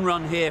be one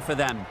run here for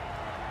them.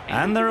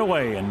 And they're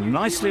away and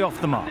nicely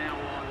off the mark.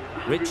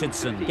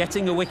 Richardson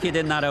getting a wicket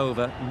in that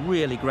over.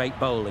 Really great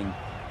bowling.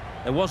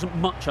 There wasn't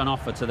much on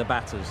offer to the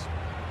batters.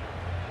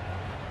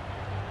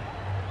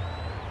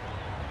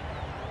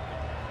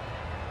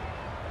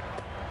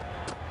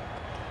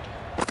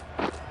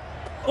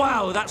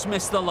 Wow, that's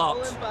missed the lot.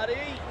 Well, buddy.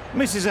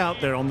 Misses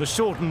out there on the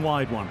short and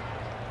wide one.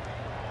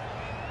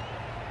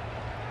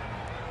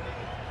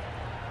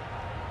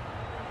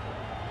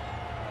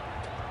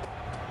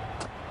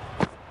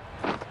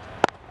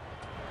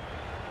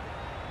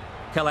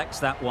 Collects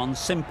that one,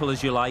 simple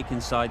as you like,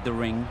 inside the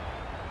ring.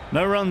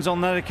 No runs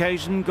on that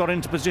occasion, got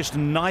into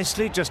position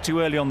nicely, just too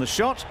early on the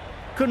shot.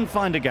 Couldn't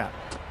find a gap.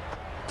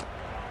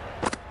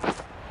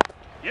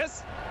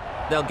 Yes.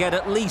 They'll get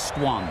at least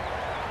one.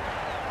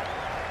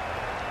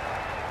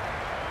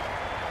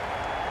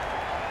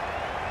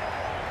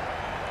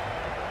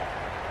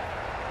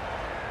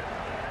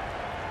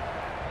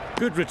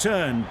 Good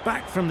return,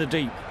 back from the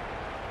deep.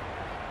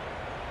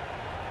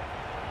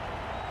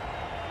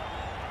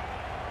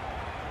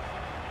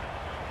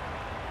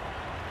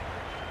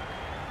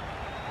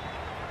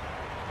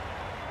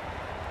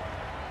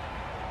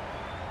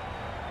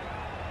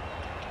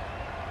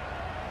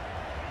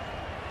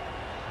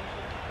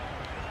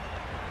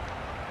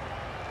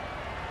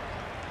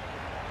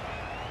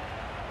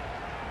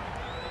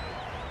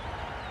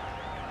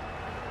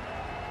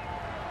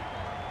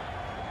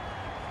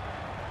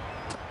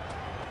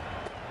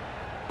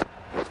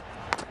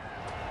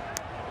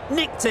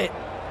 Nicked it.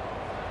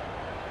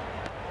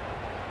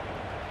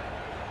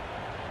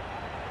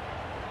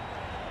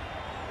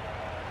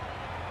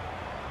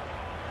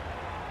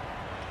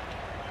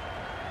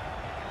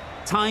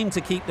 Time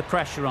to keep the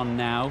pressure on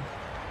now.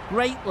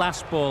 Great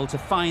last ball to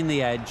find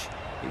the edge.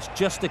 It's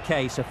just a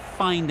case of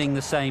finding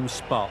the same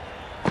spot.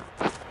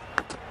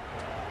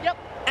 Yep.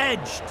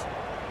 Edged.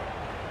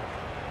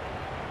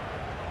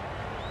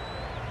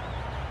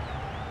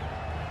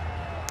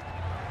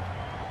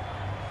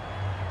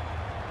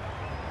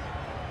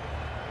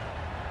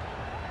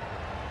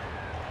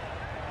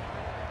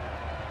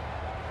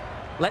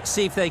 Let's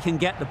see if they can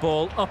get the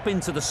ball up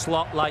into the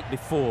slot like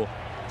before.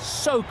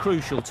 So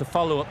crucial to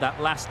follow up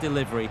that last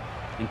delivery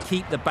and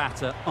keep the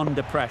batter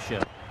under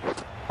pressure.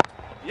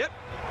 Yep.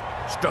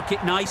 Struck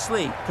it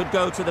nicely. Could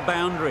go to the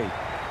boundary.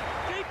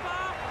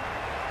 Keeper.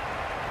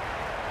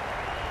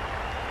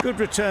 Good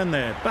return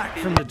there, back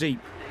from the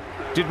deep.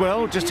 Did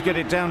well just to get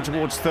it down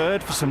towards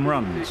third for some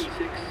runs.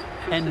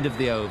 End of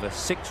the over.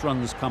 6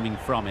 runs coming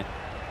from it.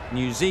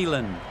 New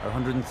Zealand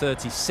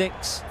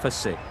 136 for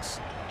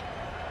 6.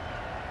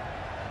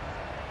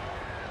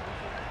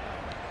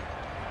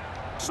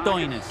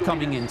 Stoinis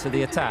coming into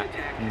the attack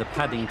from the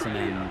Paddington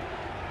end.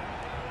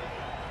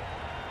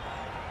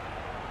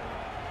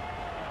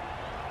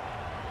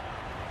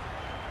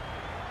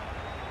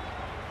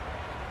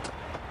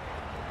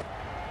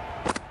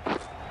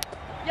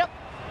 Yep.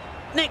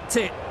 Nicked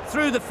it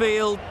through the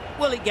field.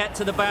 Will it get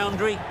to the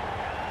boundary?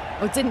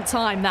 Oh, didn't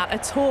time that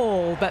at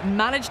all, but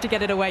managed to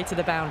get it away to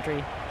the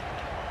boundary.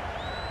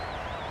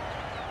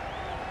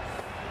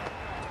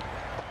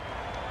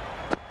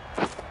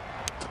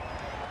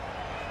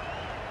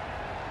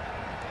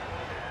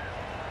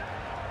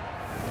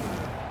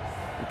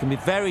 It can be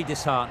very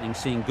disheartening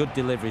seeing good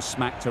deliveries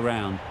smacked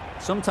around.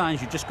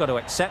 Sometimes you just got to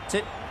accept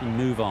it and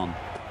move on.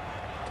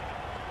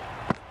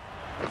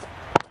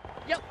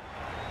 Yep.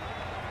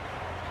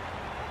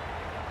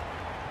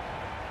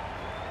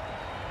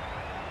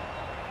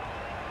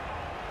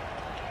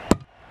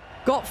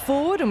 Got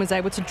forward and was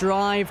able to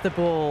drive the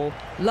ball.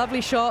 Lovely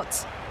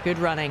shot, good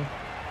running.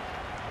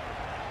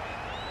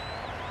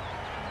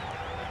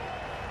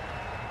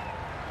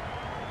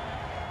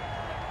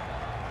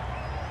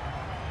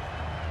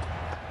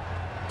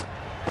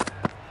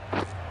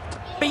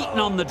 Beaten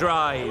on the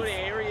drive. Good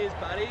areas,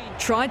 buddy.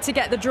 Tried to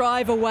get the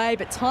drive away,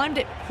 but timed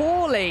it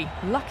poorly.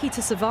 Lucky to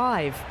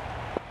survive.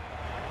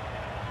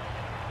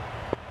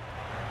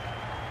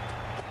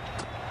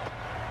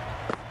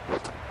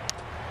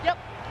 Yep.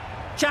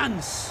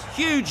 Chance.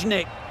 Huge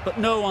nick, but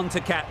no one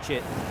to catch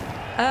it.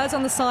 Errs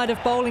on the side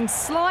of bowling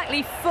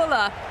slightly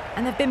fuller,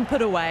 and they've been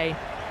put away.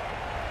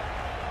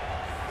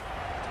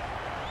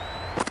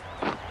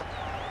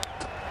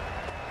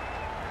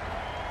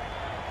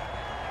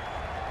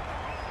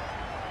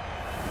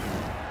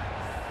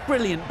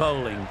 Brilliant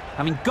bowling.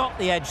 Having got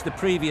the edge the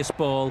previous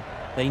ball,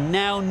 They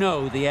now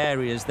know the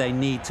areas they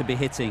need to be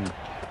hitting.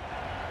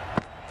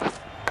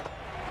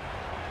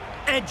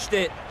 Edged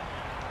it.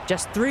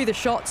 Just threw the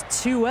shot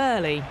too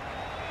early.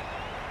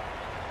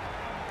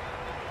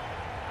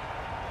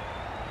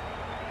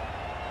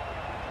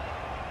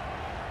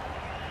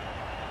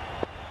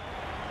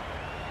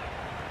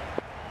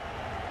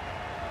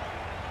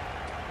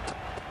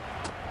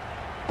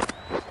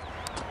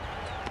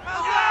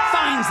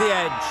 Finds the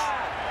edge.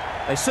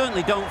 They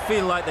certainly don't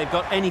feel like they've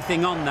got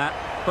anything on that,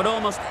 but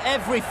almost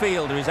every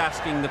fielder is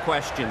asking the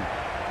question.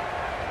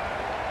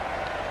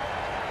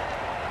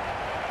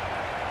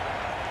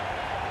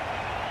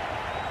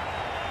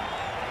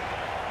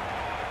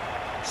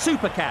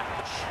 Super catch.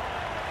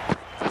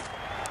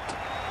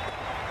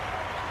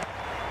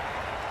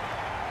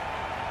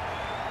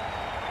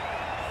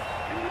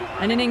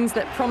 An innings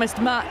that promised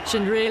much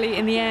and really,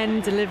 in the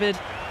end, delivered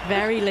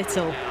very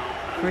little.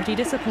 Pretty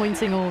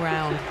disappointing all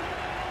round.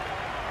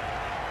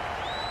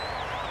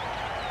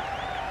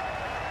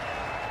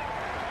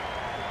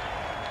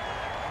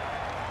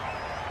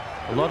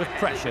 A lot of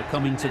pressure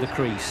coming to the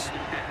crease.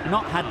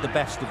 Not had the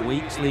best of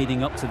weeks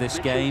leading up to this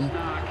game,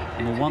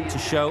 and will want to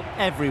show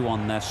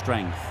everyone their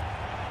strength.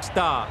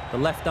 Stark, the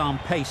left-arm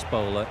pace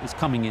bowler, is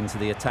coming into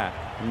the attack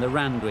from the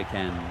Randwick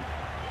end.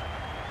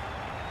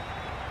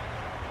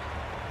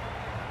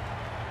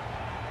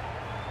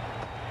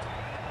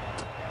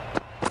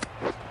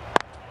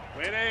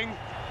 Winning.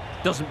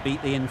 Doesn't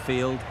beat the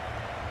infield.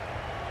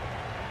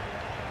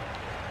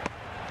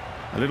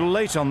 A little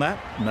late on that,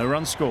 no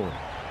run scored.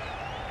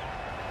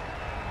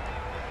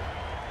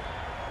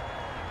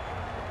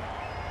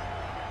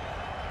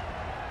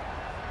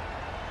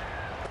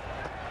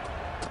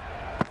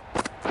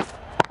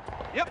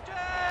 Yep.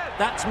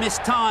 That's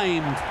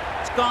mistimed.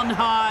 It's gone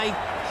high.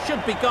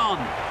 Should be gone.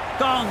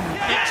 Gone.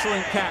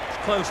 Excellent catch,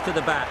 close to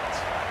the bat.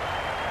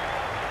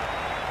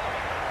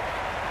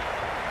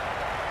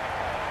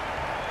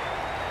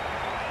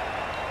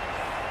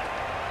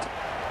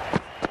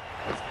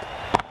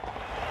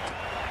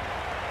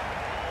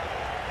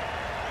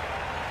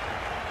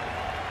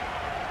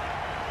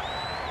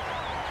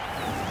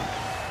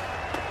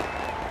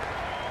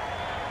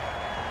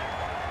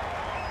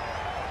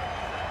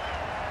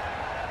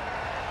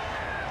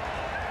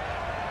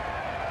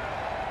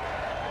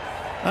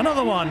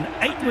 Another one,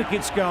 8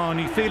 wickets gone.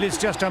 You feel it's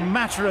just a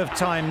matter of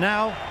time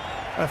now.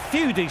 A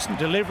few decent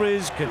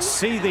deliveries could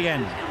see the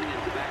end.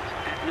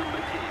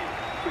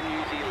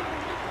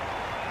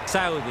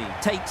 Southey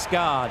takes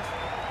guard.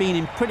 Been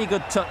in pretty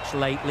good touch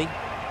lately.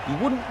 You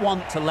wouldn't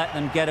want to let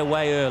them get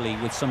away early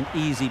with some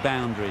easy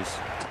boundaries.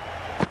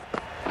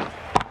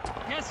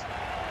 Yes.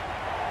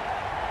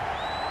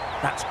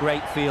 That's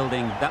great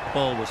fielding. That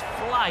ball was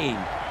flying.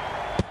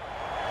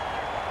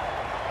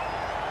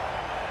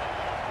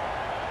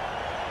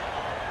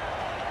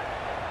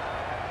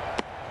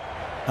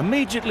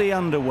 Immediately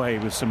underway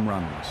with some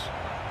runs.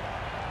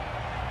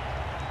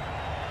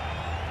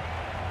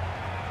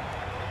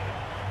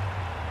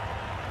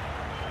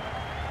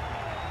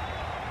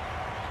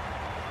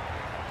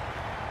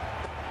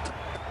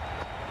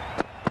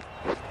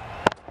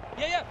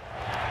 Yeah.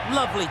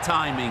 Lovely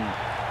timing.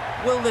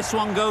 Will this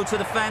one go to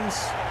the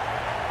fence?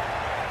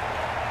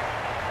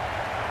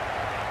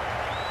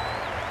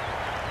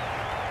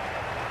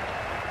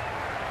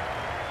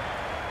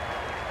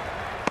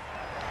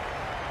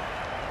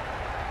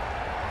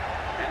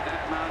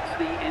 Marks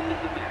the end of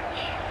the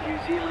match. New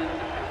Zealand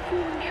have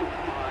fallen short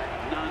by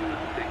none.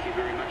 Thank you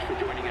very much for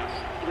joining us.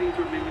 Please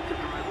remember to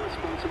drive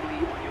responsibly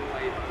on your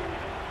way home.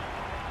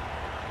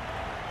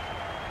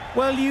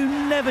 Well, you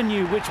never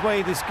knew which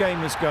way this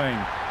game was going.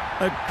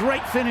 A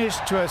great finish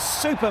to a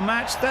super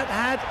match that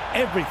had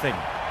everything.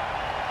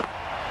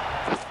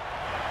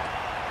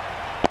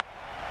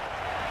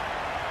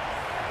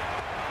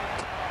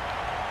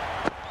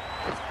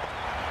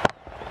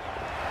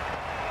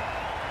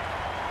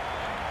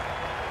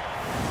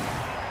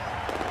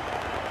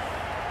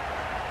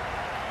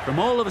 From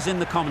all of us in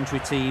the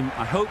commentary team,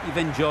 I hope you've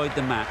enjoyed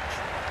the match.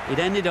 It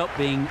ended up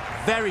being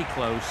very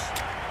close.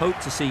 Hope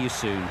to see you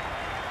soon.